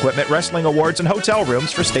 cross-country equipment, wrestling awards, and hotel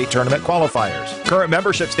rooms for state tournament qualifiers. Current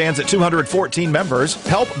membership stands at 214 members.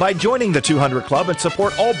 Help by joining the 200 Club and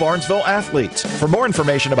support all Barnesville athletes. For more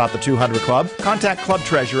information about the 200 Club, contact Club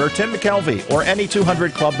Treasurer Tim McKelvey or any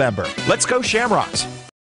 200 Club member. Let's go Shamrocks!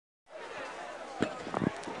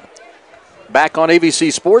 Back on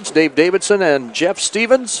ABC Sports, Dave Davidson and Jeff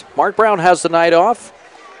Stevens. Mark Brown has the night off,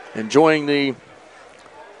 enjoying the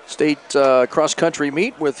state cross-country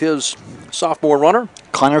meet with his sophomore runner.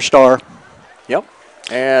 Connor Starr. Yep.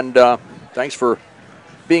 And thanks for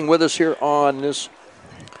being with us here on this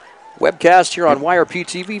webcast here on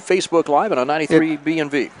YRP-TV, Facebook Live, and on 93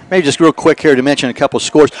 BNV. Maybe just real quick here to mention a couple of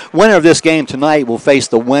scores. Winner of this game tonight will face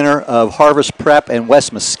the winner of Harvest Prep and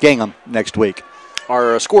West Muskingum next week.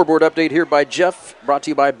 Our scoreboard update here by Jeff, brought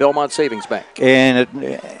to you by Belmont Savings Bank.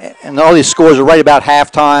 And all these scores are right about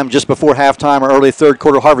halftime, just before halftime or early third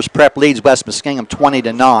quarter. Harvest Prep leads West Muskingum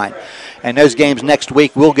 20-9. And those games next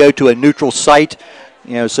week will go to a neutral site.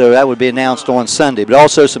 So that would be announced on Sunday. But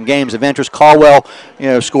also some games of interest. Caldwell,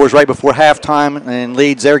 scores right before halftime and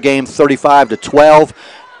leads their game 35-12.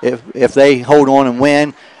 If they hold on and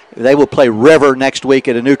win, they will play River next week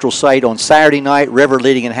at a neutral site on Saturday night. River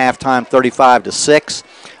leading at halftime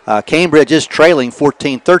 35-6. Cambridge is trailing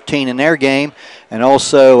 14-13 in their game, and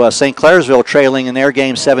also St. Clairsville trailing in their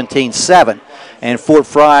game 17-7. And Fort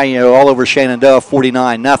Fry, all over Shenandoah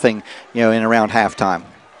 49-0, in around halftime.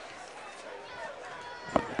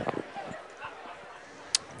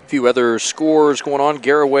 Few other scores going on.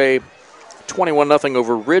 Garraway 21-0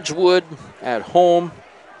 over Ridgewood at home.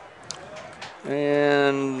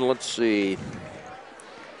 And let's see.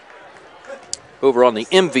 Over on the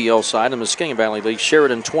MVL side, in the Muskingum Valley League,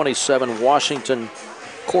 Sheridan 27, Washington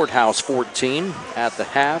Courthouse 14 at the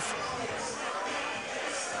half.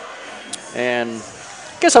 And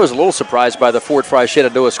I guess I was a little surprised by the Fort Fry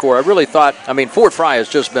Shenandoah score. I really thought, Fort Fry has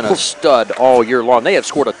just been a stud all year long. They have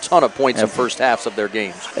scored a ton of points in first halves of their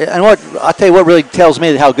games. And I'll tell you what really tells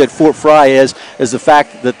me how good Fort Fry is the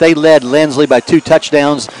fact that they led Lindsley by 2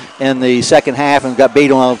 touchdowns in the second half and got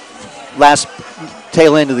beat on a last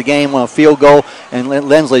tail end of the game on a field goal. And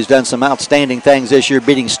Lindsley's done some outstanding things this year,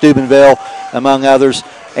 beating Steubenville, among others.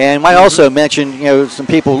 And might also mention, some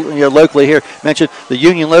people locally here mentioned the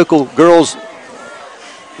Union Local girls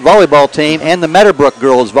volleyball team and the Meadowbrook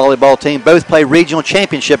girls volleyball team both play regional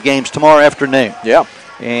championship games tomorrow afternoon. Yeah.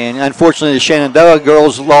 And unfortunately, the Shenandoah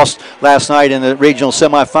girls lost last night in the regional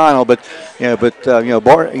semifinal. But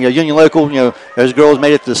Union Local, those girls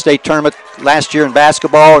made it to the state tournament last year in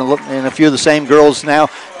basketball, and a few of the same girls now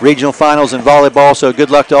regional finals in volleyball. So good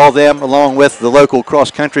luck to all of them, along with the local cross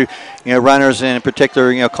country, runners, and in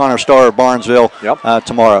particular, Connor Starr of Barnesville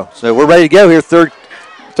tomorrow. So we're ready to go here.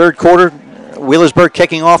 Third quarter. Wheelersburg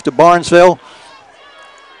kicking off to Barnesville.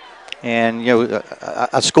 And,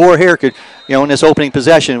 a score here could, in this opening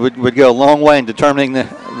possession would go a long way in determining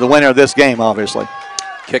the winner of this game, obviously.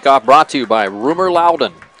 Kickoff brought to you by Rumor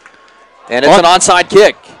Loudon. And it's an onside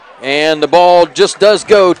kick. And the ball just does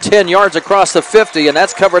go 10 yards across the 50, and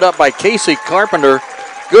that's covered up by Casey Carpenter.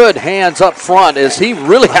 Good hands up front, as he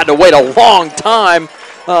really had to wait a long time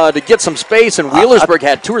to get some space, and Wheelersburg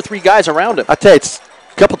had 2 or 3 guys around him. I tell you, it's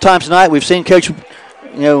a couple times tonight we've seen Coach,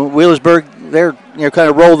 Wheelersburg there, kind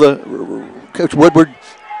of Coach Woodward,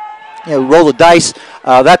 roll the dice.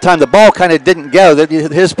 That time the ball kind of didn't go.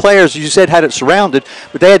 His players, you said, had it surrounded,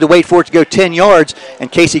 but they had to wait for it to go 10 yards,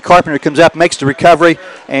 and Casey Carpenter comes up, makes the recovery,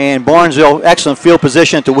 and Barnesville, excellent field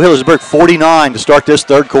position to Wheelersburg 49 to start this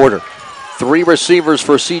third quarter. 3 receivers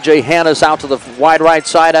for C.J. Hannes out to the wide right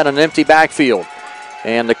side on an empty backfield.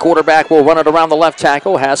 And the quarterback will run it around the left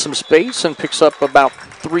tackle, has some space, and picks up about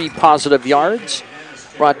 3 positive yards.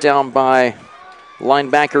 Brought down by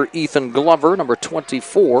linebacker Ethan Glover, number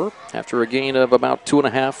 24, after a gain of about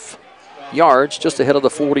 2.5 yards, just ahead of the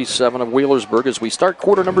 47 of Wheelersburg as we start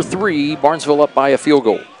quarter number 3, Barnesville up by a field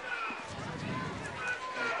goal.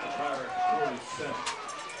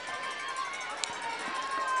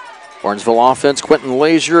 Barnesville offense, Quentin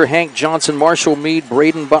Lazier, Hank Johnson, Marshall Mead,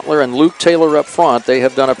 Braden Butler, and Luke Taylor up front. They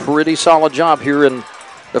have done a pretty solid job here in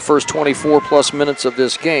the first 24-plus minutes of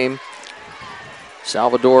this game.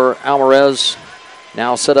 Salvador Alvarez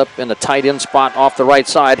now set up in a tight end spot off the right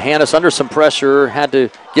side. Hannes under some pressure, had to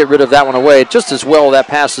get rid of that one away. Just as well, that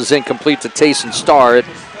pass is incomplete to Tayson Starr. It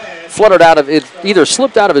fluttered out of it, either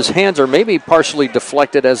slipped out of his hands or maybe partially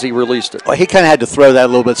deflected as he released it. Well, he kind of had to throw that a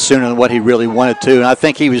little bit sooner than what he really wanted to, and I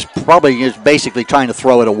think he was probably basically trying to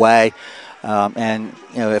throw it away.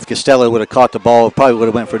 If Costello would have caught the ball, it probably would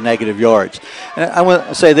have went for negative yards. And I want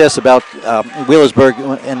to say this about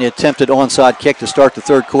Wheelersburg and the attempted onside kick to start the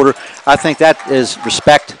third quarter. I think that is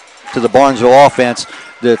respect to the Barnesville offense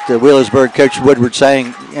that Wheelersburg coach Woodward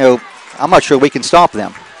saying, I'm not sure we can stop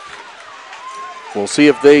them. We'll see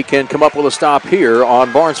if they can come up with a stop here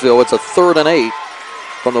on Barnesville. It's a 3rd and 8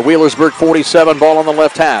 from the Wheelersburg 47, ball on the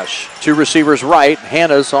left hash. 2 receivers right.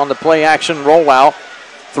 Hannes on the play action rollout,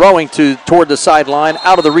 throwing toward the sideline,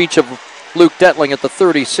 out of the reach of Luke Detling at the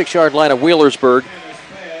 36-yard line of Wheelersburg.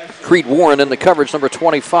 Creed Warren in the coverage, number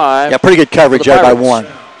 25. Yeah, pretty good coverage there by Warren.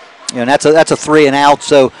 And that's a 3 and out.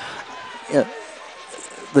 So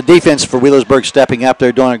the defense for Wheelersburg stepping up.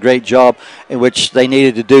 They're doing a great job, in which they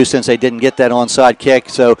needed to do since they didn't get that onside kick.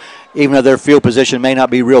 So even though their field position may not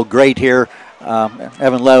be real great here,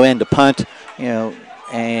 having low end to punt,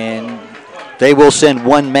 and they will send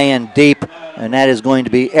one man deep, and that is going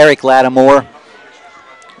to be Eric Lattimore.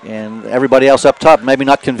 And everybody else up top maybe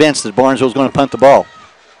not convinced that Barnesville's going to punt the ball.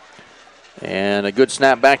 And a good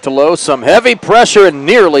snap back to low. Some heavy pressure and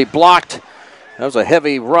nearly blocked. That was a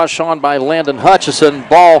heavy rush on by Landon Hutchison.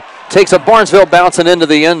 Ball takes a Barnesville bouncing into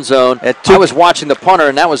the end zone. I was watching the punter,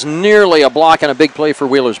 and that was nearly a block and a big play for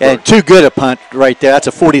Wheelersburg. And too good a punt right there. That's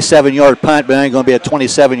a 47-yard punt, but it ain't going to be a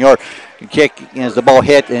 27-yard kick as the ball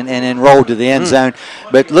hit and then rolled to the end zone.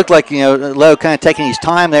 But it looked like, Lowe kind of taking his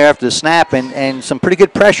time there after the snap and some pretty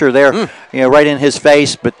good pressure there, right in his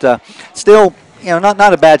face. But still,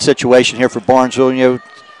 not a bad situation here for Barnesville.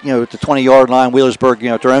 At the 20-yard line, Wheelersburg,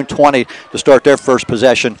 at their own 20 to start their first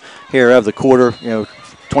possession here of the quarter.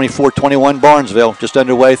 24-21 Barnesville, just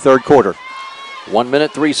underway, third quarter. 1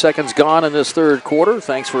 minute, 3 seconds gone in this third quarter.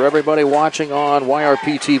 Thanks for everybody watching on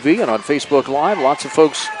YRP TV and on Facebook Live. Lots of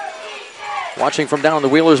folks watching from down in the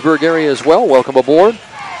Wheelersburg area as well. Welcome aboard.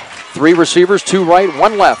 3 receivers, 2 right,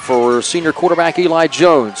 1 left for senior quarterback Eli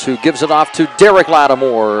Jones, who gives it off to Derek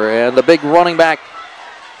Lattimore. And the big running back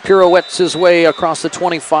pirouettes his way across the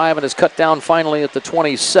 25 and is cut down finally at the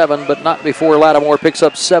 27, but not before Lattimore picks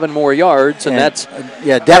up 7 more yards, and that's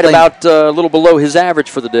right about a little below his average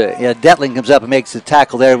for the day. Yeah, Detling comes up and makes the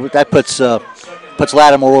tackle there. That puts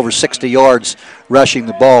Lattimore over 60 yards rushing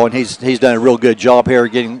the ball, and he's done a real good job here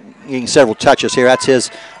getting several touches here. That's his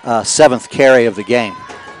 7th carry of the game.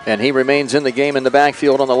 And he remains in the game in the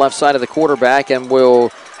backfield on the left side of the quarterback and will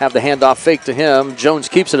have the handoff fake to him. Jones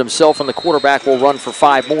keeps it himself, and the quarterback will run for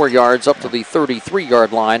 5 more yards up to the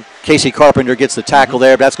 33-yard line. Casey Carpenter gets the tackle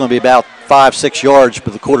there, but that's going to be about 5-6 yards for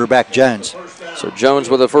the quarterback, Jones. So Jones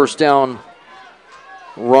with a first down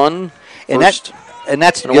run. And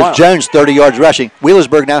that's Jones 30 yards rushing.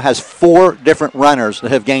 Wheelersburg now has 4 different runners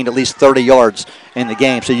that have gained at least 30 yards in the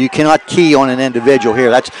game. So you cannot key on an individual here.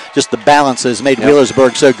 That's just the balance that has made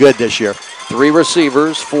Wheelersburg so good this year. 3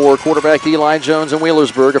 receivers for quarterback Eli Jones and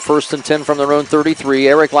Wheelersburg. A 1st and 10 from their own 33.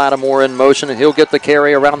 Eric Lattimore in motion, and he'll get the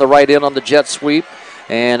carry around the right end on the jet sweep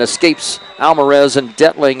and escapes Alvarez and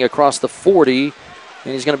Detling across the 40.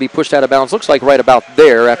 And he's going to be pushed out of bounds. Looks like right about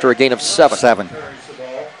there after a gain of 7.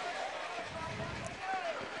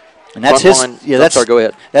 And that's go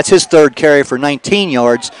ahead. That's his 3rd carry for 19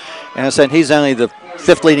 yards, and I said he's only the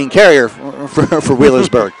 5th leading carrier for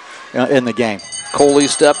Wheelersburg in the game. Coley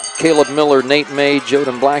Step, Caleb Miller, Nate May,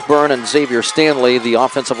 Joden Blackburn, and Xavier Stanley. The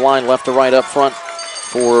offensive line left to right up front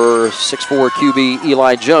for 6'4" QB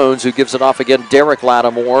Eli Jones, who gives it off again. Derek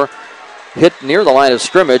Lattimore hit near the line of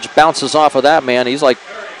scrimmage, bounces off of that man. He's like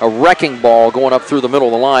a wrecking ball going up through the middle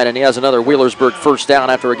of the line, and he has another Wheelersburg first down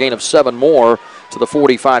after a gain of 7 more to the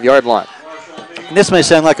 45-yard line. And this may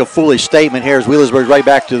sound like a foolish statement here as Wheelersburg right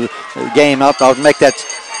back to the game up. I'll make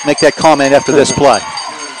that comment after this play.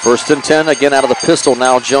 1st and 10, again out of the pistol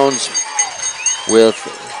now. Jones with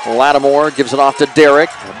Lattimore, gives it off to Derek.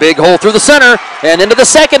 A big hole through the center and into the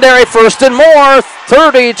secondary. 1st and more,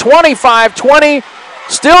 30, 25, 20.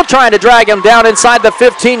 Still trying to drag him down inside the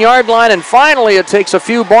 15-yard line, and finally it takes a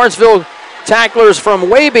few Barnesville tacklers from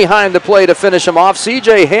way behind the play to finish him off.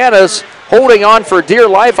 C.J. Hannes holding on for dear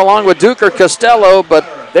life along with Duker Costello,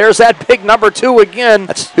 but there's that big number 2 again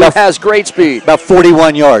who has great speed. About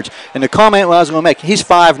 41 yards. And the comment I was going to make, he's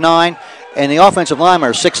 5'9", and the offensive linemen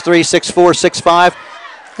are 6'3", 6'4", 6'5".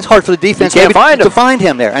 It's hard for the defense to find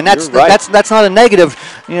him there, and that's not a negative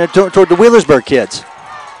toward the Wheelersburg kids.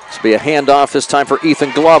 This will be a handoff this time for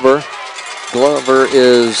Ethan Glover. Glover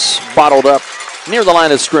is bottled up near the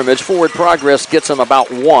line of scrimmage. Forward progress gets him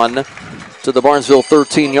about 1 to the Barnesville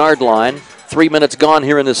 13-yard line. 3 minutes gone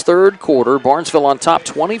here in this third quarter. Barnesville on top,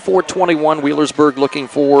 24-21. Wheelersburg looking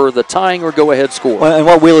for the tying or go-ahead score. Well, and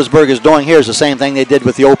what Wheelersburg is doing here is the same thing they did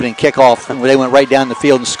with the opening kickoff, where they went right down the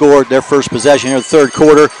field and scored their first possession here in the third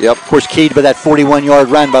quarter. Yep. Of course, keyed by that 41-yard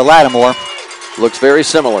run by Lattimore. Looks very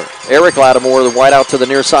similar. Eric Lattimore, the wide out to the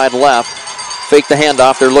near side left. Fake the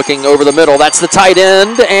handoff. They're looking over the middle. That's the tight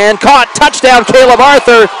end. And caught. Touchdown, Caleb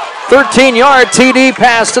Arthur. 13-yard TD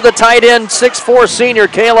pass to the tight end. 6'4" senior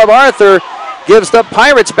Caleb Arthur gives the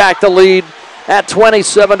Pirates back the lead at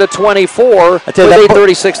 27-24 with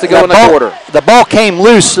 8:36 to go in the quarter. The ball came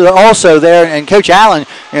loose also there, and Coach Allen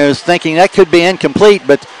was thinking that could be incomplete,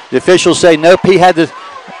 but the officials say nope, he had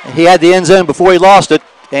the end zone before he lost it,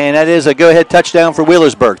 and that is a go-ahead touchdown for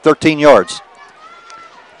Wheelersburg, 13 yards.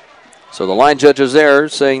 So the line judges there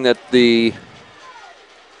saying that the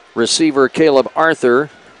receiver, Caleb Arthur,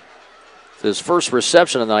 his first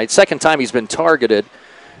reception of the night. Second time he's been targeted.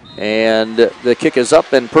 And the kick is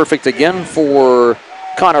up and perfect again for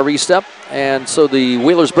Connor Restep. And so the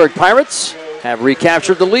Wheelersburg Pirates have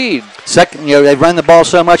recaptured the lead. Second, they've run the ball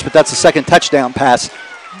so much, but that's the second touchdown pass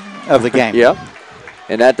of the game. Yeah.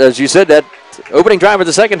 And that, as you said, that opening drive of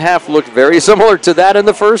the second half looked very similar to that in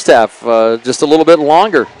the first half, just a little bit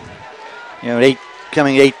longer.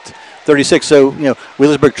 8:36. So,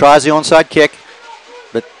 Wheelersburg tries the onside kick,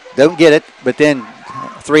 but don't get it. But then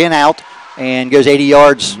 3 and out, and goes 80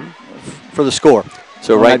 yards for the score.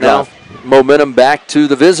 So right now, momentum back to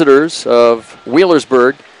the visitors of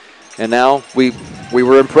Wheelersburg. And now we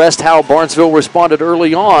were impressed how Barnesville responded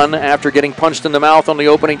early on after getting punched in the mouth on the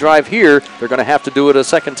opening drive here. They're going to have to do it a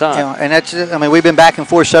second time. And that's, we've been back and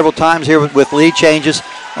forth several times here with lead changes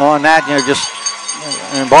on that.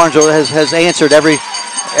 And Barnesville has answered every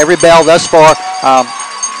bell thus far.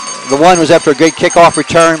 The one was after a great kickoff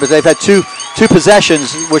return, but they've had two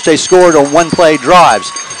possessions which they scored on one-play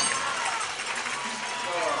drives.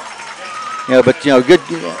 Good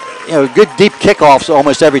deep kickoffs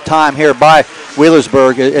almost every time here by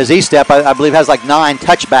Wheelersburg. As Estep, I believe, has like 9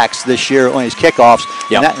 touchbacks this year on his kickoffs.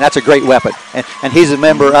 Yep. And that's a great weapon. And he's a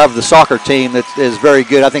member of the soccer team that is very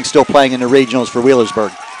good. I think still playing in the regionals for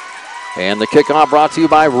Wheelersburg. And the kickoff brought to you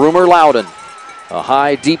by Rumor Loudon. A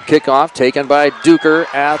high, deep kickoff taken by Duker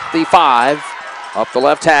at the 5. Up the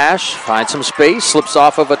left hash, finds some space, slips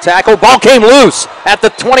off of a tackle. Ball came loose at the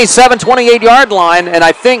 27, 28-yard line, and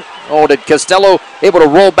I think, did Costello able to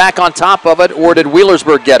roll back on top of it, or did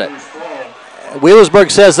Wheelersburg get it?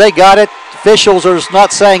 Wheelersburg says they got it. Officials are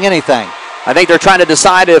not saying anything. I think they're trying to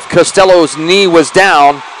decide if Costello's knee was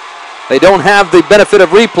down. They don't have the benefit of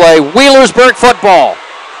replay. Wheelersburg football.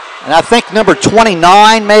 And I think number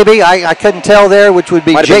 29, maybe, I couldn't tell there, which would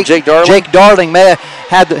be Jake Darling. Jake Darling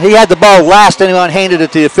he had the ball last anyone handed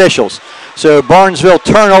it to the officials. So Barnesville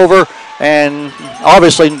turnover, and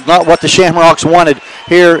obviously not what the Shamrocks wanted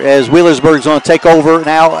here, as Wheelersburg's going to take over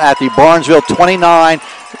now at the Barnesville 29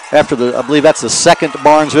 after I believe that's the second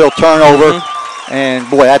Barnesville turnover. And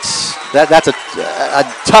boy, that's a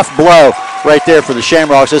tough blow right there for the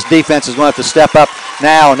Shamrocks. This defense is going to have to step up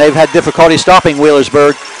now, and they've had difficulty stopping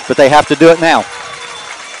Wheelersburg, but they have to do it now.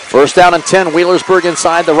 First down and 10, Wheelersburg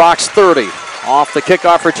inside the Rocks 30. Off the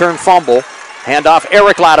kickoff return fumble. Handoff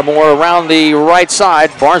Eric Lattimore around the right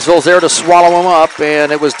side. Barnesville's there to swallow him up,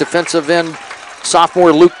 and it was defensive end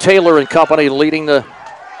sophomore Luke Taylor and company leading the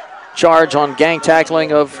charge on gang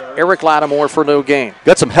tackling of Eric Lattimore for no gain.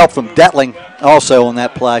 Got some help from Detling also on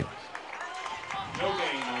that play.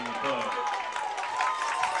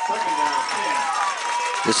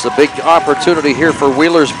 This is a big opportunity here for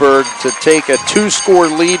Wheelersburg to take a 2-score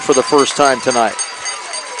lead for the first time tonight.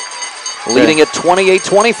 Leading at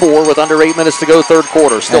 28-24 with under 8 minutes to go, third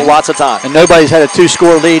quarter. Still lots of time. And nobody's had a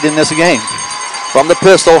 2-score lead in this game. From the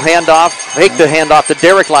pistol, take the handoff to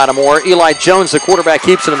Derek Lattimore. Eli Jones, the quarterback,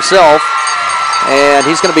 keeps it himself. And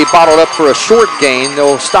he's going to be bottled up for a short gain.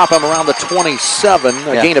 They'll stop him around the 27,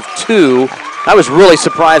 a gain of 2. I was really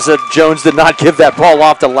surprised that Jones did not give that ball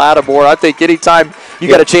off to Lattimore. I think anytime you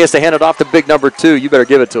got a chance to hand it off to big number 2, you better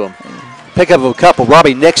give it to him. Pick up a couple.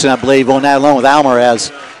 Robbie Nixon, I believe, on that, along with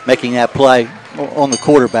Almaraz, making that play on the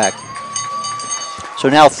quarterback. So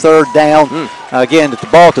now third down. Again, the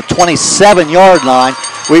ball at the 27-yard line.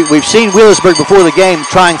 We've seen Wheelersburg before the game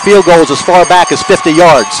trying field goals as far back as 50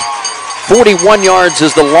 yards. 41 yards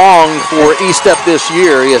is the long for Estep this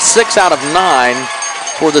year. He has 6 out of 9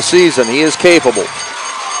 for the season. He is capable.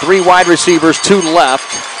 3 wide receivers, 2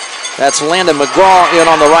 left. That's Landon McGraw in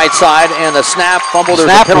on the right side, and a snap, fumble. There's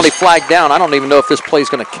a penalty flag down. I don't even know if this play is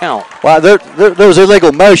going to count. Well, there was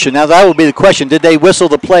illegal motion. Now, that would be the question. Did they whistle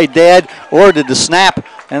the play dead, or did the snap?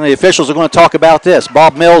 And the officials are going to talk about this.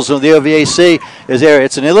 Bob Mills of the OVAC is there.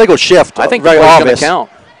 It's an illegal shift. I think very the play's obvious. going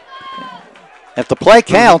to count. If the play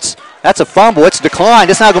counts, that's a fumble. It's declined.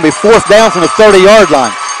 It's now going to be fourth down from the 30-yard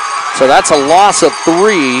line. So that's a loss of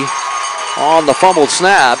 3 on the fumbled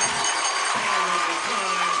snap.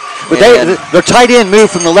 But their tight end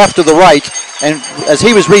moved from the left to the right, and as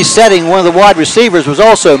he was resetting, one of the wide receivers was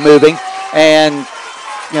also moving, and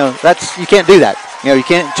you can't do that. You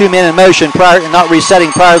can't 2 men in motion prior and not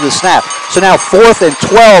resetting prior to the snap. So now 4th and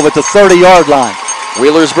 12 at the 30-yard line.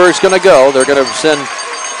 Wheelersburg's going to go. They're going to send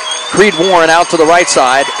Creed Warren out to the right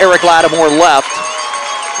side, Eric Lattimore left,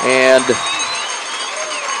 and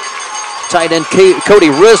tight end Cody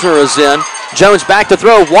Risner is in. Jones back to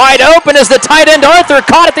throw, wide open is the tight end Arthur,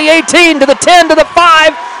 caught at the 18 to the 10 to the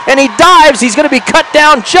 5, and he dives. He's going to be cut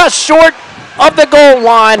down just short of the goal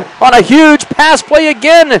line on a huge pass play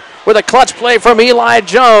again with a clutch play from Eli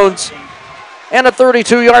Jones. And a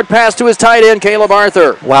 32-yard pass to his tight end, Caleb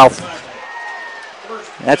Arthur. Wow.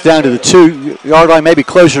 That's down to the 2-yard line, maybe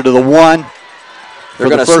closer to the 1. They're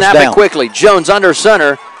going to snap it quickly. Jones under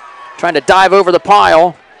center, trying to dive over the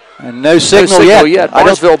pile. And no signal yet.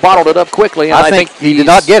 Barnesville bottled it up quickly, and I think he did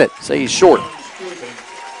not get it. So he's short.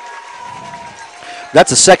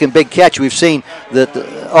 That's the second big catch we've seen that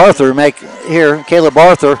Arthur make here. Caleb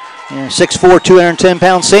Arthur, 6'4",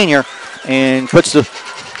 210-pound senior, and puts the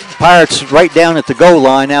Pirates right down at the goal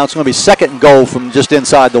line. Now it's going to be second and goal from just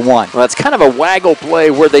inside the 1. Well, it's kind of a waggle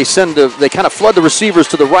play where they kind of flood the receivers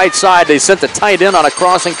to the right side. They sent the tight end on a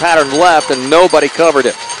crossing pattern left, and nobody covered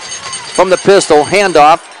it. From the pistol,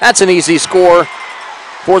 handoff. That's an easy score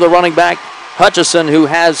for the running back, Hutchison, who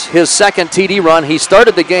has his second TD run. He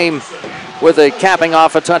started the game with a capping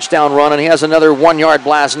off a touchdown run, and he has another 1-yard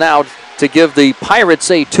blast now to give the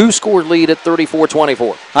Pirates a 2-score lead at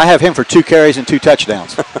 34-24. I have him for 2 carries and 2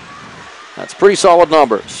 touchdowns. That's pretty solid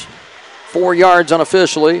numbers. 4 yards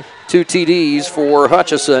unofficially, 2 TDs for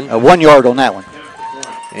Hutchison. 1 yard on that one.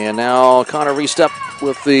 And now Connor Restep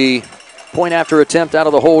with the point after attempt out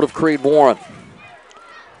of the hold of Creed Warren.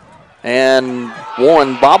 And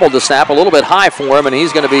Warren bobbled the snap a little bit high for him, and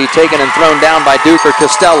he's going to be taken and thrown down by Duker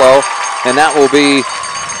Costello, and that will be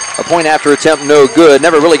a point after attempt no good.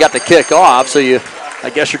 Never really got the kick off, so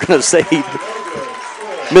I guess you're going to say he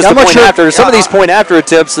missed the point after. Some of these point after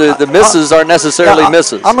attempts, the misses aren't necessarily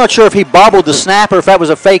misses. I'm not sure if he bobbled the snap or if that was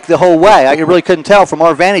a fake the whole way. I really couldn't tell from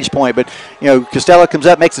our vantage point, but Costello comes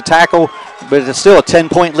up, makes the tackle, but it's still a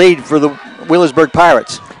 10-point lead for the Wheelersburg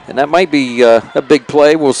Pirates. And that might be a big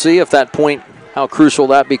play. We'll see if that point, how crucial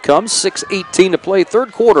that becomes. 6:18 to play,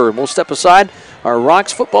 third quarter, and we'll step aside. Our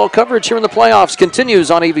Rocks football coverage here in the playoffs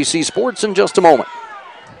continues on ABC Sports in just a moment.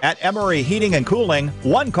 At Emery Heating and Cooling,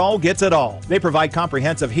 one call gets it all. They provide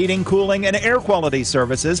comprehensive heating, cooling, and air quality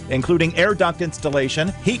services, including air duct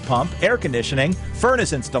installation, heat pump, air conditioning,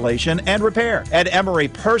 furnace installation, and repair. Ed Emery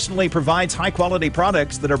personally provides high-quality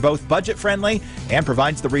products that are both budget-friendly and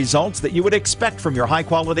provides the results that you would expect from your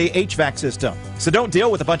high-quality HVAC system. So don't deal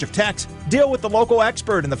with a bunch of techs. Deal with the local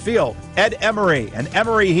expert in the field, Ed Emery and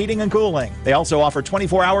Emery Heating and Cooling. They also offer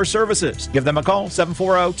 24-hour services. Give them a call,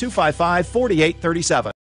 740-255-4837.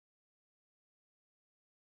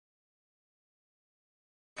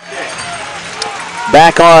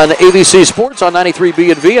 Back on ABC Sports on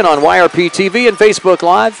 93B&V and on YRP TV and Facebook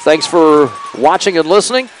Live. Thanks for watching and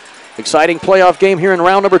listening. Exciting playoff game here in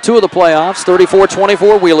round number 2 of the playoffs.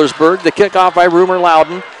 34-24 Wheelersburg. The kickoff by Rumer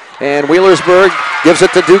Loudon. And Wheelersburg gives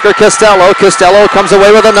it to Duker Costello. Costello comes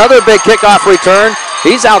away with another big kickoff return.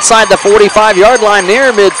 He's outside the 45-yard line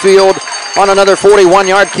near midfield on another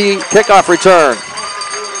 41-yard kickoff return.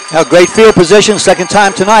 Now, great field position, second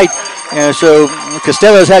time tonight. So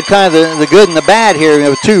Costello's had kind of the good and the bad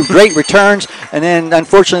here. 2 great returns, and then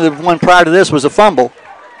unfortunately the one prior to this was a fumble.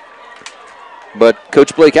 But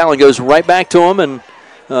Coach Blake Allen goes right back to him and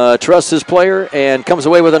trusts his player and comes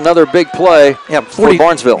away with another big play for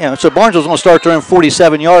Barnesville. Yeah, so Barnesville's going to start their own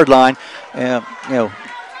 47-yard line.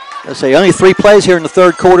 Let's say only 3 plays here in the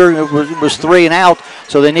third quarter. It was 3 and out,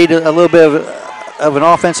 so they need a little bit of an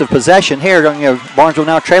offensive possession here. Barnesville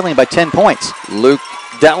now trailing by 10 points. Luke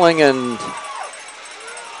Detling and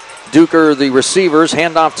Duker, the receivers,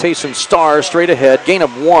 handoff Tayson Starr straight ahead. Gain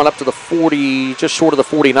of 1 up to the 40, just short of the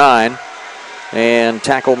 49. And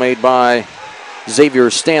tackle made by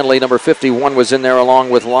Xavier Stanley. Number 51 was in there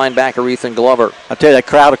along with linebacker Ethan Glover. I'll tell you, that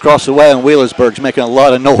crowd across the way in Wheelersburg's making a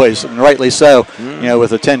lot of noise, and rightly so,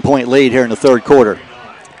 with a 10-point lead here in the third quarter.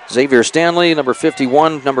 Xavier Stanley, number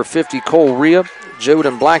 51, number 50, Cole Rhea.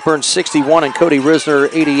 Joden Blackburn, 61, and Cody Risner,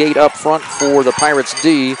 88 up front for the Pirates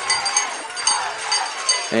D.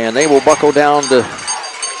 And they will buckle down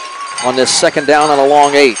on this second down on a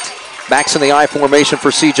long 8. Backs in the I formation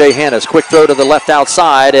for C.J. Hannes. Quick throw to the left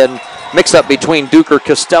outside, and mix-up between Duker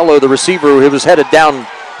Costello, the receiver, who was headed down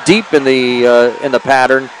deep in the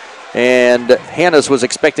pattern, and Hannes was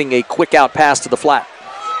expecting a quick out pass to the flat.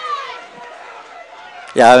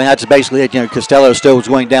 Yeah, I mean, that's basically it. Costello still was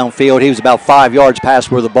going downfield. He was about 5 yards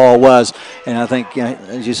past where the ball was. And I think,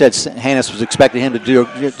 as you said, Hannes was expecting him to do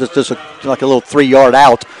just like a little 3-yard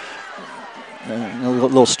out, a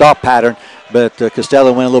little stop pattern. But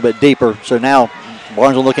Costello went a little bit deeper. So now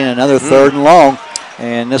Barnesville looking at another third and long.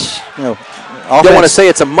 And this, offense, don't want to say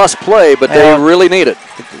it's a must play, but they really need it.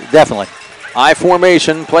 Definitely. I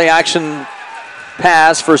formation, play action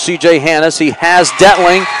pass for C.J. Hannes. He has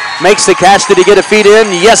Detling. Makes the catch. Did he get a feet in?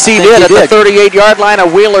 Yes, he did. At the 38-yard line of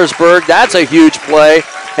Wheelersburg. That's a huge play.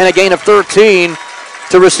 And a gain of 13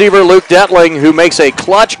 to receiver Luke Detling, who makes a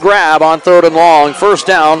clutch grab on 3rd and long. First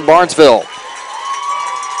down, Barnesville.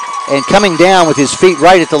 and coming down with his feet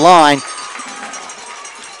right at the line.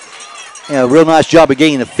 Real nice job of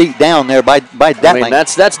getting the feet down there by Detling. I mean,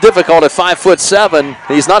 that's difficult at 5'7".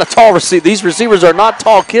 He's not a tall receiver. These receivers are not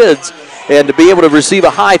tall kids, and to be able to receive a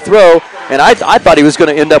high throw, and I thought he was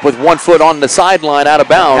going to end up with 1 foot on the sideline out of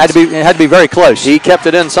bounds. It had to be very close. He kept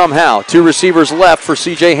it in somehow. 2 receivers left for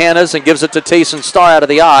C.J. Hannes and gives it to Tayson Starr out of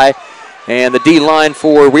the eye, and the D-line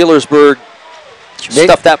for Wheelersburg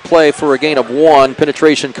stuffed that play for a gain of 1.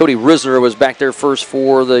 Penetration, Cody Risner was back there first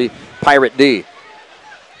for the Pirate D.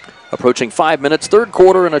 Approaching 5 minutes, third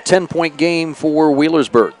quarter, and a 10-point game for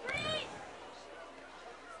Wheelersburg.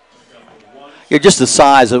 Just the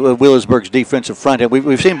size of Wheelersburg's defensive front. And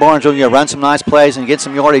we've seen Barnesville run some nice plays and get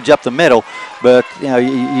some yardage up the middle, but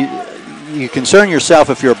you concern yourself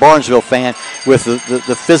if you're a Barnesville fan with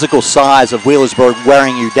the physical size of Wheelersburg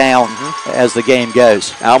wearing you down as the game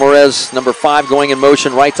goes. Alvarez, number 5, going in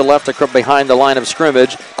motion right to left behind the line of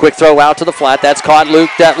scrimmage. Quick throw out to the flat. That's caught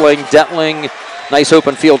Luke Detling. Detling, nice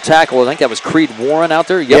open field tackle. I think that was Creed Warren out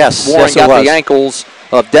there. Yep. Yes, Warren got was. the ankles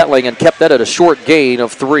of Detling and kept that at a short gain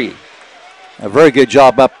of 3. A very good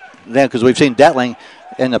job up then, because we've seen Detling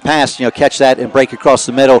in the past, catch that and break across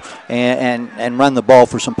the middle and run the ball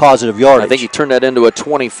for some positive yardage. I think he turned that into a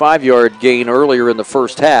 25-yard gain earlier in the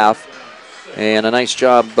first half. And a nice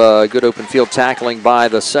job, good open field tackling by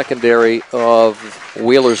the secondary of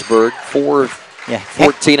Wheelersburg.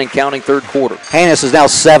 14 and counting third quarter. Hannes is now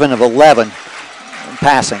 7 of 11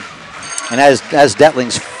 passing. And as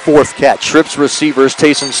Detling's 4th catch. Trips receivers,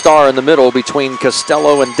 Tayson Starr in the middle between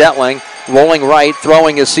Costello and Detling. Rolling right,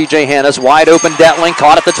 throwing is C.J. Hannes. Wide open Detling,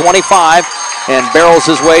 caught at the 25, and barrels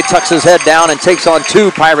his way, tucks his head down, and takes on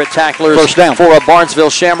 2 Pirate tacklers first down for a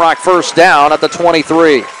Barnesville Shamrock first down at the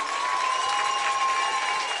 23.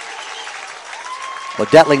 Well,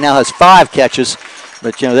 Detling now has 5 catches,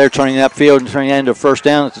 but they're turning it upfield and turning it into a first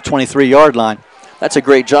down at the 23-yard line. That's a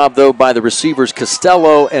great job, though, by the receivers,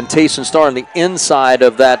 Costello and Tayson Starr on the inside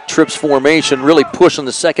of that trips formation, really pushing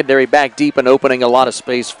the secondary back deep and opening a lot of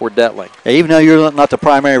space for Detling. Yeah, even though you're not the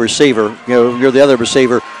primary receiver, you're the other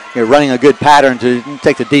receiver, running a good pattern to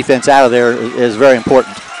take the defense out of there is very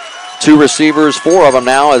important. 2 receivers, 4 of them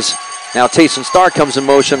now, as now Tayson Starr comes in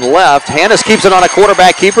motion left. Hannes keeps it on a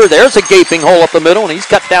quarterback keeper. There's a gaping hole up the middle, and he's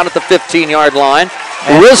cut down at the 15-yard line.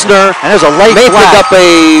 Risner and there's a late may flag. pick up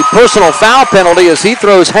a personal foul penalty as he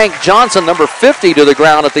throws Hank Johnson, number 50, to the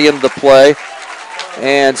ground at the end of the play.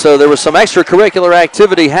 And so there was some extracurricular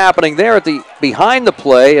activity happening there behind the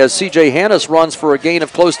play as C.J. Hannes runs for a gain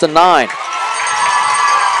of close to 9.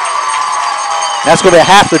 That's going to be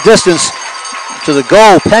half the distance to the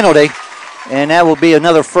goal penalty, and that will be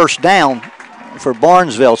another first down for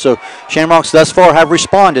Barnesville. So Shamrocks thus far have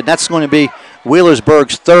responded. That's going to be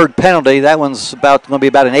Wheelersburg's 3rd penalty. That one's going to be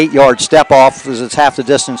about an 8-yard step off as it's half the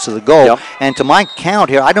distance to the goal. Yep. And to my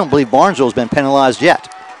count here, I don't believe Barnesville's been penalized yet.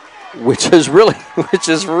 Which is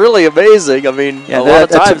really amazing. I mean, a lot of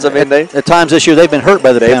times, at times this year they've been hurt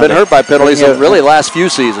by the penalty. They've been hurt by penalties really last few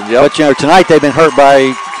seasons. Yep. But tonight they've been hurt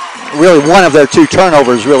by really one of their 2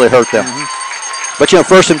 turnovers really hurt them. But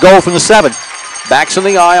first and goal from the 7. Backs in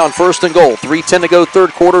the eye on first and goal. 3:10 to go,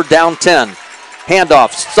 third quarter, down 10.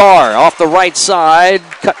 Handoff, Starr off the right side,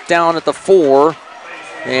 cut down at the 4.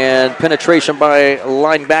 And penetration by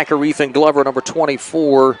linebacker Ethan Glover, number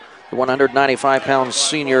 24, the 195-pound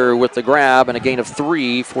senior with the grab, and a gain of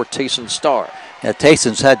 3 for Tayson Starr. Yeah,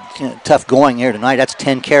 Tayson's had tough going here tonight. That's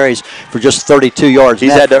 10 carries for just 32 yards.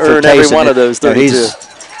 He's had to earn every one of those 32.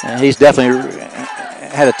 He's definitely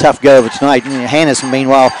had a tough go of it tonight. Hannes,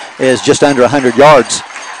 meanwhile, is just under 100 yards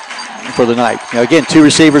for the night. Again, 2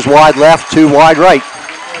 receivers wide left, 2 wide right.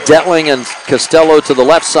 Detling and Costello to the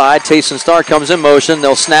left side. Tayson Starr comes in motion.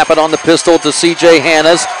 They'll snap it on the pistol to C.J.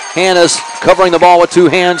 Hannes. Hannes, covering the ball with 2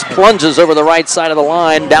 hands, plunges over the right side of the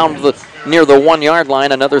line down to near the 1-yard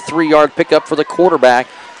line. Another 3-yard pickup for the quarterback.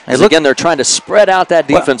 Again, they're trying to spread out that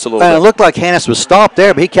defense a little bit. It looked like Hannes was stopped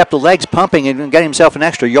there, but he kept the legs pumping and got himself an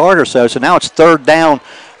extra yard or so. So now it's 3rd down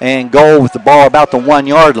and goal with the ball about the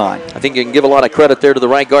 1-yard line. I think you can give a lot of credit there to the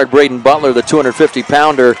right guard, Braden Butler, the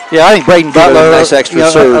 250-pounder. Yeah, I think Braden Butler, nice extra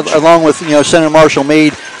surge. Along with Senator Marshall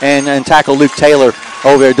Meade and tackle Luke Taylor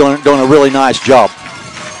over there doing a really nice job.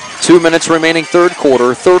 2 minutes remaining third quarter,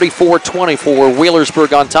 34-24.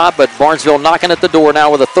 Wheelersburg on top, but Barnesville knocking at the door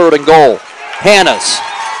now with a 3rd and goal. Hannes,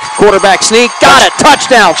 quarterback sneak, got it,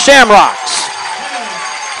 touchdown, Shamrocks.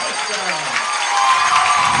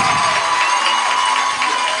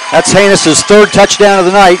 That's Hannes' 3rd touchdown of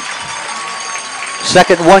the night.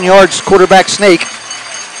 2nd 1-yard quarterback sneak.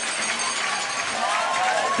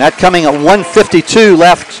 That coming at 1:52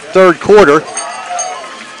 left third quarter.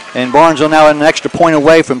 And Barnesville now an extra point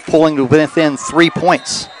away from pulling to within 3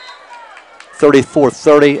 points.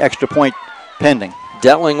 34-30, extra point pending.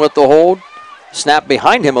 Detling with the hold. Snap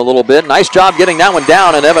behind him a little bit. Nice job getting that one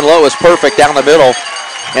down, and Evan Lowe is perfect down the middle.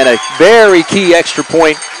 And a very key extra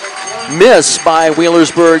point miss by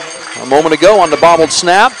Wheelersburg a moment ago on the bobbled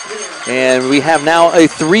snap. And we have now a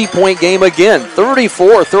 3-point game again,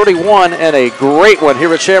 34-31, and a great one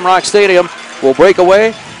here at Shamrock Stadium. We'll break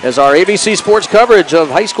away as our ABC Sports coverage of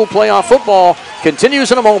high school playoff football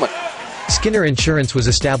continues in a moment. Skinner Insurance was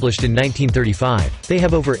established in 1935. They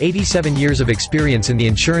have over 87 years of experience in the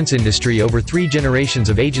insurance industry, over 3 generations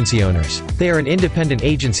of agency owners. They are an independent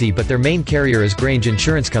agency, but their main carrier is Grange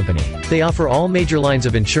Insurance Company. They offer all major lines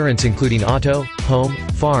of insurance including auto, home,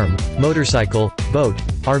 farm, motorcycle, boat,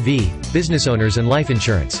 RV, business owners and life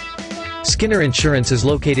insurance. Skinner Insurance is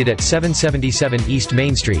located at 777 East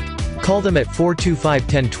Main Street. Call them at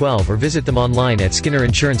 425-1012 or visit them online at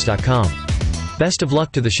skinnerinsurance.com. Best of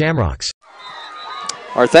luck to the Shamrocks.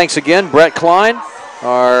 Our thanks again, Brett Klein,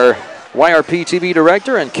 our YRP TV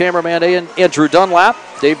director, and cameraman Andrew Dunlap.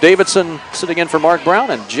 Dave Davidson sitting in for Mark Brown,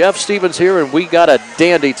 and Jeff Stevens here, and we got a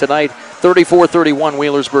dandy tonight. 34-31,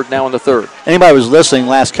 Wheelersburg now in the third. Anybody was listening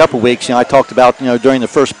last couple of weeks, I talked about, during the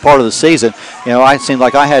first part of the season, it seemed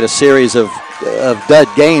like I had a series of dud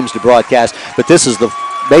games to broadcast, but this is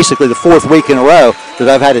basically the 4th week in a row that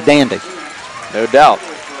I've had a dandy. No doubt.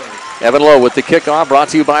 Evan Lowe with the kickoff, brought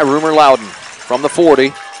to you by Rumor Loudon. From the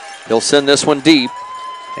 40, he'll send this one deep,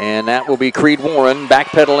 and that will be Creed Warren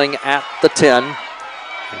backpedaling at the 10.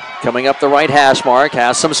 Coming up the right hash mark,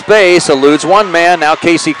 has some space, eludes one man. Now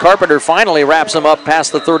Casey Carpenter finally wraps him up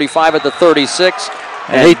past the 35 at the 36,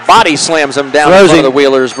 and he body slams him down in front of the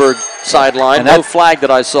Wheelersburg sideline. No flag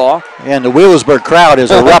that I saw. And the Wheelersburg crowd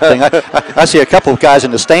is erupting. I see a couple of guys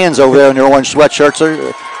in the stands over there in their orange sweatshirts.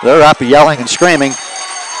 They're up yelling and screaming.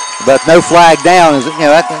 But no flag down.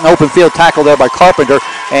 That's an open field tackle there by Carpenter.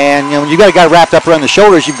 And when you got a guy wrapped up around the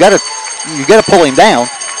shoulders, you've got to pull him down.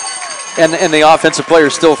 And the offensive player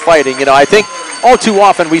is still fighting. I think all too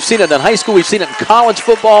often we've seen it in high school, we've seen it in college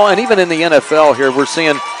football, and even in the NFL here, we're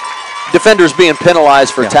seeing defenders being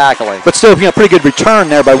penalized for tackling. But still, pretty good return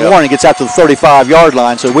there by Warren. He gets out to the 35-yard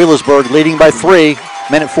line. So Wheelersburg leading by 3.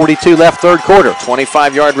 Minute 42 left, third quarter.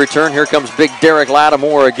 25-yard return. Here comes big Derek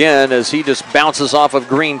Lattimore again as he just bounces off of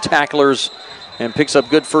green tacklers and picks up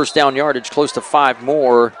good first down yardage, close to 5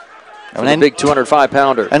 more. And a big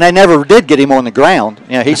 205-pounder. And they never did get him on the ground.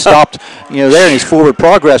 He stopped, there, and his forward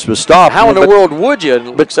progress was stopped. How in the world would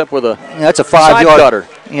you, except with a that's a 5-yard,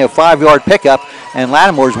 5-yard pickup, and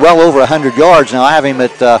Lattimore's well over 100 yards now. I have him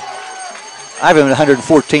at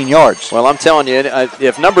 114 yards. Well, I'm telling you,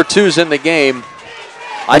 if number 2's in the game,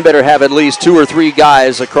 I better have at least 2 or 3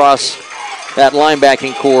 guys across that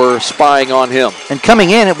linebacking core spying on him. And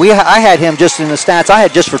coming in, I had him just in the stats, I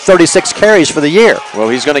had just for 36 carries for the year. Well,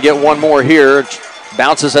 he's going to get one more here.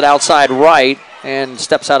 Bounces it outside right and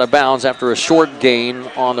steps out of bounds after a short gain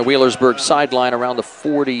on the Wheelersburg sideline around the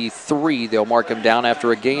 43. They'll mark him down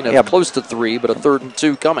after a gain of close to 3, but a 3rd and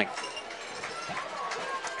 2 coming.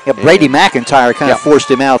 Yeah, Brady McIntyre kind of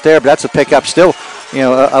forced him out there, but that's a pickup still,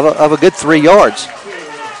 of a good 3 yards.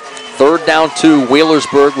 3rd down to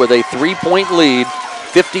Wheelersburg with a 3-point lead.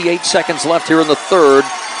 58 seconds left here in the third.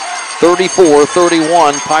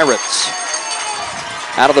 34-31 Pirates.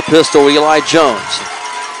 Out of the pistol, Eli Jones.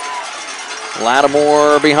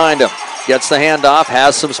 Lattimore behind him. Gets the handoff,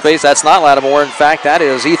 has some space. That's not Lattimore. In fact, that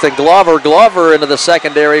is Ethan Glover. Glover into the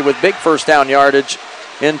secondary with big first down yardage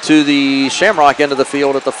into the Shamrock end of the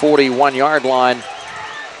field at the 41-yard line.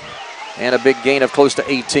 And a big gain of close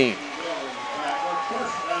to 18.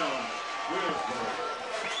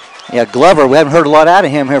 Yeah, Glover, we haven't heard a lot out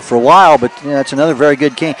of him here for a while, but it's another very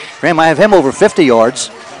good game. For him, I have him over 50 yards.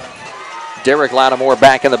 Derek Lattimore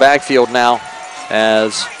back in the backfield now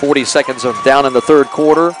as 40 seconds down in the third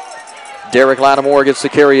quarter. Derek Lattimore gets the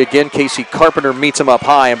carry again. Casey Carpenter meets him up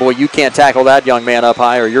high, and boy, you can't tackle that young man up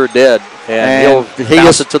high or you're dead. And he'll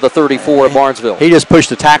bounce it to the 34 at Barnesville. He just pushed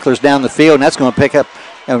the tacklers down the field, and that's going to pick up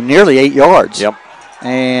nearly 8 yards. Yep.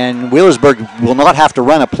 And Wheelersburg will not have to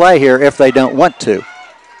run a play here if they don't want to.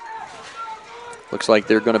 Looks like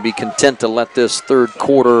they're going to be content to let this third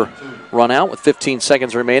quarter run out with 15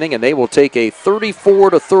 seconds remaining, and they will take a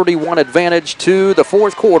 34-31 advantage to the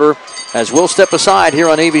fourth quarter as we'll step aside here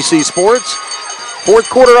on ABC Sports. Fourth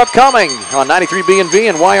quarter upcoming on 93B&V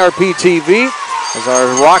and YRP TV as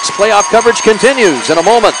our Rocks playoff coverage continues in a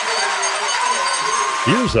moment.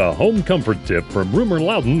 Here's a home comfort tip from Rumor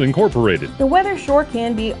Loudon Incorporated. The weather sure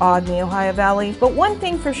can be odd in the Ohio Valley, but one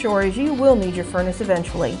thing for sure is you will need your furnace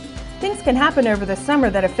eventually. Things can happen over the summer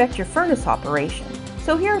that affect your furnace operation.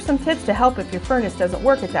 So here are some tips to help if your furnace doesn't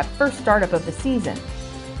work at that first startup of the season.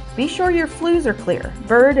 Be sure your flues are clear.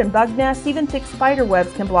 Bird and bug nests, even thick spider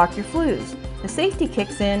webs can block your flues. The safety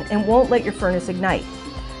kicks in and won't let your furnace ignite.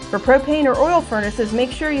 For propane or oil furnaces,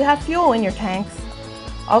 make sure you have fuel in your tanks.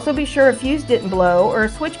 Also be sure a fuse didn't blow or a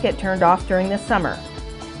switch get turned off during the summer.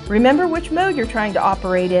 Remember which mode you're trying to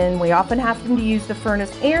operate in. We often happen to use the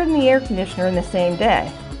furnace and the air conditioner in the same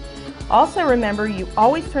day. Also remember, you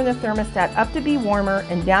always turn the thermostat up to be warmer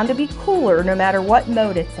and down to be cooler no matter what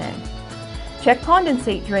mode it's in. Check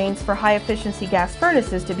condensate drains for high efficiency gas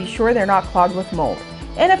furnaces to be sure they're not clogged with mold.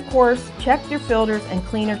 And of course, check your filters and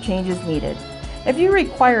cleaner changes needed. If you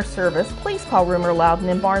require service, please call Rumor Loudon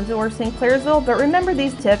in Barnesville or St. Clairsville, but remember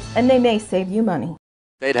these tips and they may save you money.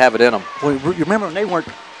 They'd have it in them. Well, you remember when they weren't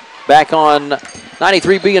back on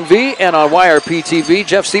 93 B&V and on YRP TV.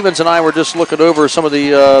 Jeff Stevens and I were just looking over some of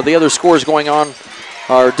the other scores going on.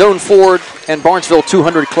 Our Doane Ford and Barnesville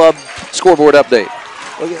 200 Club scoreboard update.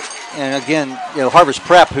 And again, Harvest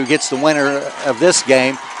Prep, who gets the winner of this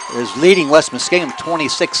game, is leading West Muskingum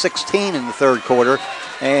 26-16 in the third quarter.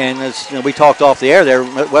 And as we talked off the air there,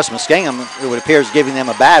 West Muskingum, it would appear, is giving them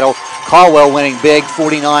a battle. Caldwell winning big,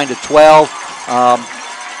 49-12.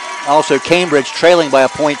 Also, Cambridge trailing by a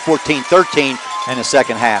point, 14-13 in the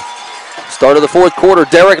second half. Start of the fourth quarter,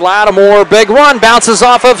 Derek Lattimore, big run, bounces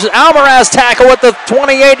off of Almaraz tackle at the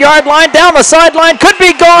 28-yard line, down the sideline, could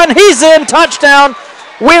be gone, he's in, touchdown,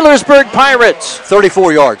 Wheelersburg Pirates.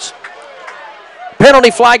 34 yards.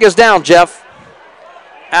 Penalty flag is down, Jeff,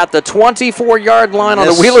 at the 24-yard line on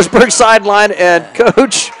the Wheelersburg sideline, and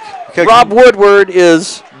Coach Rob Woodward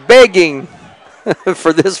is begging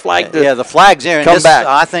for this flag to the flag's there. Come back.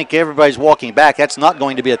 I think everybody's walking back. That's not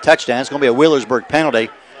going to be a touchdown. It's going to be a Wheelersburg penalty.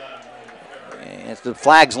 The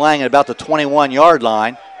flag's laying at about the 21-yard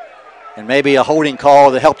line, and maybe a holding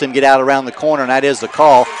call that helped him get out around the corner, and that is the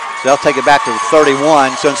call. So they'll take it back to the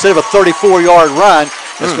 31. So instead of a 34-yard run,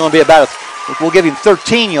 it's going to be about we'll give him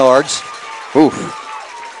 13 yards. Oof.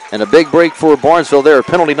 And a big break for Barnesville there.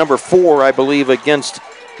 Penalty number 4, I believe, against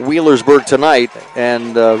Wheelersburg tonight.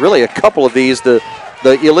 And really a couple of these, the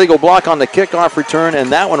illegal block on the kickoff return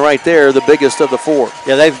and that one right there, the biggest of the 4.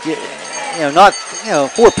 Yeah, they've not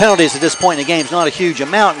 4 penalties at this point in the game is not a huge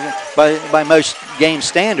amount by most game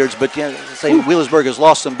standards, but say Wheelersburg has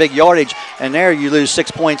lost some big yardage, and there you lose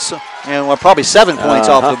 6 points, probably 7 points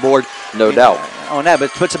off the board. No doubt. On that,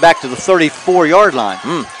 but it puts it back to the 34-yard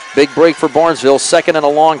line. Big break for Barnesville, second and a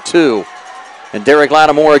long 2. And Derek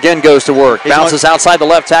Lattimore again goes to work. Bounces outside the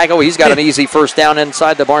left tackle. He's got an easy first down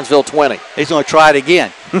inside the Barnesville 20. He's going to try it again.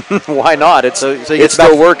 Why not? It's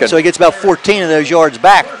still working. So he gets about 14 of those yards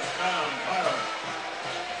back.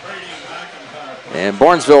 And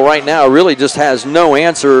Barnesville right now really just has no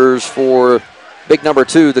answers for big number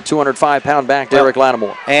 2, the 205-pound back, Derek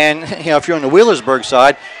Lattimore. And, if you're on the Wheelersburg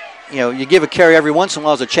side, you give a carry every once in a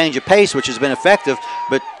while as a change of pace, which has been effective,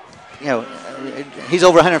 but, he's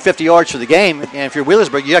over 150 yards for the game, and if you're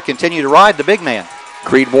Wheelersburg, you got to continue to ride the big man.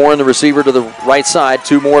 Creed Warren, the receiver, to the right side.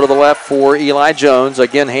 2 more to the left for Eli Jones.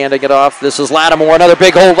 Again, handing it off. This is Lattimore, another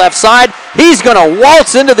big hole left side. He's going to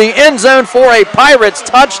waltz into the end zone for a Pirates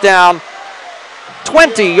touchdown.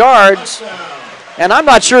 20 yards. And I'm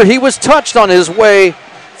not sure he was touched on his way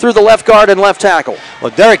through the left guard and left tackle.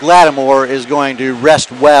 Well, Derek Lattimore is going to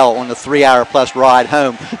rest well on the 3-hour-plus ride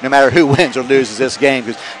home, no matter who wins or loses this game,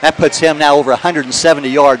 because that puts him now over 170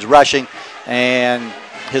 yards rushing and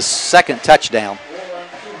his second touchdown.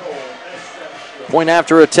 Point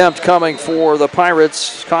after attempt coming for the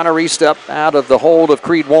Pirates. Connor Estep out of the hold of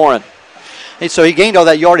Creed Warren. And so he gained all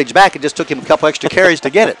that yardage back. It just took him a couple extra carries to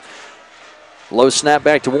get it. Low snap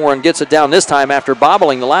back to Warren. Gets it down this time after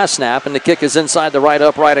bobbling the last snap, and the kick is inside the right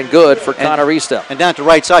upright and good for Connor Estep. And down at the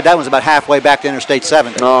right side, that one's about halfway back to Interstate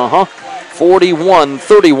 7. 41-31.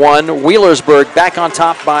 Wheelersburg back on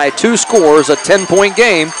top by 2 scores, a 10-point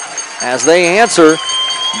game as they answer.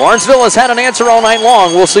 Barnesville has had an answer all night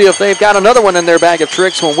long. We'll see if they've got another one in their bag of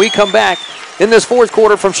tricks when we come back in this fourth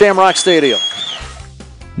quarter from Shamrock Stadium.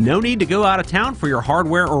 No need to go out of town for your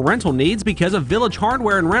hardware or rental needs because of Village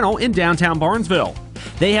Hardware and Rental in downtown Barnesville.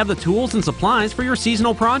 They have the tools and supplies for your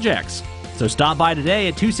seasonal projects. So stop by today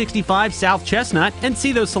at 265 South Chestnut and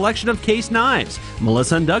see those selection of Case knives,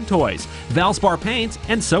 Melissa and Doug toys, Valspar paints,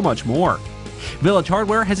 and so much more. Village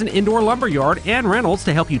Hardware has an indoor lumber yard and rentals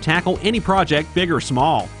to help you tackle any project, big or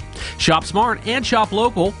small. Shop smart and shop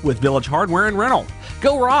local with Village Hardware and Rental.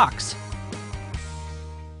 Go Rocks!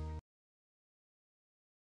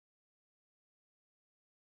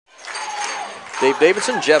 Dave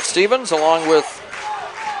Davidson, Jeff Stevens, along with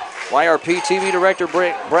YRP TV Director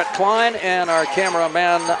Brett Klein and our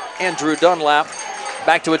cameraman Andrew Dunlap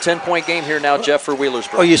Back to a 10-point game here now, Jeff, for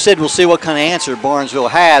Wheelersburg. Well, you said we'll see what kind of answer Barnesville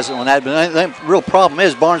has on that. But the real problem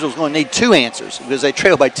is Barnesville's going to need 2 answers because they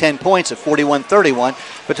trail by 10 points at 41-31,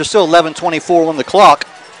 but there's still 11:24 on the clock.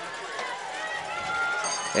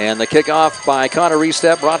 And the kickoff by Connor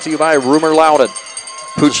Restep, brought to you by Rumor Loudon.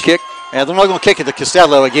 Pooch kick. Yeah, they're not going to kick it to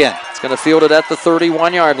Costello again. It's going to field it at the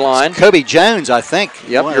 31-yard line. It's Kobe Jones, I think.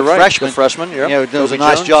 Yep, you're right. Freshman. The freshman. Yep. You know, does a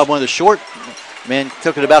nice job. One of the short men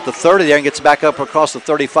took it about the 30 there and gets back up across the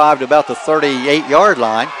 35 to about the 38-yard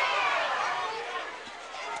line.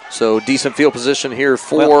 So decent field position here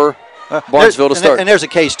for Barnesville to start. And there's a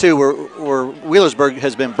case, too, where Wheelersburg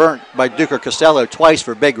has been burnt by Duker Costello twice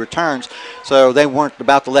for big returns, so they weren't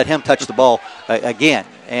about to let him touch the ball again.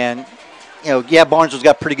 And, you know, yeah, Barnesville's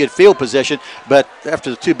got pretty good field position, but after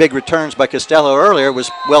the 2 big returns by Costello earlier, it was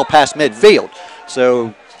well past midfield.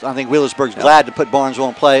 So I think Wheelersburg's glad to put Barnesville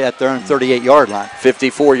in play at their own 38-yard line.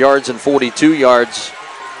 54 yards and 42 yards.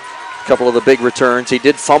 A couple of the big returns. He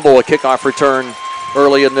did fumble a kickoff return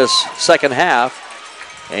early in this second half.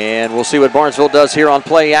 And we'll see what Barnesville does here on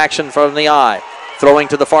play action from the eye. Throwing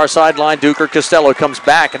to the far sideline, Duker Costello comes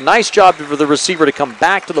back. A nice job for the receiver to come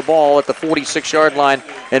back to the ball at the 46-yard line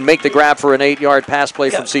and make the grab for an 8-yard pass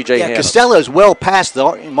play from C.J. Hannes. Costello's well past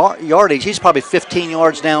the yardage. He's probably 15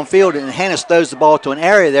 yards downfield, and Hannes throws the ball to an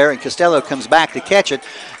area there, and Costello comes back to catch it,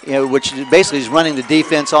 you know, which basically is running the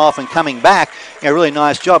defense off and coming back. You know, really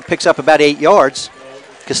nice job. Picks up about 8 yards.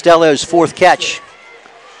 Costello's 4th catch.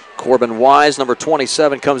 Corbin Wise, number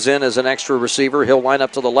 27, comes in as an extra receiver. He'll line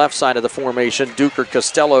up to the left side of the formation. Duker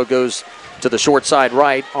Costello goes to the short side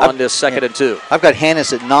right on this 2nd and 2. I've got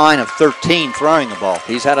Hannes at 9 of 13 throwing the ball.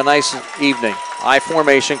 He's had a nice evening. I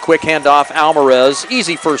formation, quick handoff, Alvarez.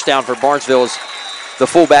 Easy first down for Barnesville as the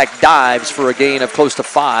fullback dives for a gain of close to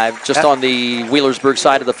 5 just on the Wheelersburg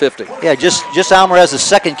side of the 50. Yeah, just Alvarez's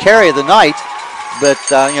 2nd carry of the night, but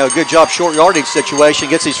you know, good job short yardage situation.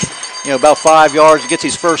 Gets his, you know, about 5 yards, gets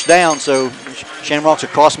his first down, so Shamrocks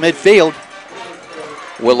across midfield.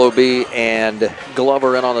 Willoughby and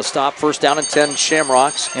Glover in on the stop. First down and 10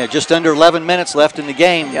 Shamrocks. Yeah, just under 11 minutes left in the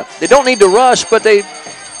game. Yep. They don't need to rush, but they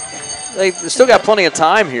still got plenty of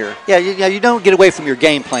time here. Yeah, you don't get away from your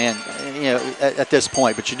game plan, you know, at this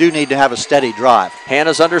point, but you do need to have a steady drive.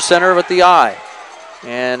 Hannah's under center at the eye.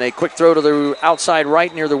 And a quick throw to the outside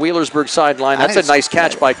right near the Wheelersburg sideline. That's a nice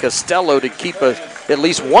catch by Costello to keep at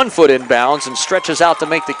least 1 foot in bounds and stretches out to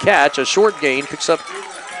make the catch. A short gain, picks up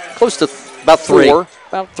close to about 3.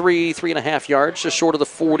 About 3.5 yards, just short of the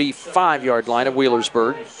 45-yard line of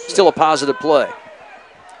Wheelersburg. Still a positive play.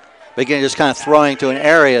 But again, just kind of throwing to an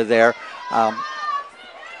area there. You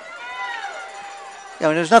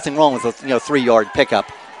know, there's nothing wrong with a 3-yard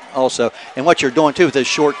pickup. Also, and what you're doing too with this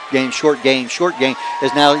short gain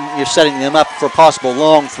is now you're setting them up for a possible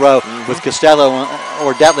long throw with Costello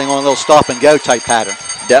or Detling on a little stop and go type pattern.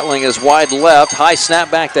 Detling is wide left, high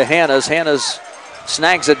snap back to Hannes. Hannes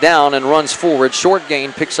snags it down and runs forward. Short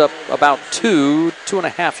gain picks up about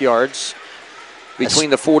 2.5 yards between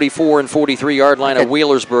the 44 and 43-yard line of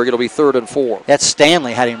Wheelersburg. It'll be 3rd and 4. That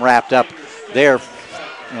Stanley had him wrapped up there,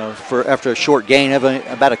 you know, for after a short gain of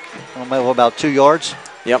about 2 yards.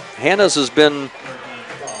 Yep, Hannes has been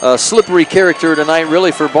a slippery character tonight,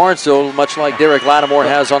 really, for Barnesville, much like Derek Lattimore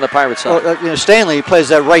has on the Pirate side. Well, you know, Stanley plays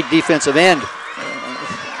that right defensive end,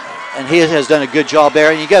 and he has done a good job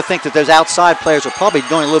there. And you got to think that those outside players are probably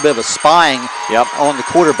doing a little bit of a spying on the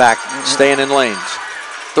quarterback. Staying in lanes.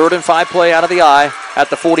 3rd and 5 play out of the eye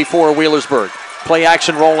at the 44 of Wheelersburg. Play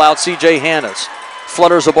action rollout, C.J. Hannes.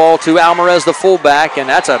 Flutters the ball to Alvarez, the fullback, and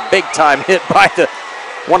that's a big-time hit by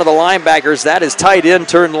one of the linebackers. That is tight end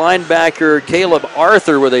turned linebacker Caleb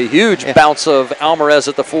Arthur with a huge bounce of Alvarez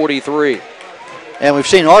at the 43. And we've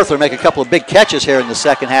seen Arthur make a couple of big catches here in the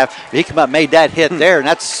second half. He came up, made that hit there, and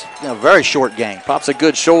that's a very short gain. Pops a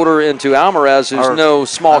good shoulder into Alvarez, who's no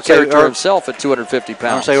small character himself at 250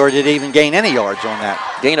 pounds. Or did he even gain any yards on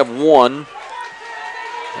that? Gain of 1.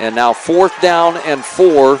 And now 4th down and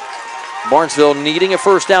 4. Barnesville needing a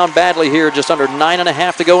first down badly here, just under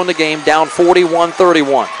 9.5 to go in the game, down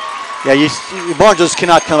 41-31. Yeah, Barnesville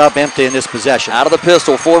cannot come up empty in this possession. Out of the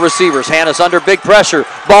pistol, 4 receivers. Hannes under big pressure.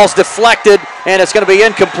 Ball's deflected, and it's going to be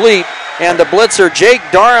incomplete. And the blitzer, Jake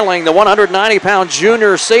Darling, the 190-pound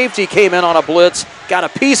junior safety, came in on a blitz, got a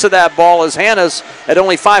piece of that ball as Hannes, at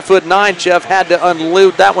only 5'9", Jeff, had to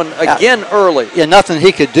unload that one again early. Yeah, nothing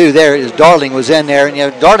he could do there as Darling was in there. And you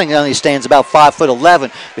know, Darling only stands about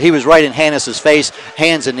 5'11", but he was right in Hannes' face,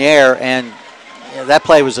 hands in the air, and that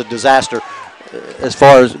play was a disaster as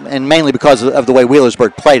far as, and mainly because of the way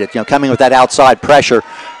Wheelersburg played it. You know, coming with that outside pressure,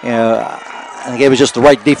 you know, I think it was just the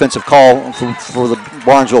right defensive call for the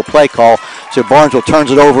Barnesville play call. So Barnesville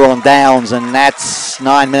turns it over on downs, and that's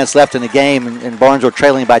 9 minutes left in the game, and Barnesville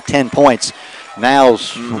trailing by 10 points. Now,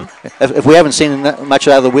 if we haven't seen much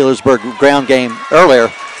out of the Wheelersburg ground game earlier,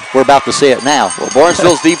 we're about to see it now. Well,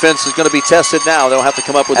 Barnesville's defense is going to be tested now. They'll have to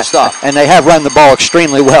come up with a stop. And they have run the ball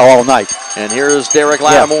extremely well all night. And here's Derek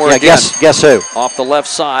Lattimore again. Guess who? Off the left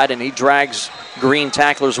side, and he drags green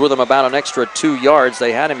tacklers with him about an extra 2 yards.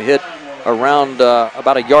 They had him hit around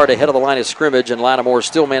about a yard ahead of the line of scrimmage, and Lattimore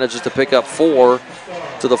still manages to pick up 4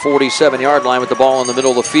 to the 47-yard line with the ball in the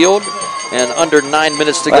middle of the field. And under 9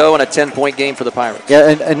 minutes to go and a 10-point game for the Pirates. Yeah,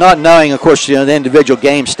 and not knowing, of course, the individual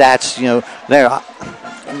game stats, there.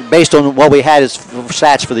 Based on what we had as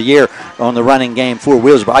stats for the year on the running game for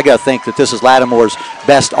Wheelersburg, I got to think that this is Lattimore's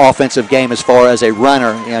best offensive game as far as a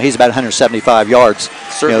runner. He's about 175 yards.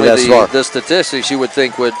 Certainly the statistics you would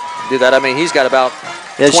think would do that. I mean, he's got about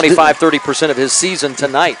 25-30% of his season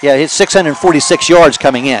tonight. Yeah, he's 646 yards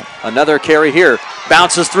coming in. Another carry here.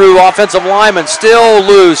 Bounces through offensive lineman, still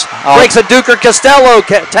loose. Breaks a Duker Costello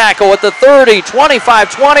tackle at the 30,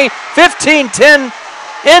 25-20, 15-10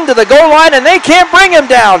 into the goal line, and they can't bring him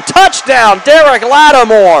down. Touchdown, Derek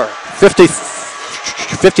Lattimore.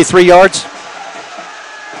 53 yards?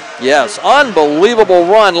 Yes, unbelievable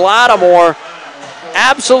run. Lattimore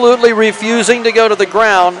absolutely refusing to go to the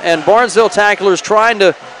ground, and Barnesville tacklers trying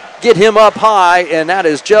to get him up high, and that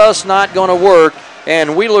is just not going to work.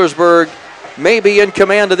 And Wheelersburg may be in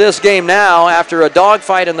command of this game now after a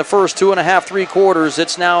dogfight in the first 2.5, 3 quarters.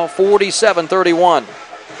 It's now 47-31.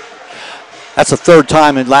 That's the third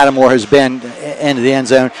time that Lattimore has been into the end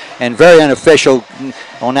zone, and very unofficial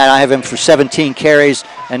on that. I have him for 17 carries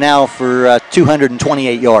and now for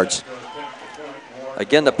 228 yards.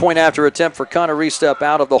 Again, the point after attempt for Connor Restep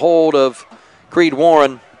out of the hold of Creed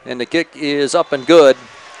Warren, and the kick is up and good.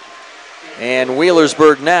 And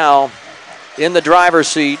Wheelersburg now in the driver's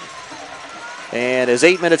seat and is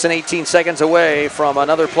 8 minutes and 18 seconds away from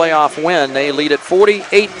another playoff win. They lead at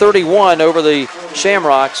 48-31 over the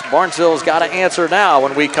Shamrocks. Barnesville's got to answer now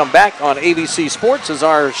when we come back on ABC Sports as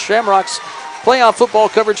our Shamrocks playoff football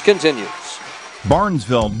coverage continues.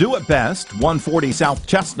 Barnesville Do It Best, 140 South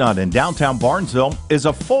Chestnut in downtown Barnesville, is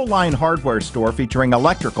a full-line hardware store featuring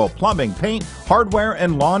electrical, plumbing, paint, hardware,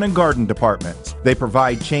 and lawn and garden departments. They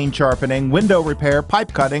provide chain sharpening, window repair,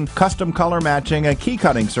 pipe cutting, custom color matching, and key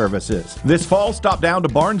cutting services. This fall, stop down to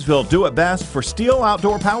Barnesville Do It Best for STIHL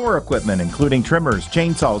outdoor power equipment, including trimmers,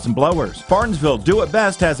 chainsaws, and blowers. Barnesville Do It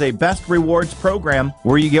Best has a Best Rewards program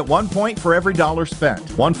where you get 1 point for every dollar spent.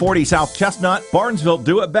 140 South Chestnut, Barnesville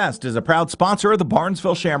Do It Best is a proud sponsor of the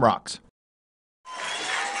Barnesville Shamrocks.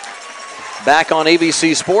 Back on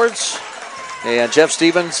ABC Sports, and Jeff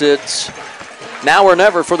Stevens, it's now or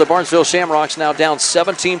never for the Barnesville Shamrocks, now down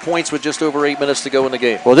 17 points with just over 8 minutes to go in the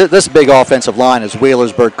game. Well, this big offensive line is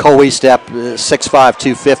Wheelersburg. Cole Estep, 6'5",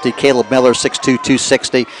 250. Caleb Miller, 6'2",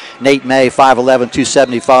 260. Nate May, 5'11",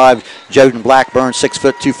 275. Joden Blackburn, 6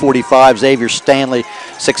 foot, 245. Xavier Stanley,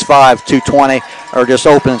 6'5", 220, are just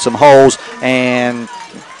opening some holes. And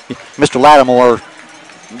Mr. Lattimore,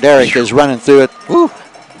 Derek, is running through it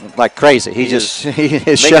like crazy. He is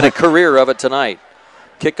making a career of it tonight.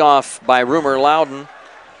 Kickoff by Rumor Loudon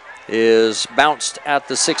is bounced at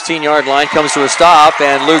the 16-yard line, comes to a stop,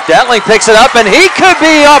 and Luke Detling picks it up, and he could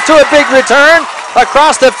be off to a big return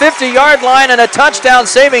across the 50-yard line, and a touchdown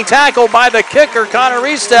saving tackle by the kicker, Connor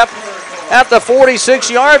Restep, at the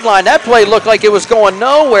 46-yard line. That play looked like it was going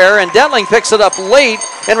nowhere, and Detling picks it up late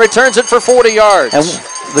and returns it for 40 yards. And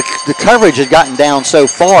the coverage had gotten down so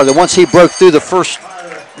far that once he broke through the first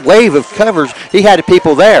wave of coverage, he had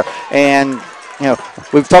people there. And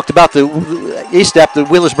we've talked about the Estep, the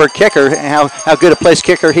Wheelersburg kicker, and how good a place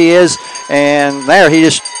kicker he is. And there he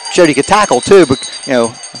just showed he could tackle too. But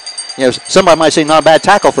somebody might say not a bad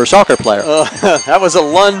tackle for a soccer player. That was a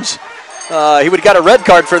lunge. He would have got a red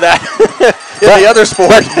card for that in the other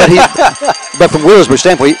sport. But from Wheelersburg's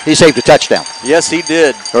standpoint, he saved a touchdown. Yes, he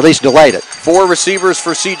did. Or at least delayed it. 4 receivers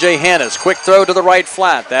for C.J. Hannes. Quick throw to the right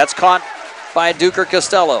flat. That's caught by Duker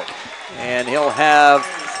Costello. And he'll have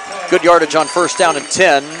good yardage on first down and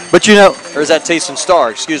 10. But or is that Tayson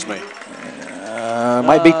Starr? Excuse me.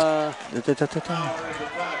 Might be. I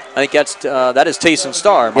think that is Tayson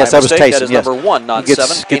Starr. Yes, that was Tayson. That is number 1, not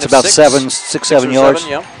 7. Gets about 6-7 yards.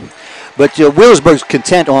 7, yeah. But Wheelersburg's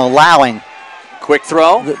content on allowing. Quick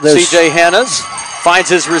throw. C.J. Hannes finds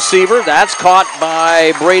his receiver. That's caught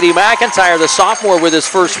by Brady McIntyre, the sophomore, with his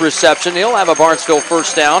first reception. He'll have a Barnesville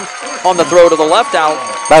first down on the throw to the left out.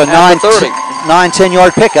 About a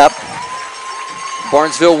 9-10-yard pickup.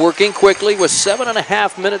 Barnesville working quickly with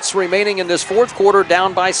 7.5 minutes remaining in this fourth quarter,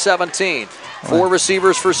 down by 17. Four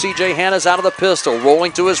receivers for C.J. Hanna's out of the pistol.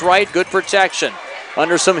 Rolling to his right, good protection.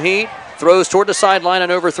 Under some heat, throws toward the sideline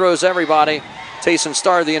and overthrows everybody. Tayson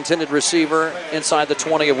Starr, the intended receiver, inside the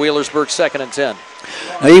 20 of Wheelersburg, 2nd and 10.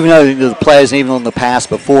 Now, even though the plays, even on the pass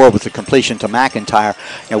before with the completion to McIntyre,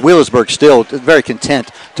 Wheelersburg still very content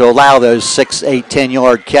to allow those 6, 8,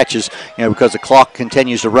 10-yard catches, because the clock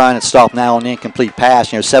continues to run. It's stopped now on the incomplete pass.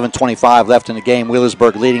 7:25 left in the game.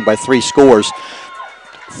 Wheelersburg leading by 3 scores,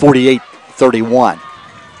 48-31.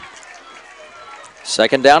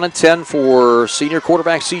 2nd down and 10 for senior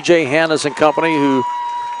quarterback C.J. Hannas and company, who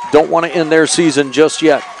don't want to end their season just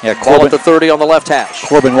yet. Yeah, Ball at the 30 on the left hash.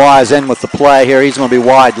 Corbin Wise in with the play here. He's going to be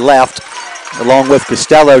wide left, along with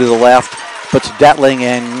Costello to the left. Puts Detling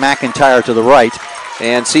and McIntyre to the right.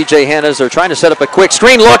 And C.J. Hannas are trying to set up a quick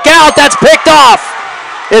screen. Look out! That's picked off!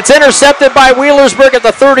 It's intercepted by Wheelersburg at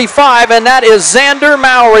the 35, and that is Xander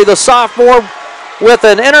Mowry, the sophomore, with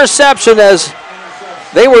an interception as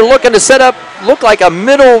they were looking to set up, look like a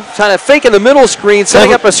middle, kind of faking the middle screen,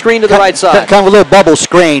 setting up a screen to the right side. Kind of a little bubble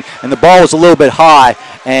screen, and the ball was a little bit high,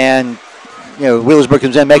 and Wheelersburg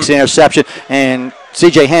comes in, makes the interception, and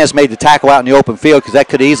C.J. Hannas made the tackle out in the open field because that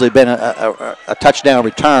could have easily been a touchdown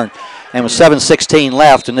return. And with 7:16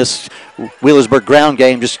 left in this Wheelersburg ground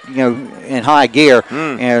game, just in high gear,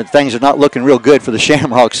 and things are not looking real good for the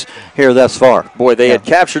Shamrocks here thus far. Boy, they had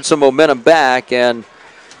captured some momentum back, and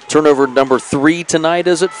turnover number 3 tonight,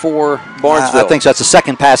 is it, for Barnesville? I think so. That's the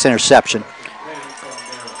second pass interception.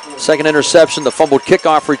 Second interception, the fumbled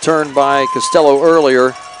kickoff return by Costello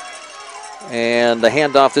earlier. And the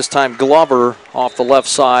handoff this time, Glover off the left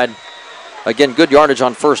side. Again, good yardage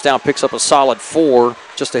on first down, picks up a solid 4,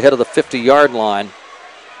 just ahead of the 50-yard line,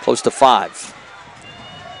 close to 5.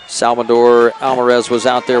 Salvador Alvarez was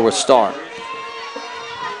out there with Starr.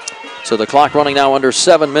 So the clock running now under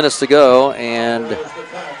 7 minutes to go, and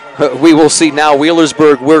we will see now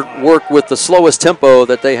Wheelersburg work with the slowest tempo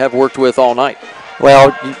that they have worked with all night.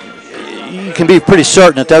 Well, you can be pretty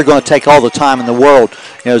certain that they're going to take all the time in the world,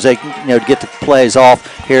 as they, to get the plays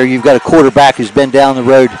off. Here you've got a quarterback who's been down the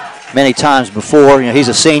road many times before. He's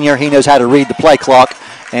a senior. He knows how to read the play clock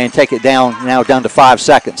and take it down to 5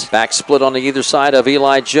 seconds. Back split on the either side of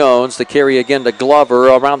Eli Jones. The carry again to Glover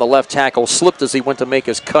around the left tackle. Slipped as he went to make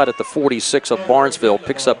his cut at the 46 of Barnesville.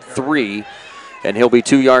 Picks up 3, and he'll be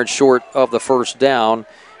 2 yards short of the first down.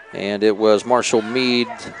 And it was Marshall Mead,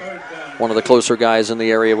 one of the closer guys in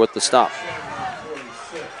the area, with the stop.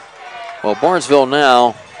 Well, Barnesville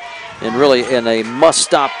now in a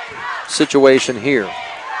must-stop situation here.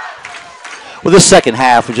 Well, this second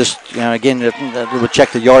half, we just, again, we'll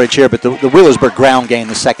check the yardage here, but the Wheelersburg ground game,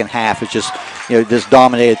 the second half, is just, just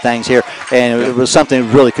dominated things here. And it was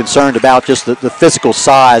something really concerned about, just the physical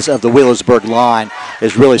size of the Wheelersburg line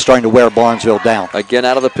is really starting to wear Barnesville down. Again,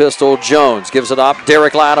 out of the pistol, Jones gives it up.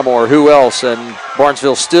 Derek Lattimore, who else? And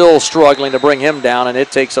Barnesville still struggling to bring him down, and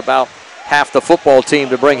it takes about half the football team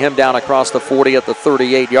to bring him down across the 40 at the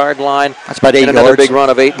 38-yard line. That's about 8 yards. Another big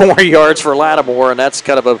run of 8 more yards for Lattimore, and that's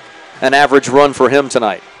kind of an average run for him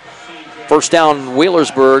tonight. First down,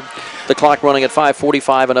 Wheelersburg. The clock running at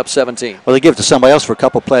 5:45 and up 17. Well, they give it to somebody else for a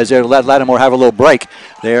couple plays there. Let Lattimore have a little break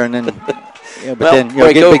there, and then,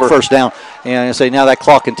 get a big first down. And I say now that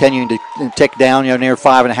clock continuing to tick down. Near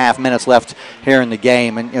 5.5 minutes left here in the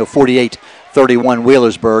game, and 48-31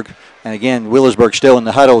 Wheelersburg. And again, Wheelersburg still in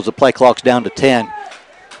the huddle as the play clock's down to 10.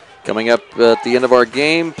 Coming up at the end of our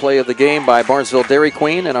game, play of the game by Barnesville Dairy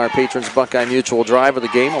Queen and our patrons Buckeye Mutual drive of the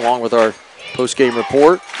game, along with our post-game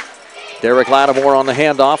report. Derek Lattimore on the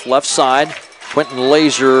handoff, left side. Quentin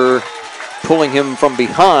Lazier pulling him from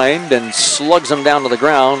behind and slugs him down to the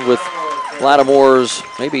ground with Lattimore's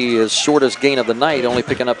maybe his shortest gain of the night, only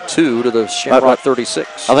picking up 2 to the Shamrock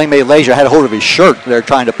 36. I think maybe Lazier had a hold of his shirt there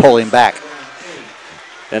trying to pull him back.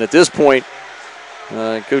 And at this point,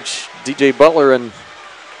 Coach DJ Butler and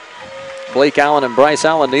Blake Allen and Bryce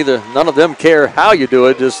Allen, none of them care how you do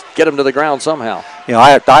it, just get him to the ground somehow.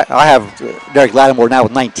 I have Derek Lattimore now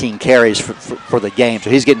with 19 carries for the game, so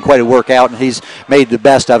he's getting quite a workout, and he's made the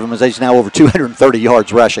best of them as he's now over 230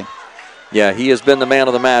 yards rushing. Yeah, he has been the man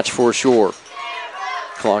of the match for sure.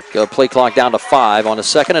 Play clock down to 5 on a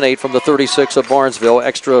 2nd and 8 from the 36 of Barnesville.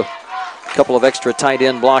 Couple of extra tight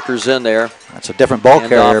end blockers in there. That's a different ball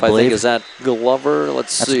carrier, I believe. I think, is that Glover?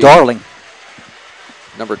 Let's see. That's Darling.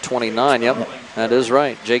 Number 29, yep, that is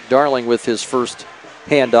right. Jake Darling with his first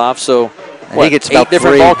handoff. So, he gets 8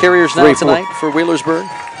 different ball carriers now tonight for Wheelersburg?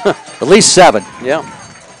 At least 7. Yeah.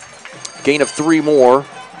 Gain of 3 more.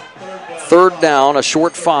 Third down, a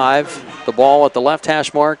short 5. The ball at the left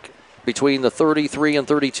hash mark between the 33 and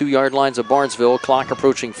 32 yard lines of Barnesville. Clock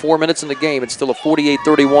approaching 4 minutes in the game. It's still a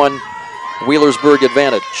 48-31 Wheelersburg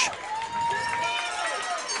advantage.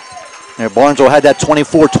 Now, Barnesville had that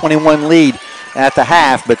 24-21 lead at the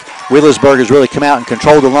half, but Wheelersburg has really come out and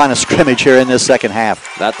controlled the line of scrimmage here in this second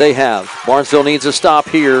half. That they have. Barnesville needs a stop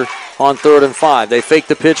here on 3rd and 5. They fake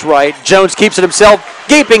the pitch right. Jones keeps it himself.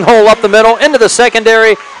 Gaping hole up the middle into the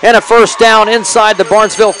secondary, and a first down inside the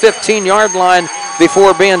Barnesville 15-yard line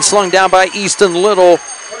before being slung down by Easton Little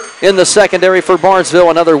in the secondary for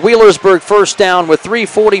Barnesville. Another Wheelersburg first down with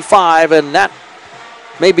 3:45, and that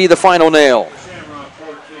may be the final nail.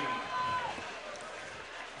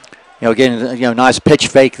 Again, nice pitch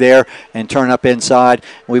fake there and turn up inside.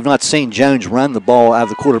 We've not seen Jones run the ball out of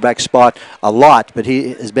the quarterback spot a lot, but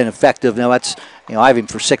he has been effective. Now that's, I have him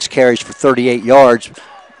for 6 carries for 38 yards.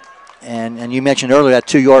 And you mentioned earlier that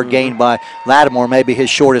 2-yard gain by Lattimore, maybe his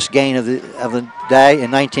shortest gain of the day in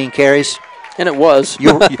 19 carries. And it was.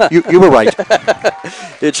 You were right.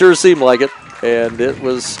 It sure seemed like it, and that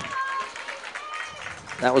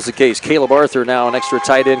was the case. Caleb Arthur now an extra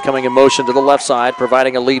tight end coming in motion to the left side,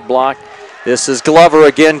 providing a lead block. This is Glover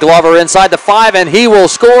again. Glover inside the 5, and he will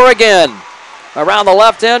score again. Around the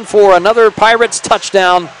left end for another Pirates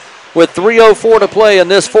touchdown with 3:04 to play in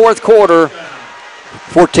this fourth quarter.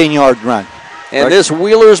 14-yard run. And this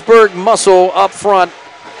Wheelersburg muscle up front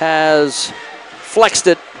has flexed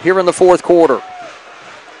it here in the fourth quarter.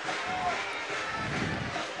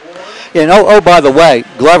 Yeah, and by the way,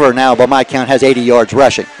 Glover now, by my count, has 80 yards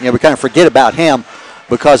rushing. We kind of forget about him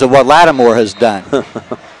because of what Lattimore has done.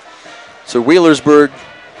 So Wheelersburg,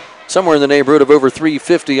 somewhere in the neighborhood of over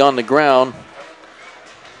 350 on the ground,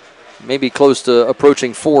 maybe close to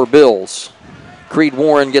approaching 4 bills. Creed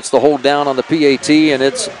Warren gets the hold down on the PAT, and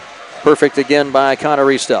it's perfect again by Connor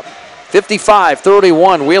Estep.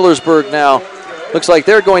 55-31, Wheelersburg now. Looks like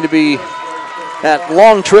they're going to be, that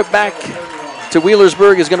long trip back to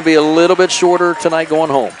Wheelersburg is going to be a little bit shorter tonight going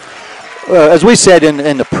home. As we said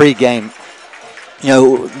in the pregame,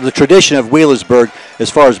 the tradition of Wheelersburg as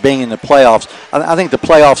far as being in the playoffs, I think the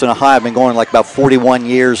playoffs in Ohio have been going like about 41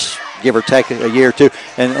 years, give or take a year or two,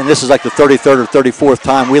 and this is like the 33rd or 34th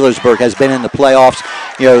time Wheelersburg has been in the playoffs.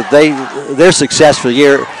 Their success for the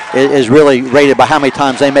year is really rated by how many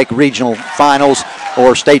times they make regional finals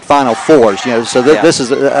or state final fours. So this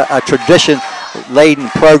is a tradition-laden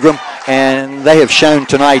program, and they have shown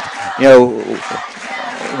tonight,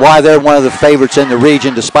 why they're one of the favorites in the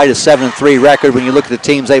region despite a 7-3 record when you look at the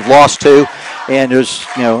teams they've lost to. And there's,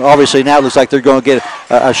 obviously now it looks like they're going to get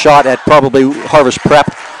a shot at probably Harvest Prep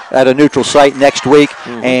at a neutral site next week.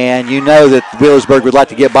 Mm-hmm. And you know that Wheelersburg would like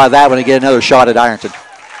to get by that one and get another shot at Ironton.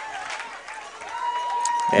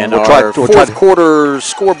 And our fourth quarter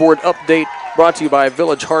scoreboard update brought to you by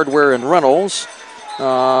Village Hardware and Rentals.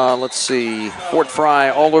 Let's see, Fort Fry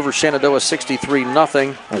all over Shenandoah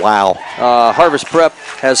 63-0. Wow. Harvest Prep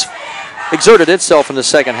has exerted itself in the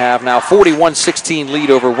second half. Now 41-16 lead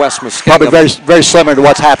over West Muskingum. Probably very, very similar to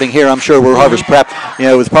what's happening here, I'm sure, where Harvest Prep,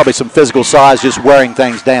 with probably some physical size just wearing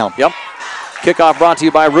things down. Yep. Kickoff brought to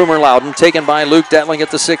you by Rumor Loudon, taken by Luke Detling at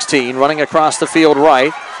the 16, running across the field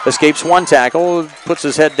right, escapes one tackle, puts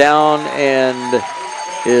his head down, and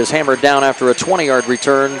is hammered down after a 20-yard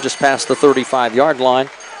return just past the 35-yard line.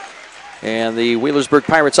 And the Wheelersburg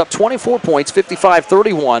Pirates up 24 points,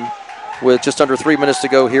 55-31, with just under 3 minutes to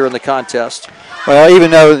go here in the contest. Well,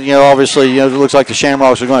 even though, obviously, it looks like the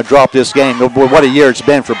Shamrocks are going to drop this game, but boy, what a year it's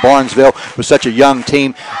been for Barnesville with such a young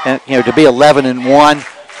team. And, to be 11-1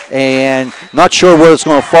 and not sure where it's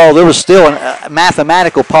going to fall. There was still a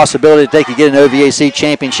mathematical possibility that they could get an OVAC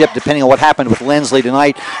championship depending on what happened with Lindsley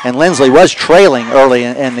tonight. And Lindsley was trailing early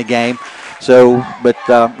in the game. So, but,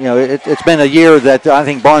 it's been a year that I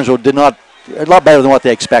think Barnesville did not, a lot better than what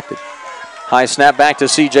they expected. High snap back to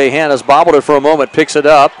C.J. Hannes, bobbled it for a moment, picks it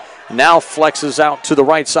up, now flexes out to the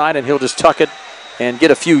right side, and he'll just tuck it and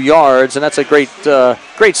get a few yards. And that's a great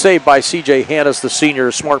save by C.J. Hannes, the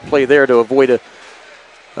senior. Smart play there to avoid a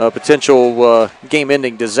potential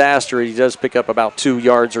game-ending disaster. He does pick up about 2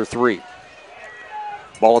 yards or 3.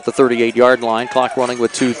 Ball at the 38-yard line, clock running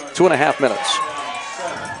with 2.5 minutes.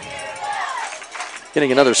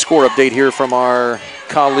 Getting another score update here from our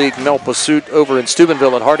colleague Mel Passout over in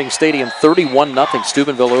Steubenville at Harding Stadium. 31-0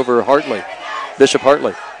 Steubenville over Hartley. Bishop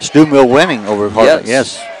Hartley. Steubenville winning over Hartley,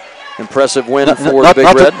 yes. Impressive win for the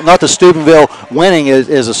Big Red. Not the Steubenville winning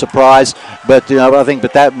is a surprise, but I think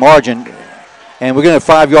that margin. And we're going to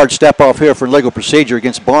have a 5-yard step off here for legal procedure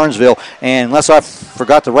against Barnesville. And unless I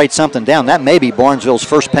forgot to write something down, that may be Barnesville's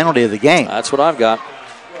first penalty of the game. That's what I've got.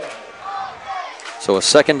 So a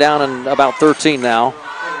second down and about 13 now.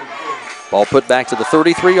 Ball put back to the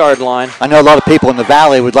 33-yard line. I know a lot of people in the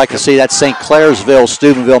Valley would like to see that St.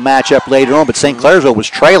 Clairsville-Steubenville matchup later on, but St. Clairsville was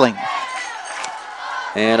trailing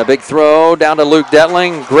And a big throw down to Luke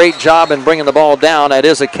Detling. Great job in bringing the ball down. That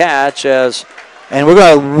is a catch as... And we're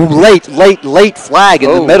going to late flag in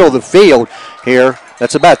the middle of the field here.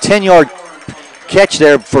 That's about a 10-yard catch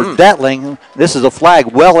there for Detling. This is a flag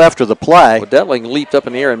well after the play. Well, Detling leaped up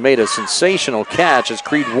in the air and made a sensational catch as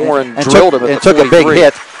Creed Warren drilled him at the 43. Took a big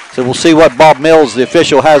hit. So we'll see what Bob Mills, the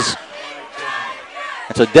official, has.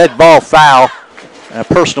 It's a dead ball foul, a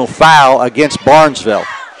personal foul against Barnesville.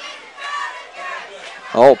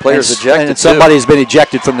 Oh, players ejected. And somebody's been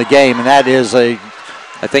ejected from the game, and that is a...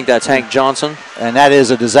 I think that's Hank Johnson. And that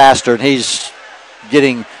is a disaster, and he's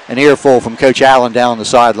getting an earful from Coach Allen down the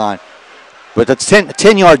sideline. But that's a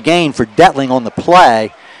 10-yard gain for Detling on the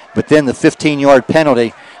play, but then the 15-yard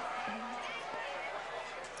penalty.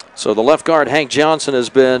 So the left guard, Hank Johnson, has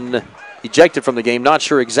been ejected from the game. Not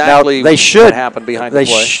sure exactly what happened behind the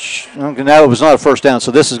play. No, it was not a first down,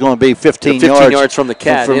 so this is going to be 15 yards from the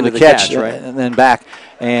catch, into the catch, right? And then back.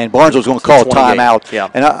 And Barnesville's going to call a timeout. Yeah.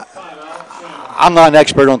 And I'm not an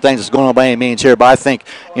expert on things that's going on by any means here, but I think,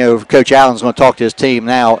 Coach Allen's going to talk to his team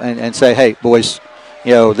now and say, hey, boys,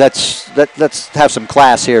 let's have some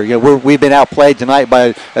class here. We've been outplayed tonight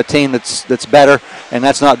by a team that's better, and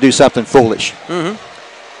let's not do something foolish.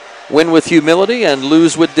 Win with humility and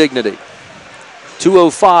lose with dignity.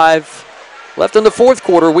 2:05 left in the fourth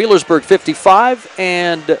quarter. Wheelersburg 55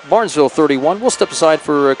 and Barnesville 31. We'll step aside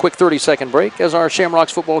for a quick 30-second break as our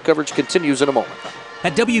Shamrocks football coverage continues in a moment.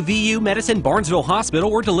 At WVU Medicine Barnesville Hospital,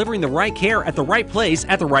 we're delivering the right care at the right place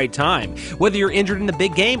at the right time. Whether you're injured in the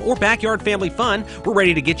big game or backyard family fun, we're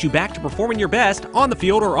ready to get you back to performing your best on the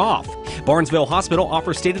field or off. Barnesville Hospital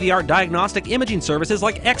offers state-of-the-art diagnostic imaging services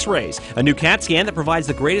like X-rays, a new CAT scan that provides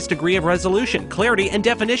the greatest degree of resolution, clarity, and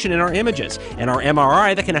definition in our images, and our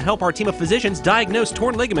MRI that can help our team of physicians diagnose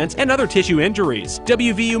torn ligaments and other tissue injuries.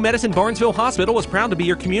 WVU Medicine Barnesville Hospital is proud to be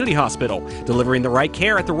your community hospital, delivering the right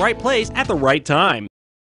care at the right place at the right time.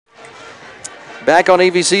 Back on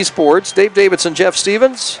ABC Sports, Dave Davidson, Jeff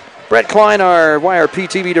Stevens, Brett Klein, our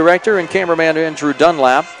YRP-TV director, and cameraman Andrew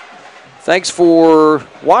Dunlap. Thanks for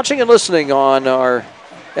watching and listening on our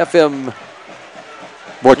FM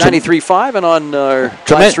 93.5 and on our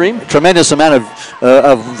live stream. Tremendous amount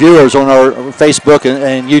of viewers on our Facebook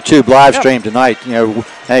and YouTube live stream tonight.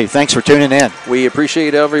 Hey, thanks for tuning in. We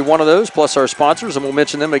appreciate every one of those, plus our sponsors, and we'll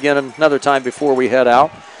mention them again another time before we head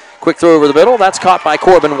out. Quick throw over the middle. That's caught by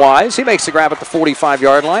Corbin Wise. He makes the grab at the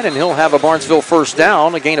 45-yard line, and he'll have a Barnesville first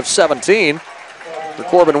down, a gain of 17 for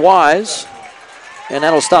Corbin Wise. And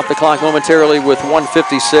that'll stop the clock momentarily with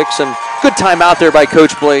 1:56. And good time out there by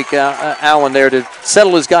Coach Blake Allen there to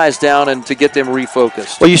settle his guys down and to get them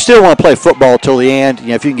refocused. Well, you still want to play football till the end.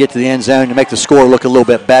 If you can get to the end zone to make the score look a little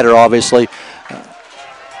bit better, obviously.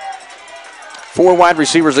 Four wide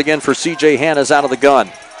receivers again for C.J. Hanna's out of the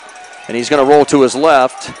gun. And he's going to roll to his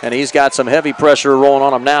left, and he's got some heavy pressure rolling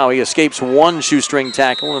on him now. He escapes one shoestring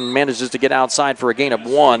tackle and manages to get outside for a gain of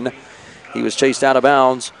 1. He was chased out of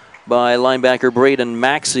bounds by linebacker Braden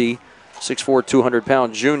Maxey, 6'4",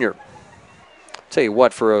 200-pound junior. Tell you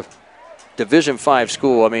what, for a Division V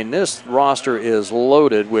school, I mean, this roster is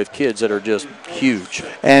loaded with kids that are just huge.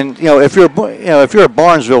 And if you're a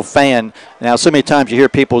Barnesville fan, now so many times you hear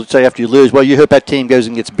people say after you lose, well, you hope that team goes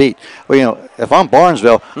and gets beat. Well, if I'm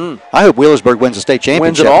Barnesville, I hope Wheelersburg wins the state championship.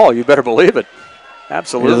 Wins it all, you better believe it.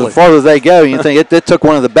 Absolutely. The farther they go, you think it took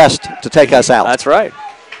one of the best to take us out. That's right.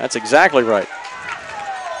 That's exactly right.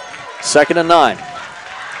 2nd and 9.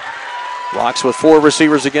 Rocks with 4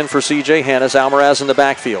 receivers again for C.J. Hanna's. Almaraz in the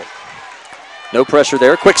backfield. No pressure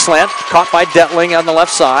there. Quick slant. Caught by Detling on the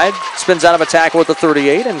left side. Spins out of a tackle at the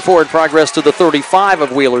 38 and forward progress to the 35 of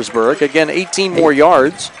Wheelersburg. Again, 18 more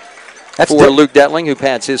yards for Luke Detling, who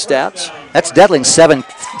pads his stats. That's Detling's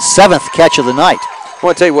seventh catch of the night. I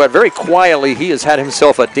want to tell you what, very quietly, he has had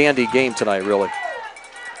himself a dandy game tonight, really.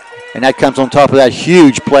 And that comes on top of that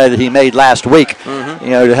huge play that he made last week,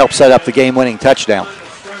 to help set up the game-winning touchdown.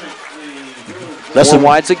 Four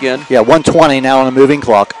wides again. Yeah, 1:20 now on a moving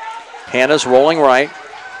clock. Hanna's rolling right.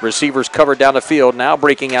 Receivers covered down the field. Now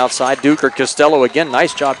breaking outside. Duker Costello again.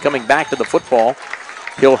 Nice job coming back to the football.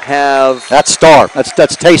 He'll have... That's Starr. That's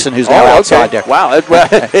Tayson who's now outside there. Wow.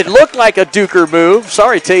 It looked like a Duker move.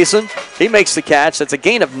 Sorry, Tayson. He makes the catch. That's a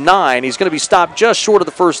gain of 9. He's going to be stopped just short of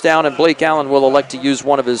the first down, and Blake Allen will elect to use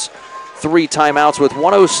one of his 3 timeouts with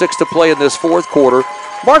 1:06 to play in this fourth quarter.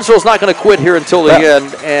 Barnesville's not going to quit here until the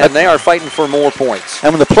end, and they are fighting for more points.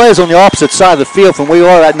 And when the plays on the opposite side of the field from we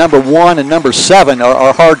are at number 1 and number 7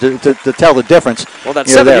 are hard to tell the difference. Well, that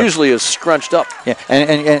 7 usually is scrunched up. Yeah, and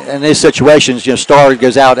in these situations, Starr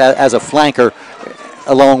goes out as a flanker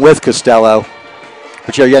along with Costello.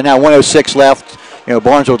 But now 1:06 left.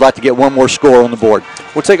 Barnesville would like to get one more score on the board.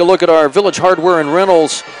 We'll take a look at our Village Hardware and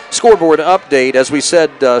Rentals scoreboard update. As we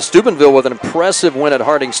said, Steubenville with an impressive win at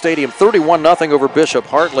Harding Stadium, 31-0 over Bishop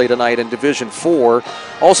Hartley tonight in Division 4.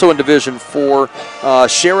 Also in Division 4,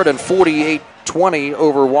 Sheridan 48-20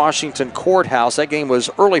 over Washington Courthouse. That game was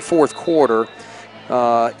early fourth quarter.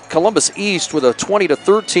 Columbus East with a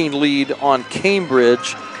 20-13 lead on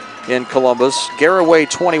Cambridge in Columbus. Garraway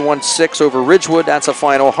 21-6 over Ridgewood. That's a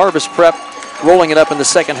final. Harvest Prep rolling it up in the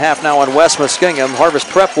second half now on West Muskingum. Harvest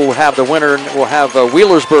Prep will have the winner. We'll have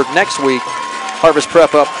Wheelersburg next week. Harvest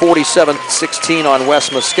Prep up 47-16 on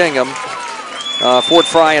West Muskingum. Fort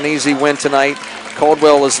Fry an easy win tonight.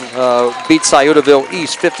 Caldwell is beat Sciotoville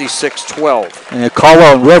East 56-12. And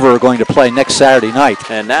Caldwell and River are going to play next Saturday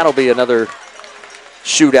night. And that'll be another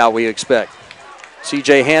shootout we expect.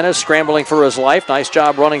 C.J. Hannes scrambling for his life. Nice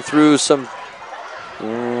job running through some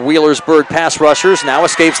Wheelersburg pass rushers. Now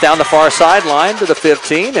escapes down the far sideline to the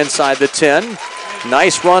 15, inside the 10.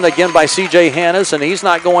 Nice run again by C.J. Hannes, and he's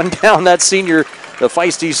not going down. That senior, the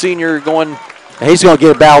feisty senior, going. He's going to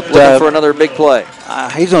get about looking for another big play.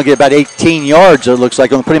 He's going to get about 18 yards. It looks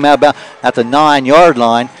like going to put him out about at the 9-yard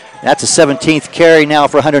line. That's a 17th carry now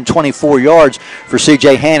for 124 yards for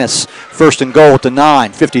C.J. Hannes. First and goal at the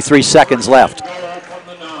 9. 53 seconds left.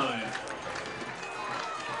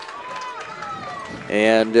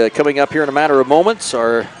 And coming up here in a matter of moments,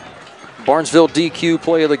 our Barnesville DQ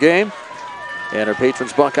play of the game and our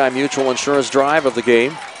Patrons Buckeye Mutual Insurance drive of the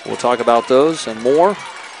game. We'll talk about those and more.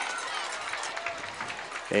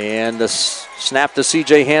 And the snap to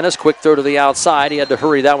C.J. Hannes, quick throw to the outside. He had to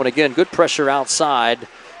hurry that one again. Good pressure outside,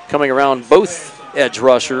 coming around both edge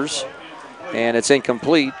rushers. And it's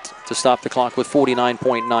incomplete to stop the clock with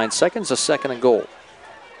 49.9 seconds, a second and goal.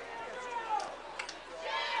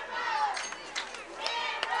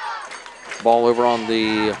 Ball over on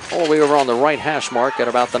the, all the way over on the right hash mark at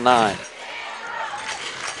about the 9.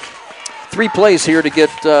 3 plays here to get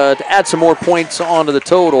to add some more points onto the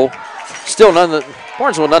total. Still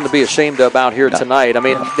Barnesville nothing to be ashamed about here tonight. I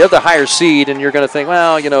mean, they're the higher seed, and you're going to think,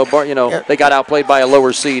 well, they got outplayed by a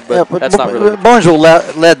lower seed, but that's not really. Barnesville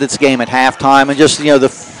led this game at halftime, and just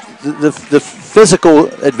the physical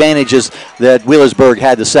advantages that Wheelersburg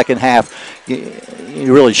had the second half, it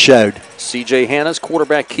really showed. C.J. Hannes,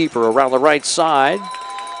 quarterback keeper around the right side.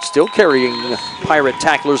 Still carrying Pirate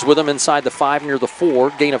tacklers with him inside the 5 near the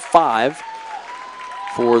 4. Gain of 5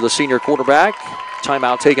 for the senior quarterback.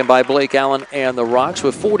 Timeout taken by Blake Allen and the Rocks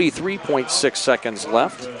with 43.6 seconds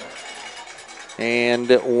left.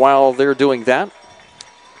 And while they're doing that,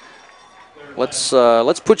 let's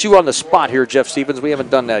put you on the spot here, Jeff Stevens. We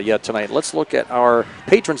haven't done that yet tonight. Let's look at our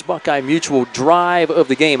Patrons Buckeye Mutual drive of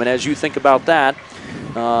the game. And as you think about that,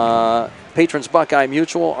 Patrons Buckeye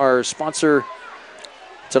Mutual, our sponsor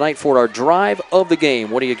tonight for our drive of the game.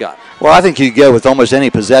 What do you got? Well, I think you go with almost any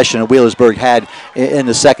possession that Wheelersburg had in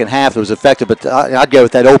the second half that was effective, but I'd go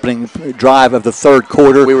with that opening drive of the third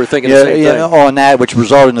quarter. We were thinking the same thing. On that, which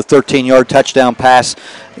resulted in a 13-yard touchdown pass,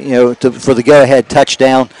 for the go-ahead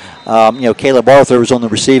touchdown. Caleb Arthur was on the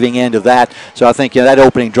receiving end of that. So I think that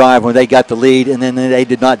opening drive when they got the lead and then they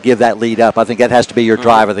did not give that lead up, I think that has to be your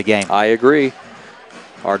drive of the game. I agree.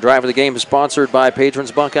 Our drive of the game is sponsored by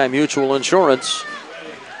Patrons Buckeye Mutual Insurance.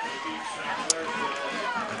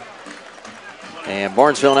 And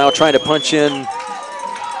Barnesville now trying to punch in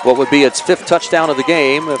what would be its 5th touchdown of the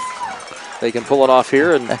game if they can pull it off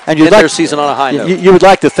here and end their season on a high note. You would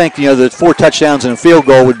like to think, that 4 touchdowns and a field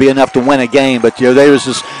goal would be enough to win a game, but they was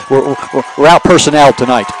just we're out personnel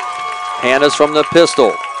tonight. Hannes from the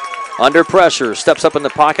pistol, under pressure, steps up in the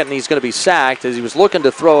pocket, and he's going to be sacked as he was looking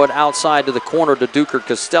to throw it outside to the corner to Duker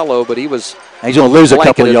Costello, but he's going to lose a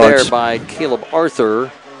couple of yards there by Caleb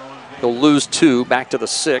Arthur. He'll lose 2, back to the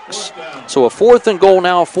 6. So a 4th and goal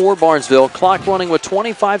now for Barnesville. Clock running with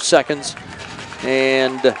 25 seconds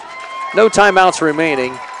and no timeouts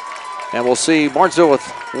remaining. And we'll see Barnesville with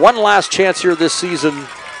one last chance here this season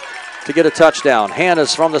to get a touchdown.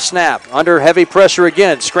 Hannes from the snap, under heavy pressure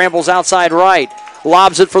again, scrambles outside right,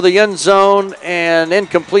 lobs it for the end zone and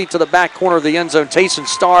incomplete to the back corner of the end zone. Tayson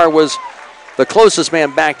Starr was the closest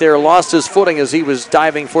man back there, lost his footing as he was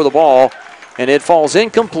diving for the ball. And it falls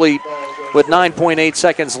incomplete with 9.8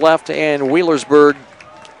 seconds left, and Wheelersburg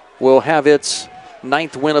will have its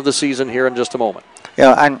 9th win of the season here in just a moment. For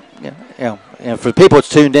the people that's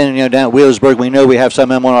tuned in, down at Wheelersburg, we know we have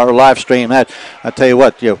some of them on our live stream. I tell you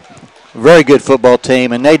what, very good football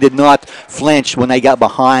team, and they did not flinch when they got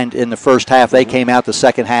behind in the first half. They came out the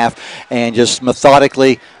second half and just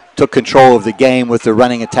methodically took control of the game with the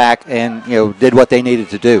running attack and, did what they needed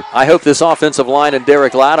to do. I hope this offensive line and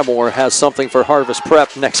Derek Lattimore has something for Harvest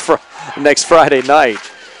Prep next Friday night.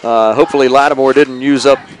 Hopefully Lattimore didn't use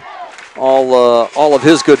up all of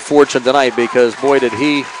his good fortune tonight, because boy did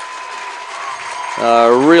he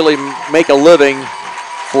really make a living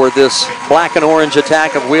for this black and orange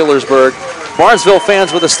attack of Wheelersburg. Barnesville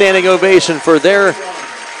fans with a standing ovation for their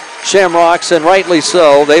Shamrocks, and rightly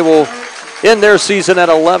so. They will end their season at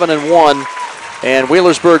 11-1, and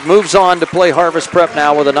Wheelersburg moves on to play Harvest Prep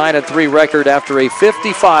now with a 9-3 record after a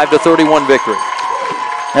 55-31 victory.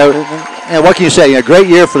 What can you say? A great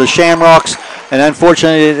year for the Shamrocks, and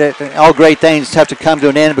unfortunately, all great things have to come to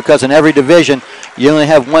an end, because in every division, you only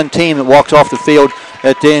have one team that walks off the field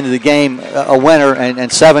at the end of the game a winner,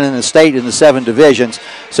 and 7 in the state in the 7 divisions.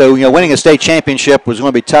 So, winning a state championship was going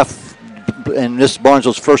to be tough. And this is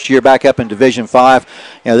Barnesville's first year back up in Division 5.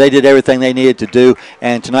 They did everything they needed to do,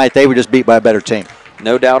 and tonight they were just beat by a better team.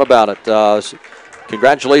 No doubt about it.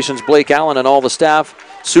 Congratulations, Blake Allen and all the staff.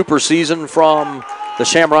 Super season from the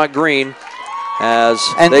Shamrock Green as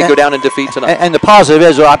they go down in defeat tonight. And the positive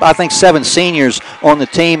is, I think 7 seniors on the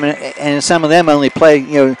team, and some of them only play,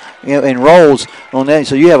 in roles on that.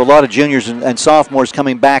 So you have a lot of juniors and sophomores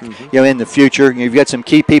coming back, in the future. You've got some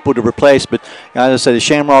key people to replace. But as I said, the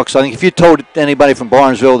Shamrocks, I think if you told anybody from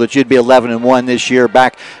Barnesville that you'd be 11-1 this year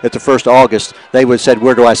back at the 1st of August, they would have said,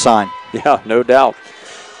 where do I sign? Yeah, no doubt.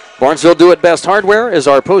 Barnesville Do It Best Hardware is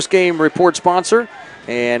our post-game report sponsor.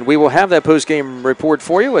 And we will have that post-game report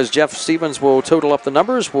for you as Jeff Stevens will total up the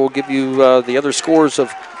numbers. We'll give you the other scores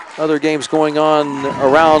of other games going on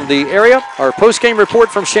around the area. Our post-game report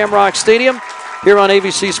from Shamrock Stadium here on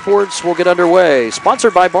ABC Sports will get underway.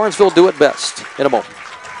 Sponsored by Barnesville Do It Best in a moment.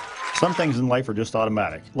 Some things in life are just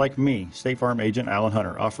automatic. Like me, State Farm agent Alan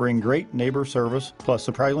Hunter, offering great neighbor service plus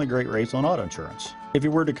surprisingly great rates on auto insurance. If you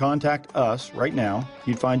were to contact us right now,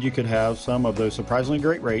 you'd find you could have some of those surprisingly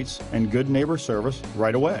great rates and good neighbor service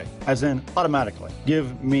right away, as in automatically.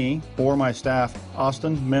 Give me or my staff,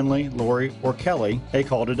 Austin, Minley, Lori, or Kelly, a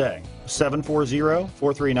call today.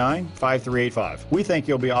 740-439-5385. We think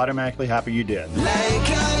you'll be automatically happy you did.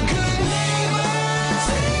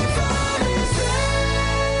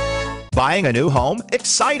 Buying a new home?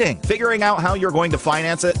 Exciting! Figuring out how you're going to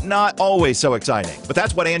finance it? Not always so exciting. But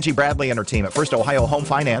that's what Angie Bradley and her team at First Ohio Home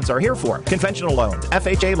Finance are here for. Conventional loans,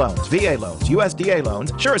 FHA loans, VA loans, USDA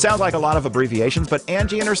loans. Sure, it sounds like a lot of abbreviations, but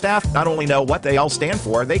Angie and her staff not only know what they all stand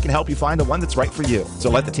for, they can help you find the one that's right for you. So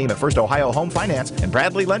let the team at First Ohio Home Finance and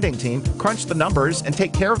Bradley Lending Team crunch the numbers and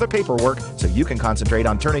take care of the paperwork so you can concentrate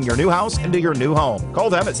on turning your new house into your new home. Call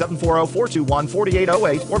them at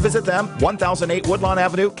 740-421-4808 or visit them 1008 Woodlawn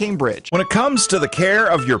Avenue, Cambridge. When it comes to the care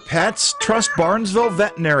of your pets, trust Barnesville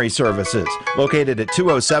Veterinary Services, located at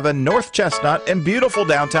 207 North Chestnut in beautiful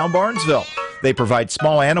downtown Barnesville. They provide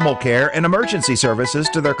small animal care and emergency services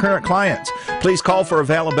to their current clients. Please call for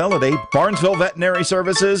availability. Barnesville Veterinary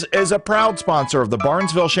Services is a proud sponsor of the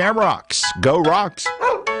Barnesville Shamrocks. Go Rocks!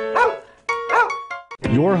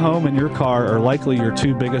 Your home and your car are likely your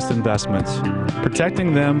 2 biggest investments.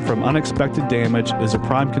 Protecting them from unexpected damage is a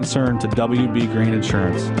prime concern to WB Green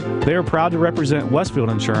Insurance. They are proud to represent Westfield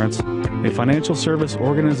Insurance, a financial service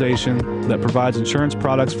organization that provides insurance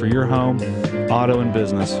products for your home, auto, and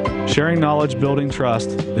business. Sharing knowledge, building trust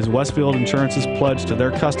is Westfield Insurance's pledge to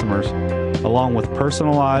their customers, along with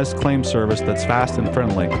personalized claim service that's fast and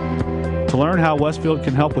friendly. To learn how Westfield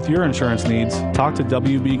can help with your insurance needs, talk to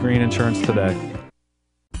WB Green Insurance today.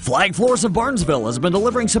 Flag Floors of Barnesville has been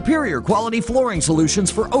delivering superior quality flooring solutions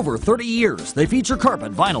for over 30 years. They feature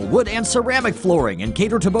carpet, vinyl, wood, and ceramic flooring and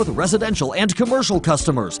cater to both residential and commercial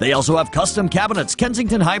customers. They also have custom cabinets,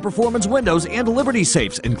 Kensington high-performance windows, and Liberty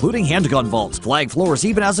safes, including handgun vaults. Flag Floors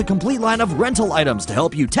even has a complete line of rental items to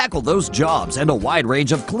help you tackle those jobs and a wide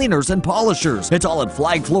range of cleaners and polishers. It's all at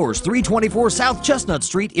Flag Floors, 324 South Chestnut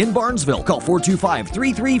Street in Barnesville. Call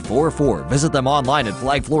 425-3344. Visit them online at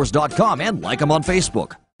flagfloors.com and like them on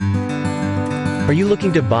Facebook. Are you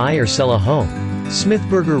looking to buy or sell a home?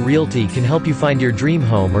 Smithburger Realty can help you find your dream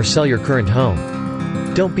home or sell your current home.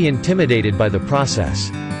 Don't be intimidated by the process.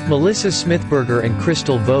 Melissa Smithburger and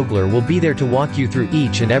Crystal Vogler will be there to walk you through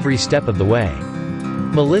each and every step of the way.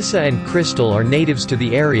 Melissa and Crystal are natives to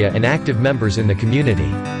the area and active members in the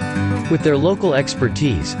community. With their local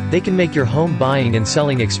expertise, they can make your home buying and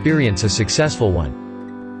selling experience a successful one.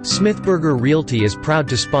 Smithburger Realty is proud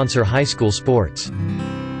to sponsor high school sports.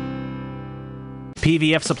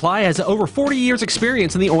 PVF Supply has over 40 years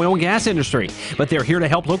experience in the oil and gas industry, but they're here to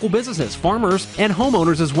help local businesses, farmers, and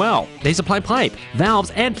homeowners as well. They supply pipe,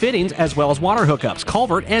 valves, and fittings, as well as water hookups,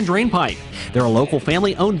 culvert, and drain pipe. They're a local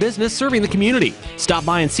family-owned business serving the community. Stop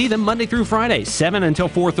by and see them Monday through Friday, 7 until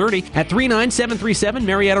 4:30 at 39737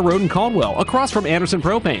 Marietta Road in Caldwell, across from Anderson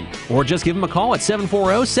Propane. Or just give them a call at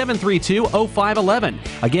 740-732-0511.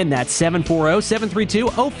 Again, that's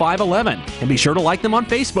 740-732-0511. And be sure to like them on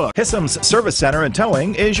Facebook. Hissam's Service Center and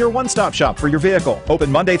Towing is your one-stop shop for your vehicle.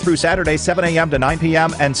 Open Monday through Saturday, 7 a.m. to 9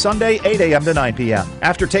 p.m. and Sunday, 8 a.m. to 9 p.m.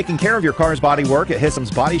 After taking care of your car's body work at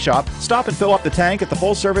Hissam's Body Shop, stop and fill up the tank at the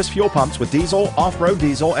full-service fuel pumps with diesel, off-road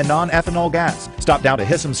diesel, and non-ethanol gas. Stop down to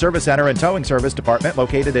Hissam's Service Center and Towing Service Department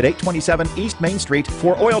located at 827 East Main Street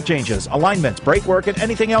for oil changes, alignments, brake work, and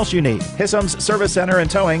anything else you need. Hissam's Service Center and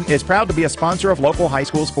Towing is proud to be a sponsor of local high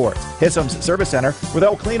school sports. Hissam's Service Center, where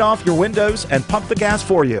they'll clean off your windows and pump the gas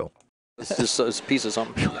for you. It's just a piece of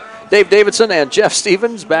something. Dave Davidson and Jeff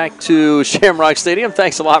Stevens back to Shamrock Stadium.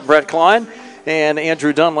 Thanks a lot, Brett Klein and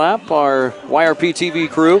Andrew Dunlap, our YRP TV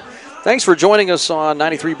crew. Thanks for joining us on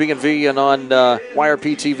 93 B&V and on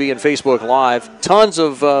YRP TV and Facebook Live. Tons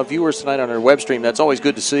of viewers tonight on our web stream. That's always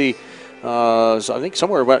good to see. So I think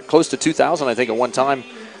somewhere about close to 2,000, I think, at one time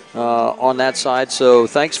on that side. So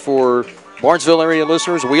thanks for Barnesville area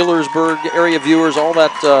listeners, Wheelersburg area viewers, all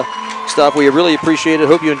that stuff. We really appreciate it.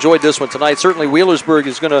 Hope you enjoyed this one tonight. Certainly Wheelersburg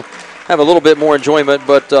is going to have a little bit more enjoyment,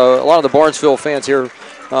 but a lot of the Barnesville fans here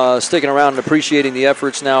sticking around and appreciating the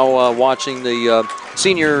efforts now, watching the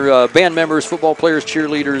senior band members, football players,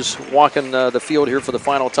 cheerleaders walking the field here for the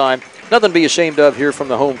final time. Nothing to be ashamed of here from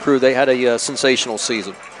the home crew. They had a sensational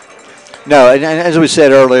season. No, and as we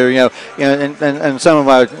said earlier, and some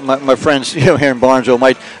of my friends, here in Barnesville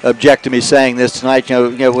might object to me saying this tonight.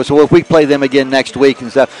 So if we play them again next week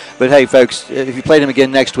and stuff, but hey, folks, if you play them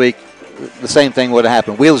again next week, the same thing would have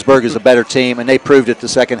happened. Wheelersburg is a better team, and they proved it the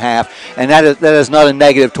second half. And that is not a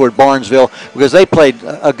negative toward Barnesville because they played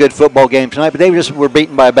a good football game tonight, but they just were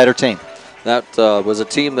beaten by a better team. That was a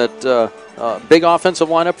team that big offensive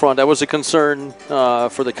line up front. That was a concern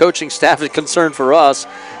for the coaching staff, a concern for us.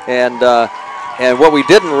 And what we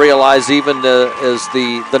didn't realize even is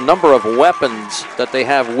the number of weapons that they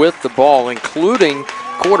have with the ball, including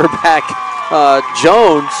quarterback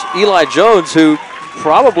Eli Jones, who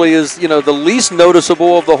probably is the least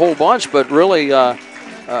noticeable of the whole bunch, but really a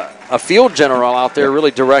field general out there really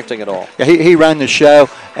directing it all. Yeah, he ran the show,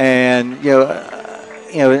 and you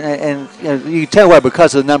can tell why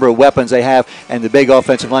because of the number of weapons they have and the big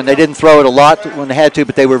offensive line. They didn't throw it a lot when they had to,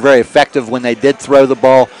 but they were very effective when they did throw the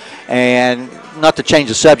ball. And not to change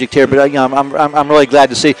the subject here, but I'm really glad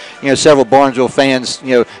to see several Barnesville fans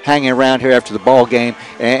hanging around here after the ball game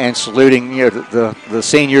and saluting the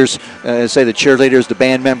seniors, say the cheerleaders, the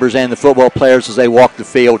band members, and the football players as they walk the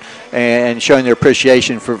field and showing their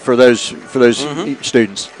appreciation for those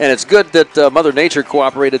students. And it's good that Mother Nature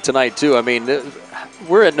cooperated tonight too. I mean,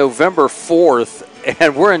 we're at November 4th.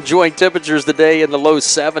 And we're enjoying temperatures today in the low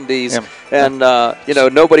 70s, and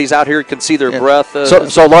nobody's out here can see their breath.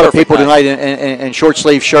 So a lot of people tonight in short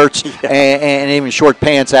sleeve shirts and even short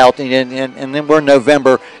pants out, and then we're in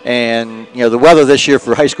November, and the weather this year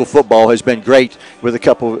for high school football has been great with a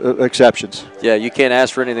couple of exceptions. Yeah, you can't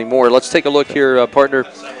ask for anything more. Let's take a look here, partner.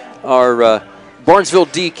 Our Barnesville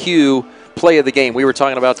DQ play of the game. We were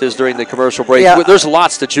talking about this during the commercial break. Yeah. There's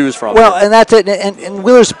lots to choose from. Well, and that's it. And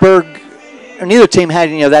Wheelersburg. Neither team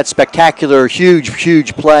had that spectacular,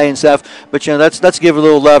 huge play and stuff. But let's give a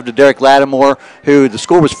little love to Derek Lattimore, who the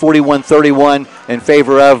score was 41-31 in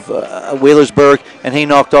favor of Wheelersburg, and he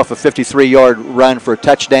knocked off a 53-yard run for a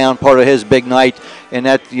touchdown, part of his big night, and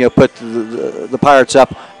that put the Pirates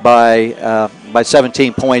up by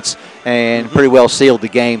 17 points and pretty well sealed the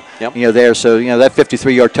game. There. So that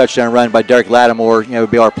 53-yard touchdown run by Derek Lattimore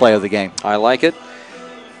would be our play of the game. I like it.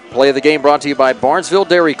 Play of the game brought to you by Barnesville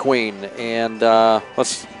Dairy Queen. And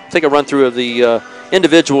let's take a run through of the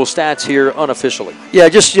individual stats here unofficially. Yeah,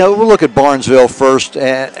 just, we'll look at Barnesville first.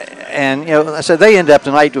 And I said they end up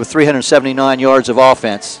tonight with 379 yards of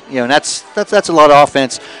offense. And that's a lot of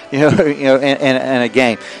offense, in a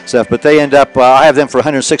game. So, but they end up, I have them for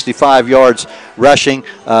 165 yards rushing.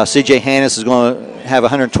 C.J. Hannes is going to have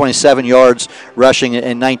 127 yards rushing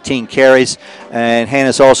and 19 carries. And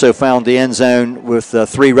Hannes also found the end zone with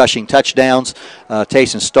 3 rushing touchdowns.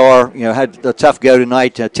 Tayson Starr, had a tough go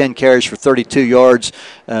tonight, 10 carries for 32 yards.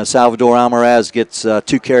 Salvador Almaraz gets 2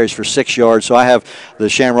 carries for 6 yards. So I have the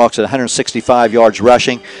Shamrocks at 165 yards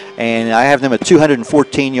rushing, and I have them at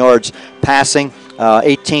 214 yards passing.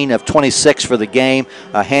 18 of 26 for the game.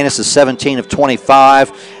 Hannes is 17 of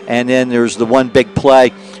 25, and then there's the one big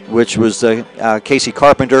play which was Casey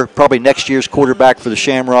Carpenter, probably next year's quarterback for the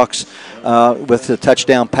Shamrocks, with a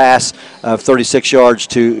touchdown pass of 36 yards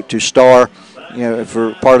to Starr.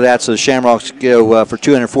 For part of that, so the Shamrocks go for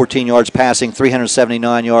 214 yards passing,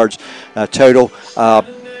 379 yards total.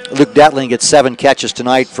 Luke Detling gets 7 catches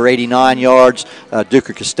tonight for 89 yards.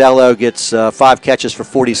 Duker Costello gets 5 catches for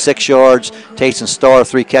 46 yards. Tayson Starr,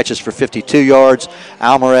 3 catches for 52 yards.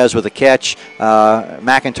 Alvarez with a catch.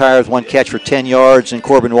 McIntyre with 1 catch for 10 yards. And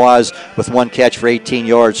Corbin Wise with 1 catch for 18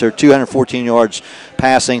 yards. So 214 yards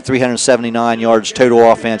passing, 379 yards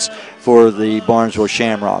total offense for the Barnesville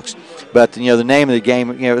Shamrocks. But the name of the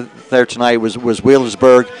game there tonight was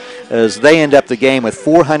Wheelersburg, as they end up the game with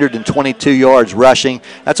 422 yards rushing.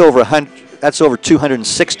 That's over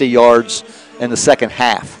 260 yards in the second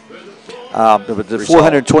half. The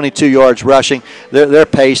 422 yards rushing, they're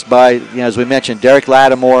paced by, as we mentioned, Derek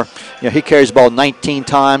Lattimore. He carries the ball 19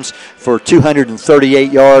 times for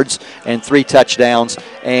 238 yards and 3 touchdowns,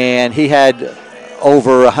 and he had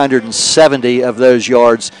over 170 of those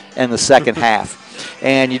yards in the second half.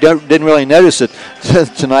 And you didn't really notice it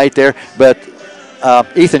tonight there, but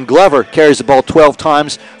Ethan Glover carries the ball 12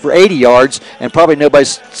 times for 80 yards, and probably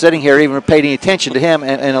nobody's sitting here even paid any attention to him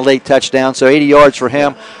in a late touchdown, so 80 yards for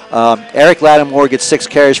him. Eric Lattimore gets 6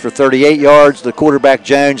 carries for 38 yards. The quarterback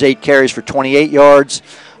Jones, 8 carries for 28 yards.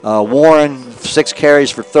 Warren, 6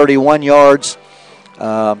 carries for 31 yards.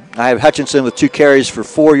 I have Hutchinson with 2 carries for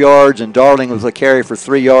 4 yards, and Darling with a carry for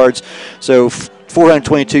 3 yards. So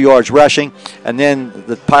 422 yards rushing, and then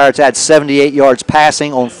the Pirates had 78 yards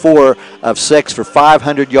passing on 4 of 6 for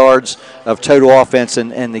 500 yards of total offense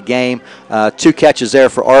in the game. 2 catches there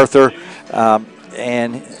for Arthur,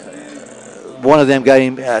 and one of them got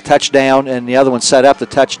him a touchdown, and the other one set up the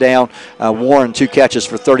touchdown. Warren, 2 catches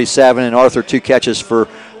for 37, and Arthur, 2 catches for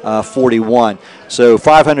 41. So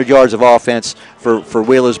 500 yards of offense for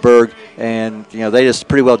Wheelersburg, and they just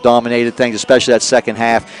pretty well dominated things, especially that second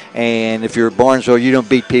half. And if you're Barnesville, you don't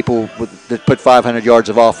beat people that put 500 yards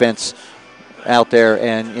of offense out there,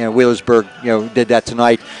 and Wheelersburg did that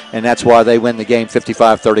tonight, and that's why they win the game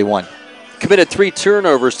 55-31. Committed 3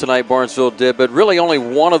 turnovers tonight, Barnesville did, but really only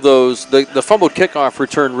one of those, the fumbled kickoff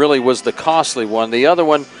return really was the costly one. The other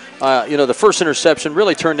one, the first interception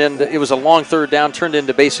really turned into, it was a long third down, turned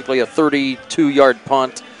into basically a 32-yard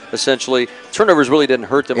punt, essentially. Turnovers really didn't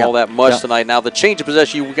hurt them all that much tonight. Now, the change of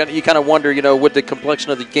possession, you kind of wonder, would the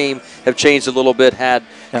complexion of the game have changed a little bit had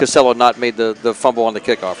Costello not made the fumble on the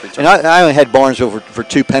kickoff return? And I only had Barnesville for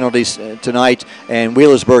 2 penalties tonight, and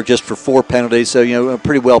Wheelersburg just for 4 penalties. So, a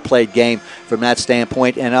pretty well-played game from that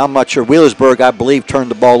standpoint. And I'm not sure. Wheelersburg, I believe,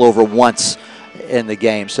 turned the ball over once in the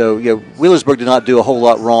game. So, Wheelersburg did not do a whole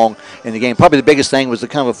lot wrong in the game. Probably the biggest thing was the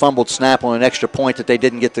kind of a fumbled snap on an extra point that they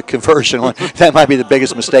didn't get the conversion on. That might be the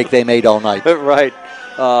biggest mistake they made all night. Right.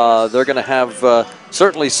 They're going to have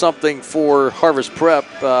certainly something for Harvest Prep,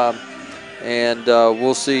 and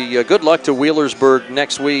we'll see. Good luck to Wheelersburg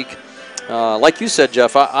next week. Like you said,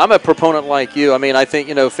 Jeff, I'm a proponent like you. I mean, I think,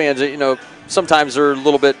 fans, sometimes they're a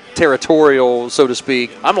little bit territorial, so to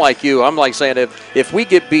speak. I'm like you. I'm like saying if we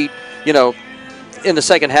get beat, in the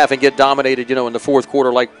second half and get dominated, in the fourth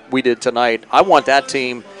quarter like we did tonight, I want that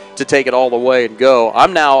team to take it all the way and go.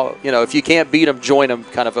 I'm now, if you can't beat them, join them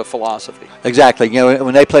kind of a philosophy. Exactly.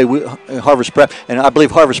 When they play Harvest Prep, and I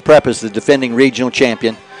believe Harvest Prep is the defending regional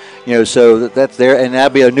champion, so that's there, and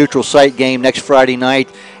that'll be a neutral site game next Friday night,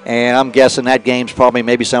 and I'm guessing that game's probably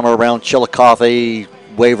maybe somewhere around Chillicothe,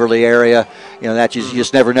 Waverly area. That you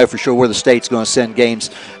just never know for sure where the state's going to send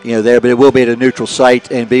games, there. But it will be at a neutral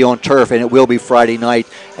site and be on turf, and it will be Friday night.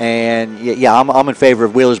 And I'm in favor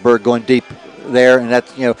of Wheelersburg going deep there, and that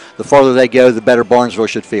the farther they go, the better Barnesville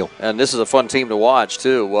should feel. And this is a fun team to watch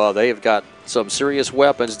too. They have got some serious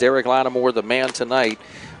weapons. Derek Lattimore, the man tonight,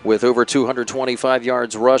 with over 225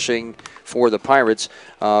 yards rushing for the Pirates.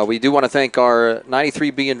 We do want to thank our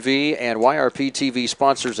 93B&V and YRP TV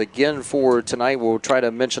sponsors again for tonight. We'll try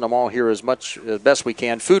to mention them all here as best we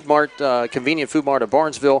can. Food Mart, convenient Food Mart of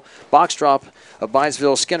Barnesville, Box Drop of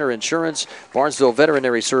Byesville, Skinner Insurance, Barnesville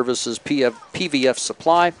Veterinary Services, PVF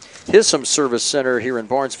Supply, Hissom Service Center here in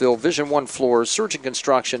Barnesville, Vision One Floors, Surgeon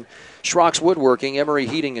Construction, Schrock's Woodworking, Emery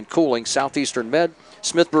Heating and Cooling, Southeastern Med,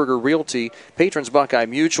 Smithburger Realty, Patrons Buckeye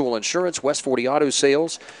Mutual Insurance, West 40 Auto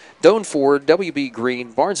Sales, Doan Ford, WB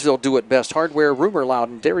Green, Barnesville Do It Best Hardware, Rumor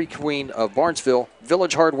Loudon, Dairy Queen of Barnesville,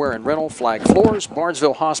 Village Hardware and Rental, Flag Floors,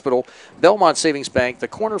 Barnesville Hospital, Belmont Savings Bank, The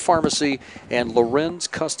Corner Pharmacy, and Lorenz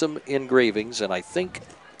Custom Engravings. And I think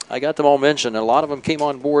I got them all mentioned. A lot of them came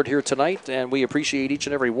on board here tonight, and we appreciate each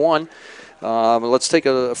and every one. Let's take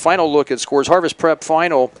a final look at scores. Harvest Prep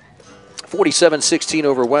final, 47-16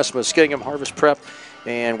 over West Muskingum. Harvest Prep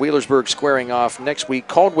and Wheelersburg squaring off next week.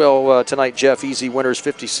 Caldwell tonight, Jeff, easy winners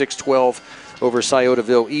 56-12 over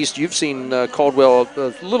Sciotaville East. You've seen Caldwell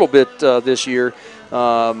a little bit this year,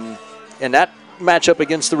 and that matchup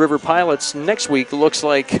against the River Pilots next week looks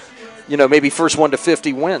like, maybe first 1 to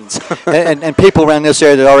 50 wins. and people around this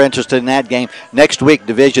area that are interested in that game, next week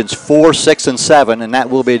Divisions 4, 6, and 7, and that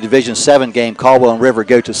will be a Division 7 game. Caldwell and River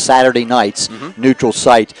go to Saturday nights, neutral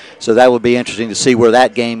site. So that will be interesting to see where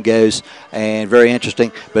that game goes, and very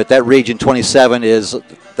interesting. But that Region 27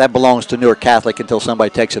 that belongs to Newark Catholic until somebody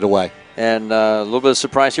takes it away. And a little bit of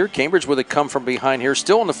surprise here. Cambridge with a come from behind here,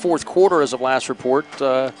 still in the fourth quarter as of last report.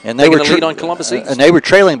 And they were the lead on Columbus East. And they were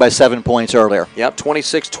trailing by 7 points earlier. Yep,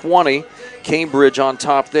 26-20. Cambridge on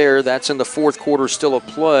top there. That's in the fourth quarter, still a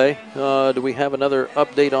play. Do we have another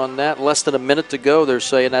update on that? Less than a minute to go. They're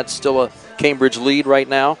saying that's still a Cambridge lead right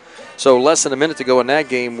now. So less than a minute to go in that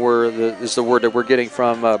game is the word that we're getting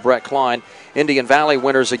from Brett Klein. Indian Valley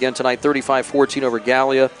winners again tonight, 35-14 over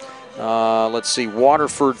Gallia. Let's see,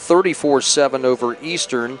 Waterford 34-7 over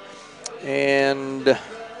Eastern. And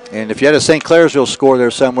if you had a St. Clairsville score there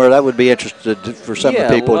somewhere, that would be interesting for some of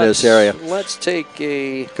the people in this area. Let's take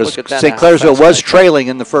a because look at that. St. Clairsville was trailing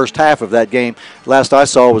in the first half of that game. Last I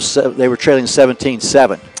saw was they were trailing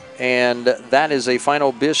 17-7. And that is a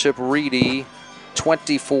final Bishop Reedy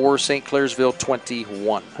 24, St. Clairsville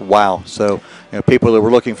 21. Wow. So people that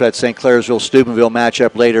were looking for that St. Clairsville-Steubenville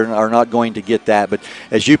matchup later are not going to get that. But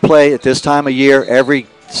as you play at this time of year, every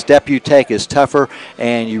step you take is tougher,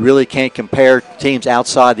 and you really can't compare teams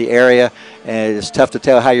outside the area, and it's tough to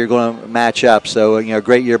tell how you're going to match up. So, a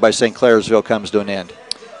great year by St. Clairsville comes to an end.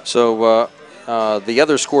 So the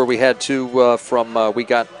other score we had from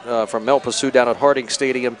Mel Pursuit down at Harding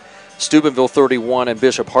Stadium, Steubenville 31 and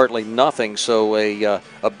Bishop Hartley nothing. So a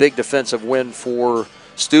big defensive win for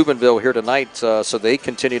Steubenville here tonight. So they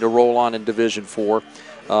continue to roll on in Division 4.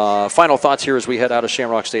 Final thoughts here as we head out of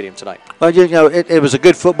Shamrock Stadium tonight. Well, it was a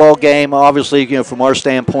good football game. Obviously, from our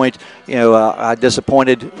standpoint, I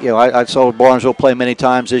disappointed. I saw Barnesville play many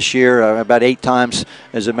times this year, about 8 times,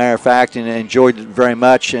 as a matter of fact, and enjoyed it very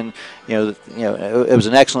much. And it was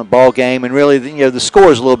an excellent ball game, and really, the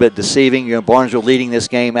score is a little bit deceiving. Barnesville leading this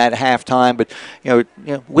game at halftime, but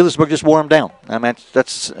Wheelersburg just wore them down. I mean,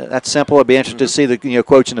 that's simple. I'd be interested to see the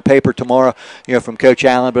quotes in the paper tomorrow, from Coach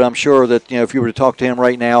Allen. But I'm sure that if you were to talk to him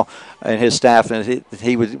right now and his staff, and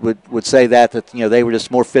he would say that they were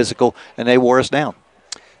just more physical and they wore us down.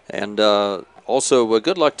 And also,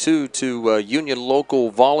 good luck, too, to Union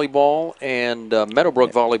Local Volleyball and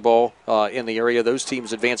Meadowbrook Volleyball in the area. Those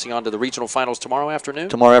teams advancing on to the regional finals tomorrow afternoon?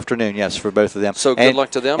 Tomorrow afternoon, yes, for both of them. So good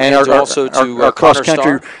luck to them. And also to our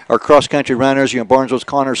cross-country runners, Barnesville's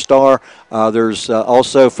Connor Starr. There's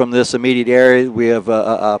also from this immediate area, we have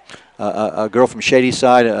a girl from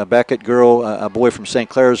Shadyside, a Beckett girl, a boy from St.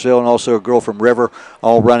 Clairsville, and also a girl from River,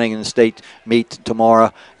 all running in the state meet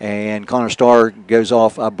tomorrow. And Connor Starr goes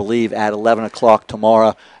off, I believe, at 11 o'clock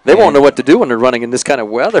tomorrow. They won't know what to do when they're running in this kind of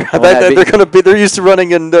weather. I bet they're used to running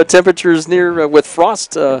in temperatures near with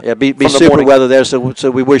frost. Be super weather there. So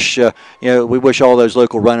we wish we wish all those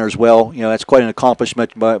local runners well. That's quite an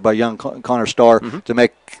accomplishment by young Connor Starr to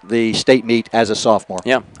make the state meet as a sophomore.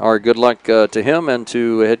 Yeah, our good luck to him and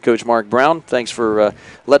to head coach Mark Brown. Thanks for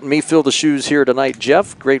letting me fill the shoes here tonight,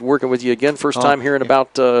 Jeff. Great working with you again. First time here in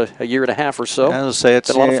about a year and a half or so. I was say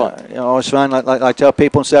it's been a lot of fun. It's fun. Like I tell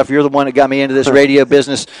people and stuff, you're the one that got me into this radio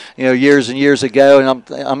business, years and years ago, and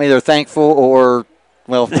I'm either thankful or.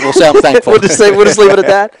 Well, we'll say I'm thankful. We'll just leave it at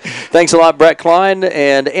that. Thanks a lot, Brett Klein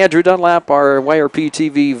and Andrew Dunlap, our YRP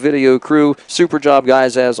TV video crew. Super job,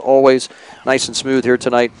 guys, as always. Nice and smooth here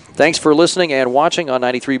tonight. Thanks for listening and watching on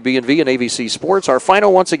 93B&V and AVC Sports. Our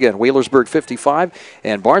final, once again, Wheelersburg 55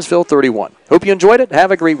 and Barnesville 31. Hope you enjoyed it.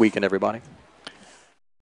 Have a great weekend, everybody.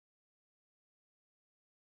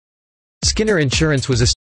 Skinner Insurance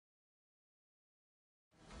was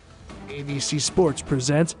AVC Sports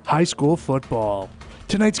presents high school football.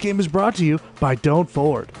 Tonight's game is brought to you by Don't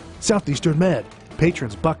Ford, Southeastern Med,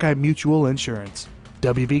 Patrons Buckeye Mutual Insurance,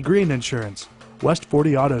 WV Green Insurance, West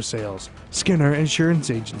 40 Auto Sales, Skinner Insurance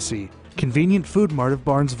Agency, Convenient Food Mart of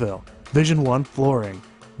Barnesville, Vision One Flooring,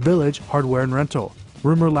 Village Hardware and Rental,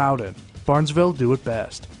 Rumor Loudon, Barnesville Do It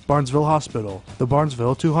Best, Barnesville Hospital, the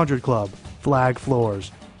Barnesville 200 Club, Flag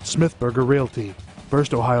Floors, Smithburger Realty,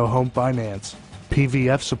 First Ohio Home Finance,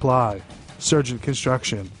 PVF Supply, Surgeon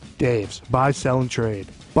Construction, Dave's Buy, Sell, and Trade,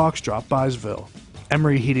 Box Drop Byesville,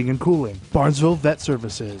 Emery Heating and Cooling, Barnesville Vet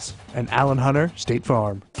Services, and Allen Hunter State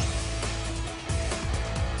Farm.